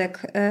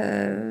przypadek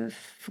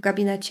w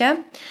gabinecie.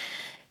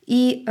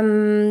 I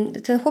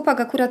ten chłopak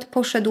akurat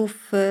poszedł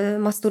w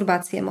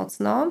masturbację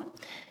mocno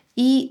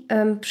i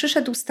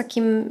przyszedł z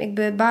takim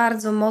jakby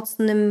bardzo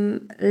mocnym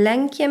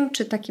lękiem,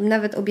 czy takim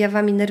nawet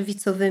objawami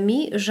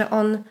nerwicowymi, że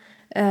on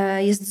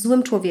jest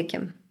złym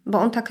człowiekiem, bo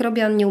on tak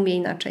robi, a on nie umie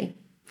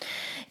inaczej.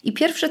 I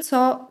pierwsze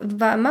co,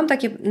 mam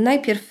takie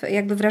najpierw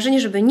jakby wrażenie,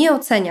 żeby nie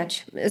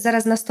oceniać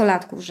zaraz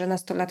nastolatków, że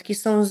nastolatki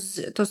są,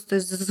 to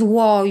jest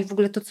zło i w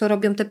ogóle to, co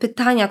robią, te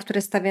pytania,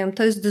 które stawiają,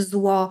 to jest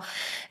zło.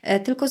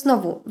 Tylko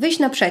znowu, wyjść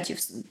naprzeciw.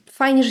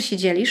 Fajnie, że się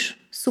dzielisz,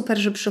 super,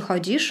 że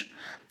przychodzisz,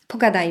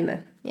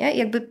 pogadajmy. Nie?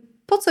 Jakby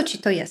po co ci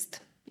to jest?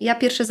 Ja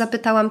pierwsze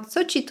zapytałam,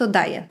 co ci to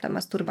daje, ta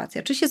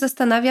masturbacja? Czy się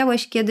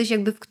zastanawiałeś kiedyś,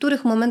 jakby w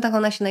których momentach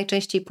ona się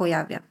najczęściej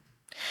pojawia?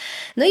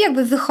 No i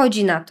jakby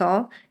wychodzi na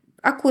to,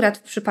 akurat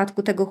w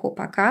przypadku tego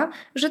chłopaka,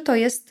 że to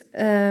jest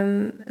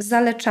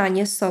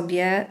zaleczanie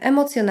sobie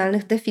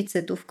emocjonalnych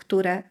deficytów,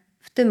 które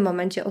w tym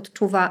momencie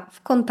odczuwa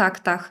w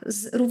kontaktach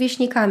z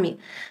rówieśnikami.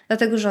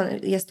 Dlatego, że on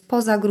jest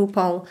poza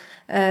grupą,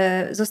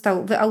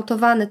 został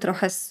wyautowany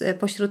trochę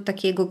pośród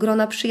takiego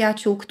grona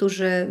przyjaciół,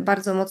 którzy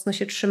bardzo mocno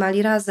się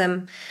trzymali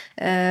razem,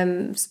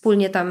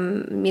 wspólnie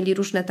tam mieli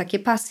różne takie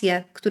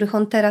pasje, których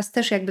on teraz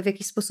też jakby w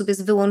jakiś sposób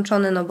jest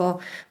wyłączony, no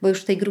bo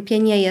już w tej grupie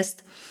nie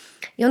jest.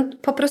 I on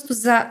po prostu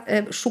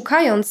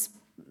szukając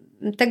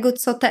tego,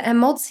 co te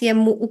emocje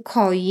mu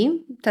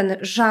ukoi, ten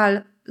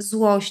żal,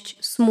 złość,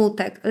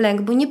 smutek,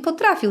 lęk, bo nie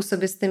potrafił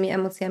sobie z tymi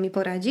emocjami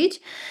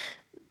poradzić,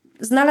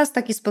 znalazł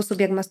taki sposób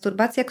jak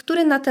masturbacja,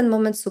 który na ten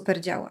moment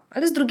super działa.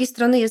 Ale z drugiej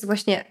strony jest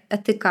właśnie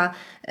etyka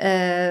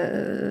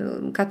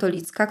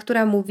katolicka,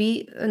 która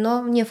mówi,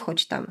 no nie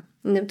wchodź tam.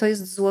 To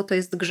jest zło, to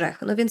jest grzech.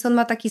 No więc on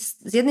ma taki,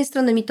 z jednej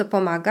strony mi to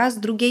pomaga, z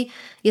drugiej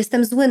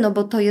jestem zły, no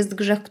bo to jest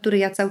grzech, który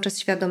ja cały czas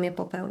świadomie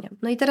popełniam.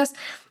 No i teraz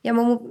ja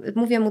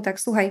mówię mu tak,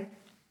 słuchaj,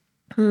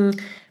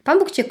 Pan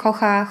Bóg cię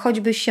kocha,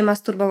 choćbyś się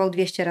masturbował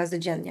 200 razy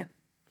dziennie.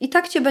 I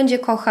tak cię będzie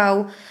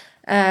kochał,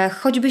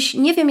 choćbyś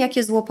nie wiem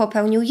jakie zło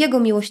popełnił, jego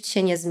miłość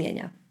się nie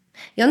zmienia.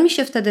 I on mi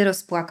się wtedy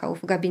rozpłakał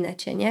w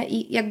gabinecie, nie?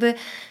 I jakby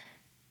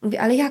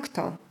mówię, ale jak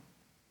to?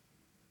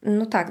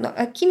 No tak, no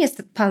a kim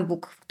jest Pan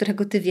Bóg, w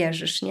którego ty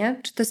wierzysz, nie?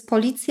 Czy to jest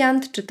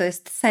policjant, czy to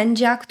jest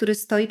sędzia, który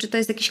stoi, czy to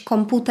jest jakiś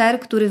komputer,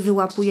 który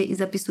wyłapuje i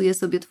zapisuje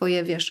sobie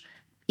twoje,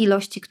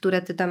 ilości,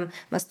 które ty tam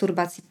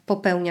masturbacji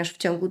popełniasz w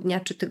ciągu dnia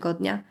czy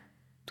tygodnia?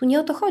 Tu nie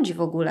o to chodzi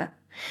w ogóle.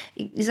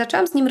 I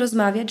zaczęłam z nim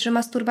rozmawiać, że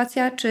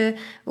masturbacja czy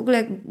w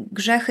ogóle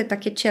grzechy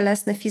takie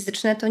cielesne,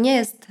 fizyczne to nie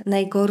jest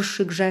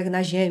najgorszy grzech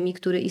na ziemi,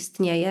 który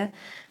istnieje.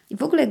 I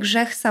w ogóle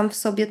grzech sam w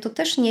sobie to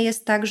też nie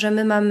jest tak, że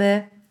my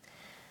mamy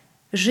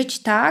żyć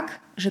tak,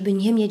 żeby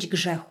nie mieć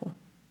grzechu.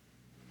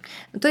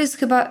 No to jest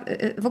chyba,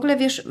 w ogóle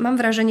mam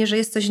wrażenie, że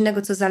jest coś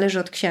innego, co zależy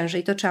od księży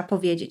i to trzeba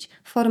powiedzieć.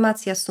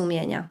 Formacja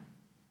sumienia.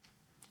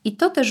 I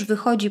to też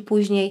wychodzi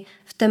później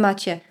w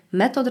temacie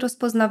metod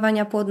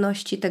rozpoznawania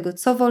płodności, tego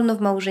co wolno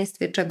w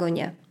małżeństwie, czego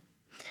nie.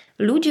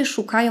 Ludzie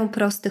szukają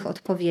prostych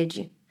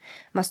odpowiedzi.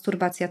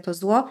 Masturbacja to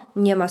zło,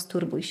 nie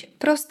masturbuj się.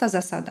 Prosta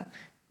zasada.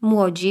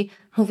 Młodzi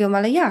mówią,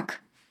 ale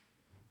jak?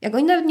 Jak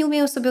oni nawet nie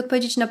umieją sobie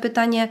odpowiedzieć na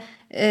pytanie,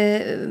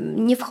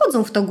 nie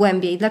wchodzą w to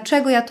głębiej.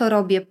 Dlaczego ja to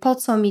robię? Po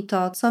co mi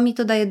to? Co mi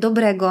to daje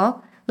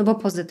dobrego? No bo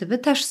pozytywy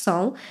też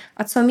są.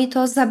 A co mi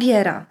to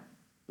zabiera?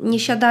 Nie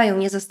siadają,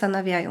 nie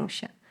zastanawiają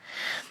się.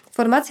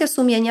 Formacja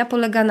sumienia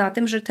polega na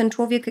tym, że ten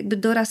człowiek jakby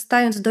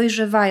dorastając,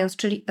 dojrzewając,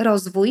 czyli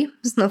rozwój,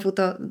 znowu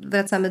to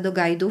wracamy do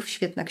gajdów,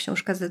 świetna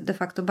książka, de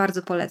facto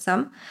bardzo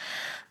polecam.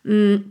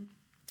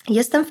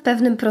 Jestem w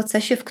pewnym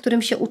procesie, w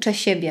którym się uczę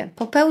siebie.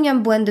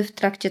 Popełniam błędy w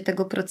trakcie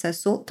tego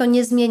procesu. To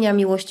nie zmienia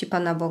miłości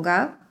Pana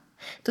Boga.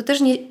 To też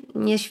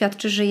nie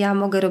świadczy, że ja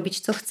mogę robić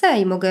co chcę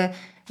i mogę,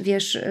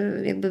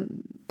 jakby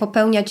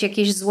popełniać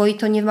jakieś zło i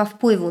to nie ma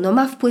wpływu. No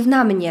ma wpływ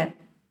na mnie,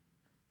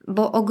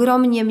 bo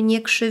ogromnie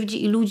mnie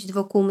krzywdzi i ludzi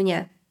wokół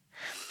mnie.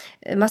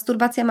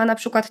 Masturbacja ma na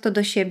przykład to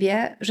do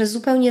siebie, że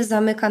zupełnie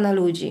zamyka na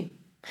ludzi.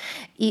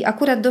 I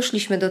akurat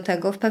doszliśmy do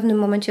tego w pewnym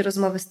momencie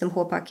rozmowy z tym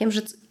chłopakiem,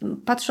 że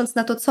patrząc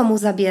na to, co mu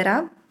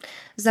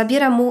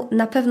zabiera mu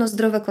na pewno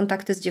zdrowe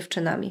kontakty z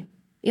dziewczynami.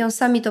 I on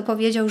sam mi to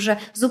powiedział, że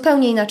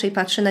zupełnie inaczej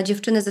patrzy na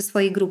dziewczyny ze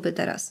swojej grupy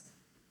teraz.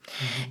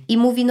 I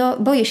mówi, no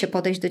boję się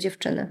podejść do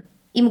dziewczyny.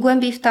 Im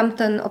głębiej w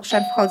tamten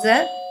obszar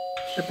wchodzę,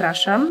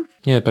 przepraszam.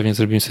 Nie, pewnie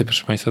zrobimy sobie,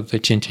 proszę Państwa, tutaj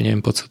cięcie, nie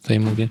wiem po co tutaj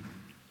mówię.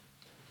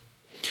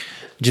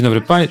 Dzień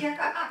dobry Państwu.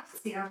 Jaka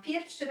akcja.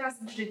 Pierwszy raz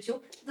w życiu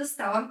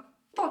dostałam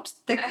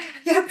pocztę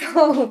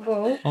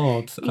kwiatową.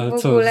 O, ale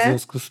co, w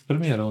związku z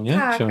premierą, nie?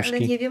 Tak, Książki. ale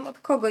nie wiem od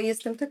kogo.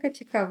 Jestem taka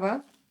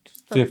ciekawa.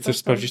 Jak chcesz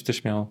sprawdzić, to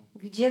śmiało.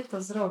 Gdzie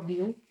to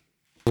zrobił?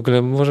 W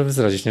ogóle możemy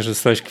zdradzić, nie, że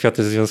dostałeś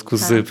kwiaty w związku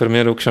z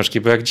premierą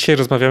książki, bo jak dzisiaj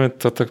rozmawiamy,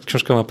 to ta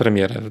książka ma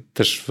premierę.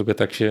 Też w ogóle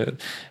tak się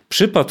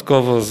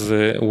przypadkowo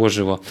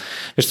złożyło.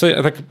 Wiesz co,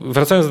 ja tak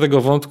wracając do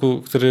tego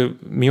wątku, który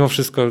mimo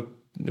wszystko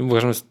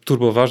uważam jest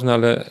turboważny,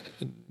 ale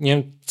nie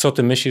wiem, co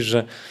ty myślisz,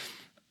 że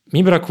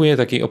mi brakuje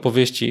takiej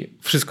opowieści,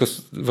 wszystko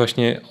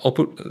właśnie,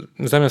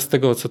 zamiast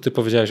tego, co ty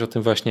powiedziałeś o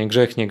tym właśnie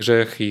grzech, nie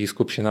grzech i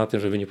skup się na tym,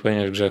 żeby nie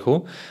popełniać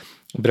grzechu,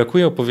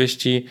 brakuje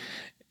opowieści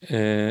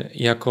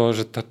jako,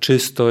 że ta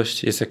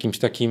czystość jest jakimś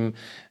takim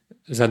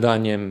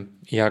zadaniem,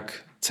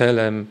 jak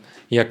celem,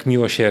 jak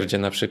miłosierdzie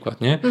na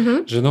przykład, nie?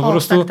 Że no po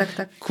prostu,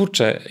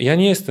 kurczę, ja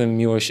nie jestem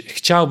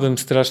chciałbym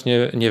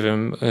strasznie, nie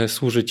wiem,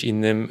 służyć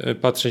innym,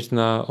 patrzeć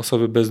na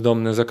osoby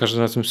bezdomne za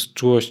każdym razem z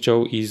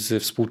czułością i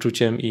z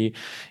współczuciem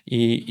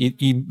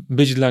i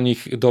być dla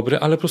nich dobry,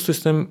 ale po prostu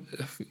jestem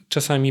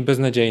czasami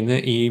beznadziejny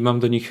i mam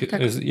do nich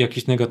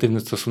jakiś negatywny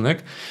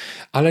stosunek,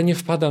 ale nie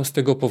wpadam z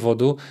tego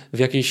powodu w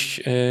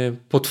jakieś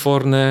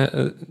potworne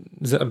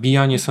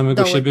zabijanie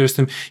samego siebie, że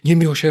jestem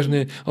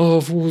niemiłosierny,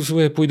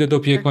 zły, pójdę do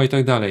piekła i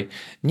tak dalej.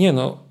 Nie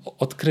no,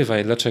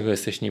 odkrywaj, dlaczego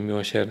jesteś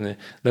niemiłosierny,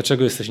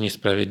 dlaczego jesteś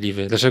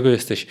niesprawiedliwy, dlaczego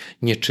jesteś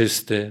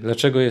nieczysty,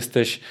 dlaczego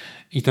jesteś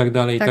i tak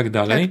dalej, i tak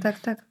dalej.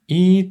 Tak.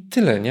 I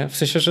tyle, nie? W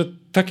sensie, że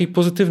takiej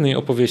pozytywnej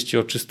opowieści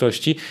o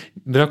czystości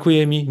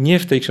brakuje mi nie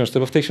w tej książce,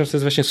 bo w tej książce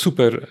jest właśnie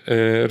super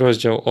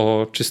rozdział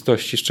o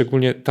czystości,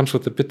 szczególnie tam są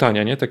te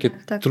pytania, nie? Takie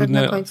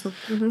trudne. Tak, na końcu,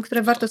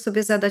 które warto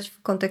sobie zadać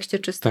w kontekście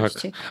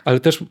czystości. Tak, ale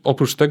też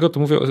oprócz tego to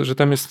mówię, że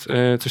tam jest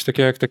coś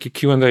takiego jak taki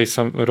Q&A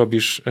sam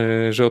robisz,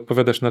 że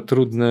odpowiadasz na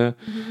trudne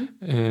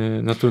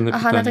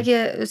pytania. Na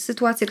takie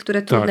sytuacje,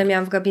 które trudne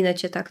miałam w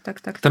gabinecie, tak.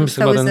 Tam jest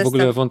chyba ten w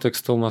ogóle wątek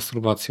z tą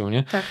masturbacją,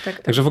 nie?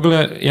 Tak. Także w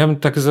ogóle ja bym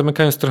tak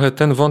zamykając trochę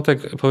ten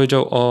wątek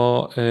powiedział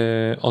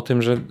o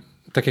tym, że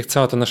tak jak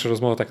cała ta nasza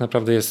rozmowa tak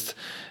naprawdę jest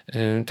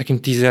takim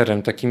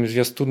teaserem, takim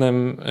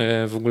zwiastunem,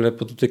 w ogóle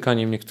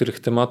podotykaniem niektórych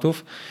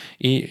tematów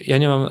i ja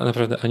nie mam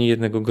naprawdę ani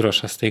jednego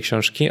grosza z tej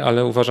książki,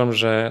 ale uważam,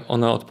 że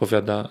ona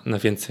odpowiada na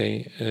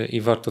więcej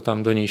i warto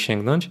tam do niej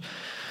sięgnąć.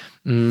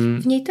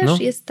 W niej też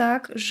jest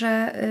tak,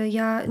 że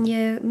ja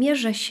nie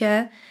mierzę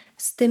się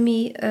z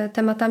tymi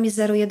tematami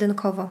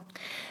zero-jedynkowo.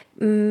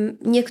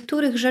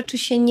 Niektórych rzeczy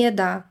się nie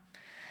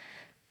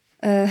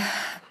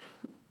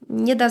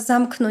da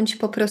zamknąć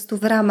po prostu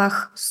w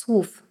ramach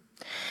słów.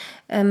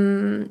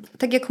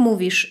 Tak jak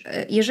mówisz,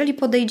 jeżeli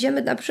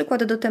podejdziemy na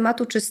przykład do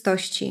tematu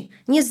czystości,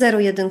 nie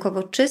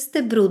zero-jedynkowo,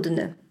 czysty,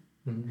 brudny.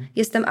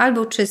 Jestem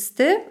albo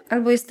czysty,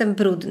 albo jestem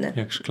brudny.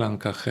 Jak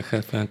szklanka,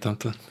 pamiętam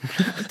to.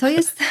 To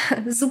jest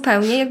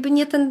zupełnie jakby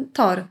nie ten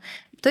tor.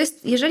 To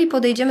jest, jeżeli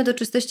podejdziemy do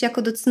czystości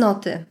jako do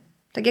cnoty,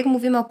 tak jak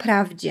mówimy o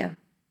prawdzie,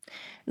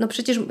 no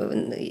przecież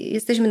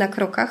jesteśmy na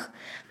krokach.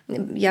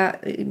 Ja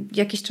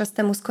jakiś czas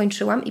temu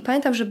skończyłam i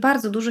pamiętam, że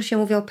bardzo dużo się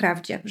mówi o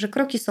prawdzie, że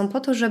kroki są po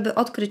to, żeby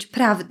odkryć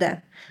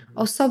prawdę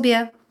o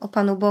sobie, o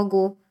Panu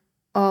Bogu,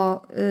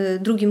 o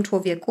drugim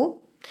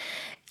człowieku.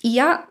 I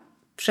ja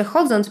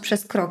przechodząc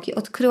przez kroki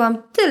odkryłam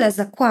tyle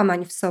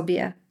zakłamań w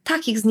sobie,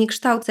 takich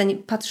zniekształceń,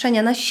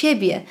 patrzenia na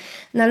siebie,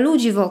 na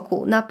ludzi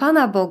wokół, na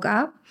Pana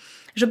Boga,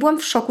 że byłam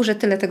w szoku, że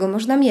tyle tego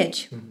można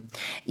mieć.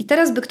 I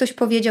teraz by ktoś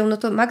powiedział, no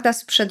to Magda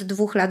sprzed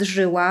 2 lat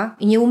żyła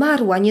i nie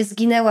umarła, nie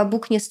zginęła,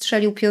 Bóg nie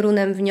strzelił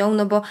piorunem w nią,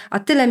 a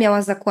tyle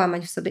miała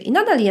zakłamań w sobie. I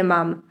nadal je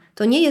mam.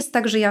 To nie jest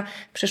tak, że ja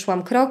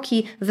przeszłam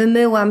kroki,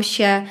 wymyłam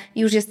się,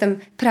 już jestem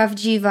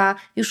prawdziwa,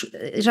 już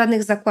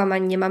żadnych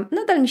zakłamań nie mam.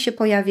 Nadal mi się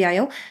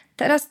pojawiają.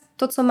 Teraz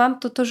to, co mam,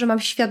 to, że mam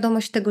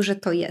świadomość tego, że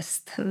to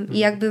jest. I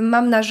jakby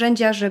mam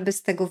narzędzia, żeby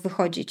z tego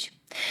wychodzić.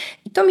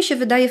 I to mi się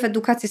wydaje w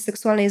edukacji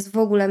seksualnej jest w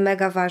ogóle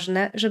mega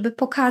ważne, żeby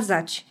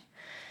pokazać,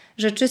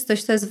 że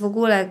czystość to jest w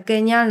ogóle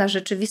genialna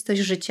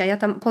rzeczywistość życia. Ja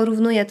tam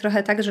porównuję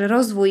trochę tak, że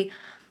rozwój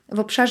w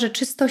obszarze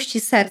czystości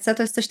serca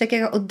to jest coś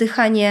takiego jak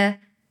oddychanie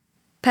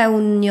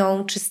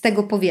pełnią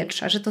czystego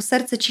powietrza, że to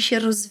serce ci się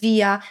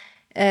rozwija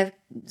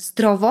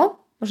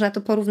zdrowo. Można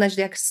to porównać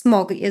do jak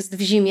smog jest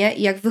w zimie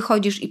i jak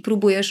wychodzisz i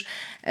próbujesz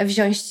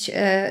wziąć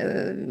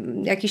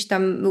jakiś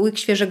tam łyk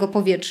świeżego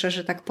powietrza,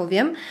 że tak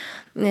powiem,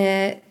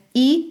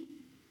 i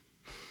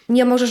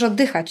nie możesz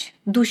oddychać,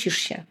 dusisz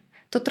się.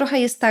 To trochę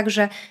jest tak,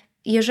 że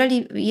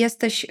jeżeli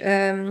jesteś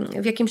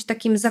w jakimś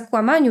takim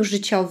zakłamaniu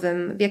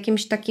życiowym, w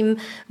jakimś takim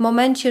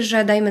momencie,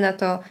 że dajmy na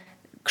to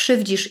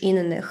krzywdzisz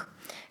innych,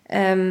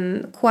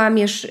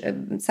 kłamiesz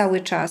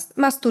cały czas,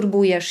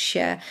 masturbujesz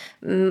się,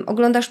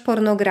 oglądasz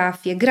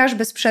pornografię, grasz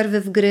bez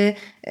przerwy w gry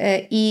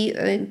i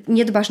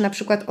nie dbasz na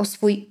przykład o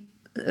swój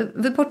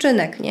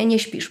wypoczynek, nie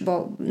śpisz,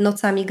 bo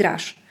nocami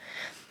grasz.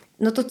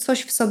 No to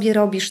coś w sobie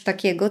robisz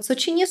takiego, co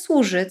ci nie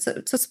służy,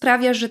 co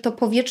sprawia, że to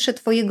powietrze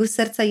twojego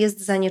serca jest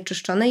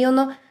zanieczyszczone i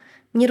ono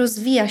nie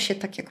rozwija się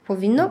tak, jak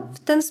powinno. W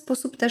ten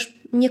sposób też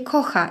nie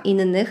kocha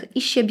innych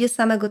i siebie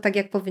samego tak,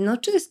 jak powinno.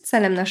 Czy jest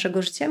celem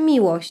naszego życia?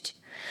 Miłość.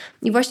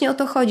 I właśnie o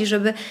to chodzi,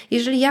 żeby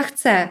jeżeli ja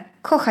chcę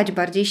kochać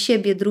bardziej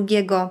siebie,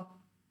 drugiego,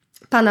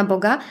 Pana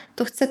Boga,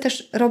 to chcę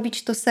też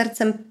robić to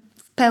sercem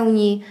w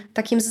pełni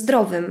takim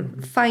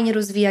zdrowym, fajnie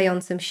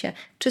rozwijającym się.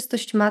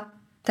 Czystość ma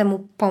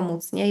temu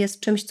pomóc, nie? Jest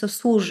czymś, co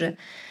służy.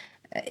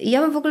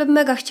 Ja bym w ogóle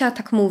mega chciała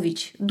tak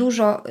mówić,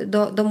 dużo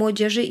do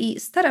młodzieży i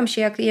staram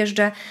się, jak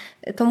jeżdżę,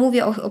 to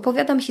mówię,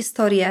 opowiadam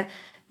historię,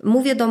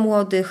 mówię do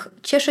młodych,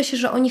 cieszę się,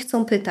 że oni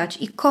chcą pytać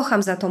i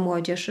kocham za to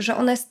młodzież, że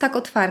ona jest tak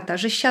otwarta,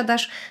 że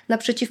siadasz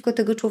naprzeciwko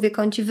tego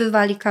człowieka, on ci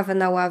wywali kawę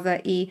na ławę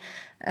i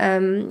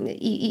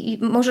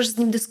możesz z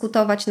nim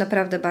dyskutować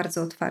naprawdę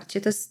bardzo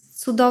otwarcie. To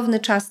jest cudowny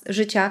czas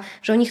życia,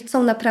 że oni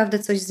chcą naprawdę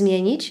coś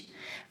zmienić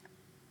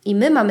i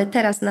my mamy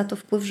teraz na to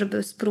wpływ,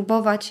 żeby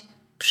spróbować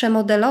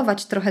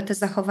przemodelować trochę te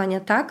zachowania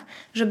tak,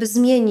 żeby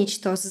zmienić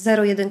to z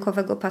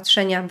zero-jedynkowego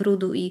patrzenia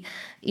brudu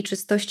i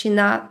czystości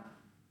na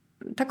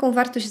taką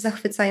wartość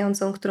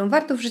zachwycającą, którą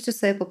warto w życiu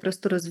sobie po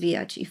prostu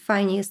rozwijać i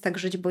fajnie jest tak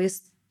żyć, bo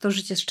jest to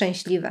życie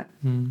szczęśliwe.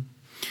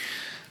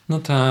 No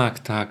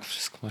tak,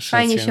 wszystko masz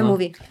fajnie rację, się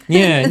mówi.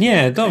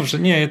 Nie, dobrze,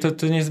 nie,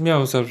 to nie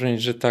miało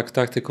zabrzmieć, że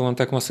tak, tylko mam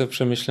tak masę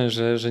przemyśleń,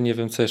 że nie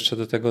wiem, co jeszcze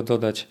do tego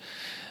dodać.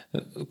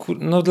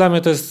 No dla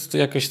mnie to jest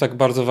jakoś tak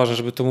bardzo ważne,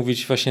 żeby to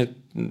mówić właśnie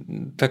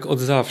tak od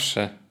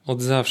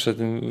zawsze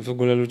tym w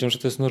ogóle ludziom, że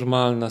to jest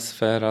normalna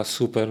sfera,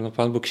 super, no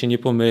Pan Bóg się nie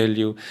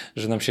pomylił,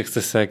 że nam się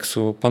chce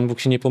seksu, Pan Bóg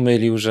się nie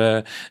pomylił,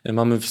 że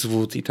mamy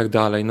wzwód i tak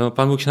dalej, no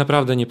Pan Bóg się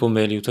naprawdę nie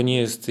pomylił, to nie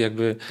jest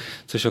jakby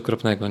coś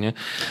okropnego, nie?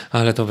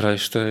 Ale dobra,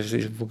 już to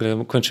w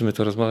ogóle kończymy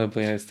tę rozmowę, bo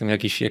ja jestem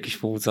jakiś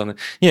pobudzony.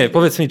 Nie,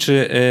 powiedz mi,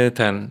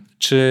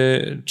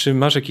 czy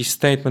masz jakiś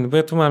statement, bo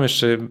ja tu mam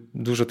jeszcze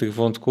dużo tych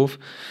wątków,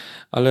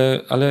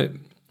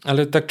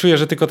 ale tak czuję,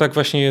 że tylko tak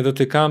właśnie je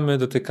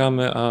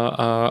dotykamy,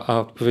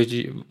 a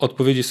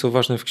odpowiedzi są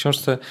ważne w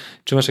książce.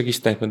 Czy masz jakiś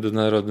statement do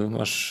narodu?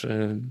 Masz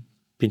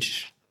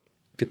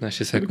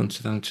 15 sekund,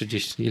 czy tam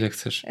 30, ile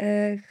chcesz?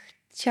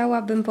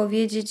 Chciałabym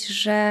powiedzieć,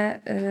 że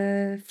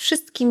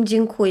wszystkim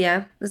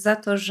dziękuję za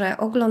to, że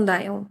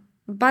oglądają.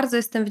 Bardzo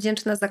jestem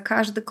wdzięczna za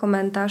każdy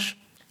komentarz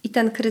i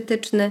ten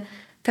krytyczny.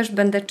 też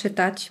będę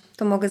czytać,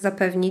 to mogę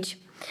zapewnić.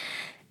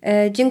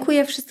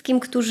 Dziękuję wszystkim,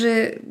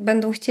 którzy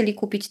będą chcieli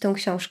kupić tę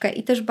książkę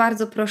i też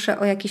bardzo proszę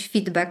o jakiś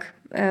feedback,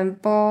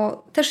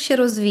 bo też się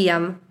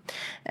rozwijam.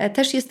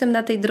 Też jestem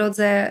na tej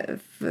drodze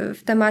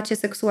w temacie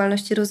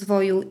seksualności,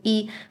 rozwoju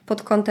i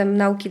pod kątem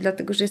nauki,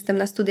 dlatego że jestem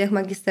na studiach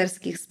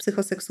magisterskich z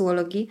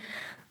psychoseksuologii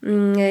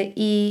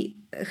i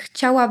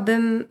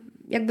chciałabym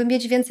jakby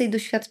mieć więcej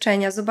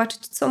doświadczenia,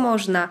 zobaczyć co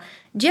można.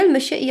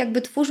 Dzielmy się i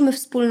jakby twórzmy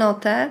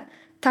wspólnotę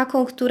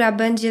taką, która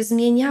będzie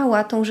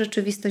zmieniała tą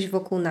rzeczywistość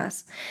wokół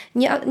nas.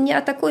 Nie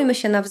atakujmy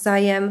się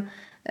nawzajem,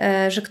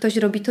 że ktoś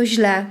robi to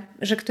źle,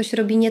 że ktoś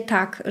robi nie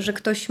tak, że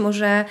ktoś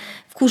może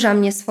wkurza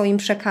mnie swoim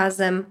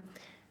przekazem.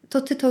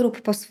 To ty to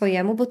rób po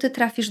swojemu, bo ty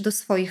trafisz do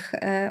swoich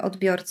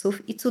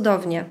odbiorców i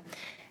cudownie.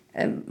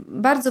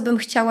 Bardzo bym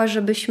chciała,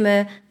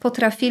 żebyśmy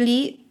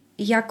potrafili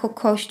jako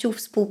Kościół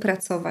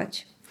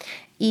współpracować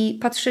i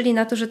patrzyli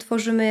na to, że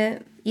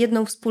tworzymy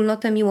jedną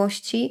wspólnotę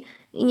miłości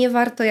i nie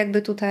warto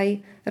jakby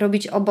tutaj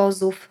robić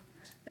obozów,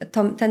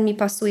 ten mi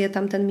pasuje,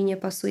 tamten mi nie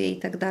pasuje i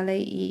tak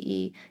dalej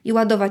i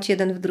ładować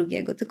jeden w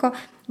drugiego. Tylko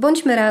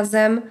bądźmy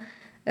razem,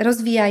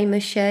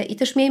 rozwijajmy się i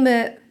też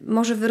miejmy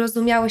może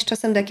wyrozumiałość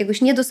czasem do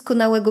jakiegoś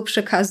niedoskonałego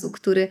przekazu,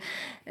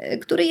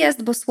 który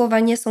jest, bo słowa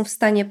nie są w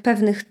stanie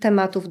pewnych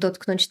tematów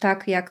dotknąć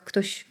tak, jak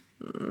ktoś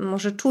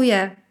może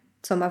czuje,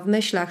 co ma w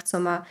myślach, co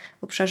ma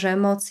w obszarze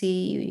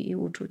emocji i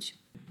uczuć.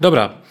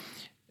 Dobra.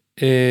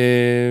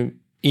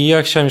 I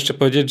ja chciałem jeszcze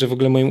powiedzieć, że w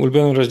ogóle moim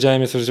ulubionym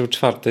rozdziałem jest rozdział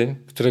 4,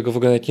 którego w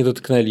ogóle nawet nie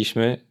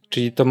dotknęliśmy,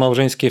 czyli to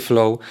małżeńskie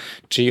flow,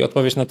 czyli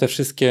odpowiedź na te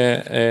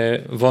wszystkie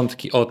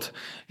wątki od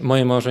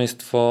moje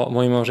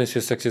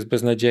małżeństwie seks jest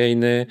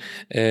beznadziejny,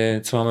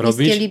 co mam robić?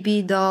 Niskie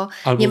libido,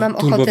 albo nie mam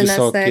ochoty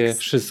wysokie, na seks.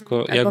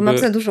 wszystko. Albo mam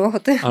za dużo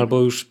ochoty.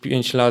 Albo już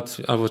 5 lat,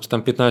 albo czy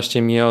tam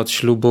 15 mija od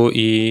ślubu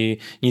i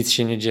nic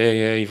się nie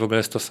dzieje i w ogóle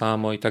jest to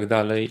samo i tak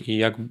dalej. I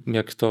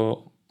jak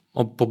to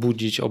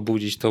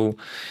obudzić tą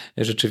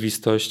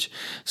rzeczywistość.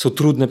 Są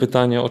trudne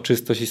pytania o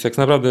czystość i seks.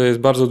 Naprawdę jest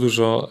bardzo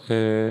dużo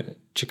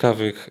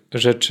ciekawych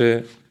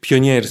rzeczy,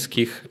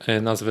 pionierskich,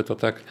 nazwę to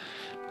tak.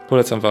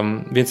 Polecam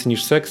wam Więcej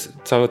niż seks.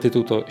 Cały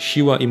tytuł to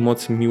Siła i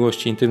moc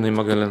miłości intymnej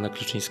Magdalena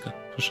Kleczyńska.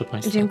 Proszę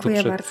państwa.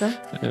 Dziękuję bardzo.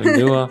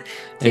 Była.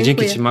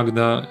 Dzięki ci,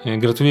 Magda.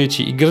 Gratuluję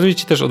ci i gratuluję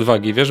ci też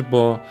odwagi, wiesz,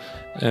 bo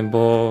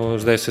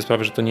zdaję sobie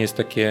sprawę, że to nie jest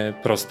takie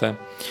proste.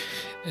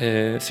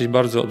 Jesteś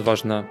bardzo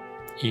odważna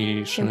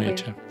i szanuję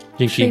cię.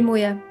 Dzięki.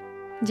 Przyjmuję.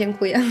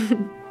 Dziękuję.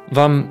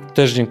 Wam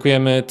też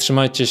dziękujemy.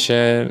 Trzymajcie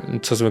się.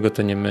 Co złego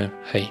to nie my.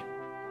 Hej.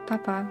 Pa,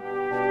 pa.